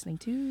 Thank you for listening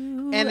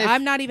to. And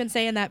I'm not even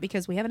saying that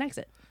because we have an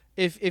exit.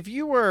 If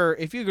you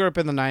grew up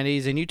in the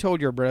 90s and you told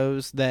your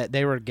bros that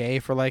they were gay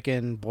for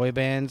liking boy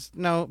bands,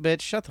 no,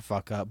 bitch, shut the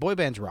fuck up. Boy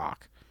bands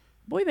rock.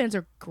 Boy bands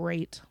are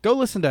great. Go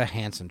listen to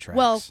Hanson tracks.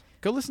 Well,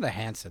 go listen to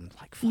Hanson.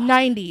 Like fuck.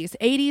 90s,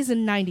 80s,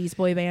 and 90s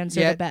boy bands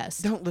are the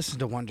best. Don't listen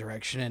to One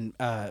Direction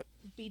and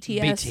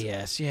BTS.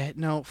 BTS. Yeah,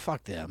 no,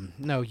 fuck them.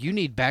 No, you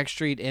need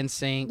Backstreet,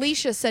 NSYNC.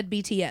 Leisha said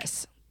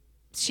BTS.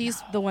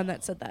 She's the one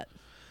that said that.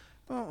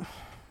 Oh,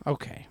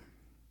 okay.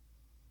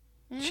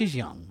 She's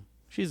young.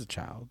 She's a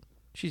child.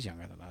 She's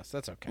younger than us.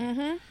 That's okay.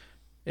 Mm-hmm.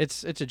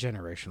 It's a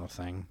generational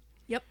thing.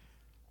 Yep.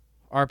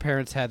 Our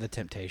parents had the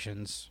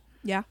Temptations.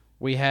 Yeah.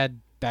 We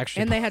had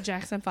Backstreet. And they had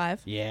Jackson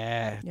 5.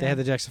 Yeah, they had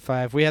the Jackson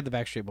 5. We had the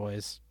Backstreet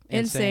Boys.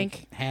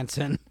 NSYNC.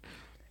 Hanson.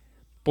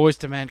 Boys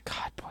to Men.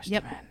 God, Boys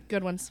to Men.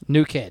 Good ones.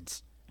 New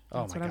Kids.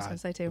 That's my what I was God. going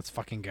to say, too. Let's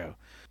fucking go.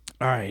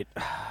 All right.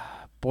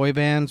 Boy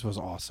bands was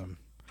awesome.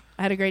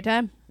 I had a great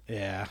time.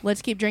 Yeah.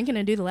 Let's keep drinking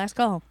and do the last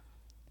call.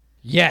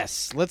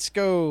 Yes. Let's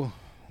go.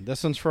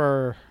 This one's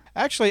for...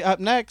 Actually, up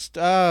next,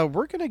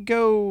 we're going to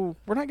go...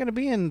 We're not going to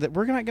be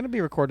we're not going to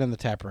be recording in the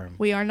tap room.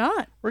 We are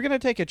not. We're going to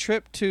take a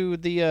trip to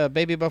the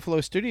Baby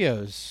Buffalo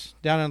Studios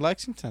down in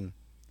Lexington.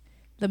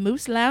 The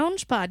Moose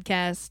Lounge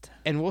podcast.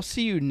 And we'll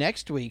see you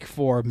next week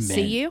for...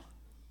 See you?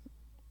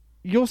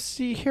 You'll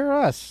hear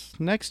us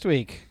next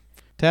week.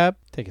 Tab,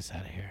 take us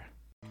out of here.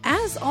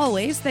 As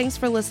always, thanks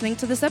for listening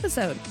to this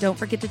episode. Don't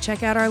forget to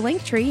check out our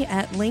link tree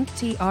at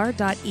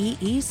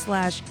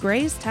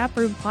linktr.ee/Gray's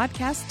Taproom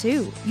Podcast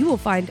 2. You will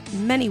find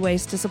many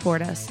ways to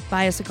support us.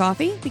 Buy us a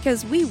coffee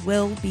because we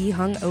will be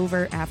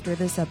hungover after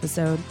this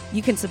episode.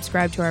 You can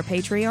subscribe to our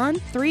Patreon.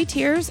 3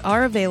 tiers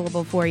are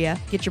available for you.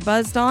 Get your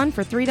buzzed on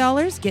for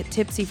 $3, get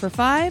tipsy for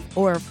 $5,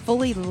 or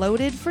fully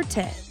loaded for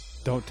 $10.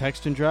 Don't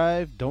text and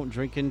drive, don't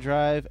drink and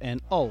drive,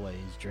 and always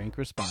drink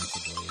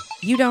responsibly.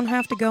 You don't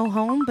have to go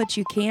home, but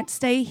you can't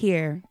stay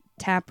here.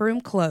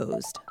 Taproom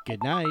closed.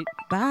 Good night.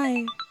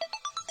 Bye.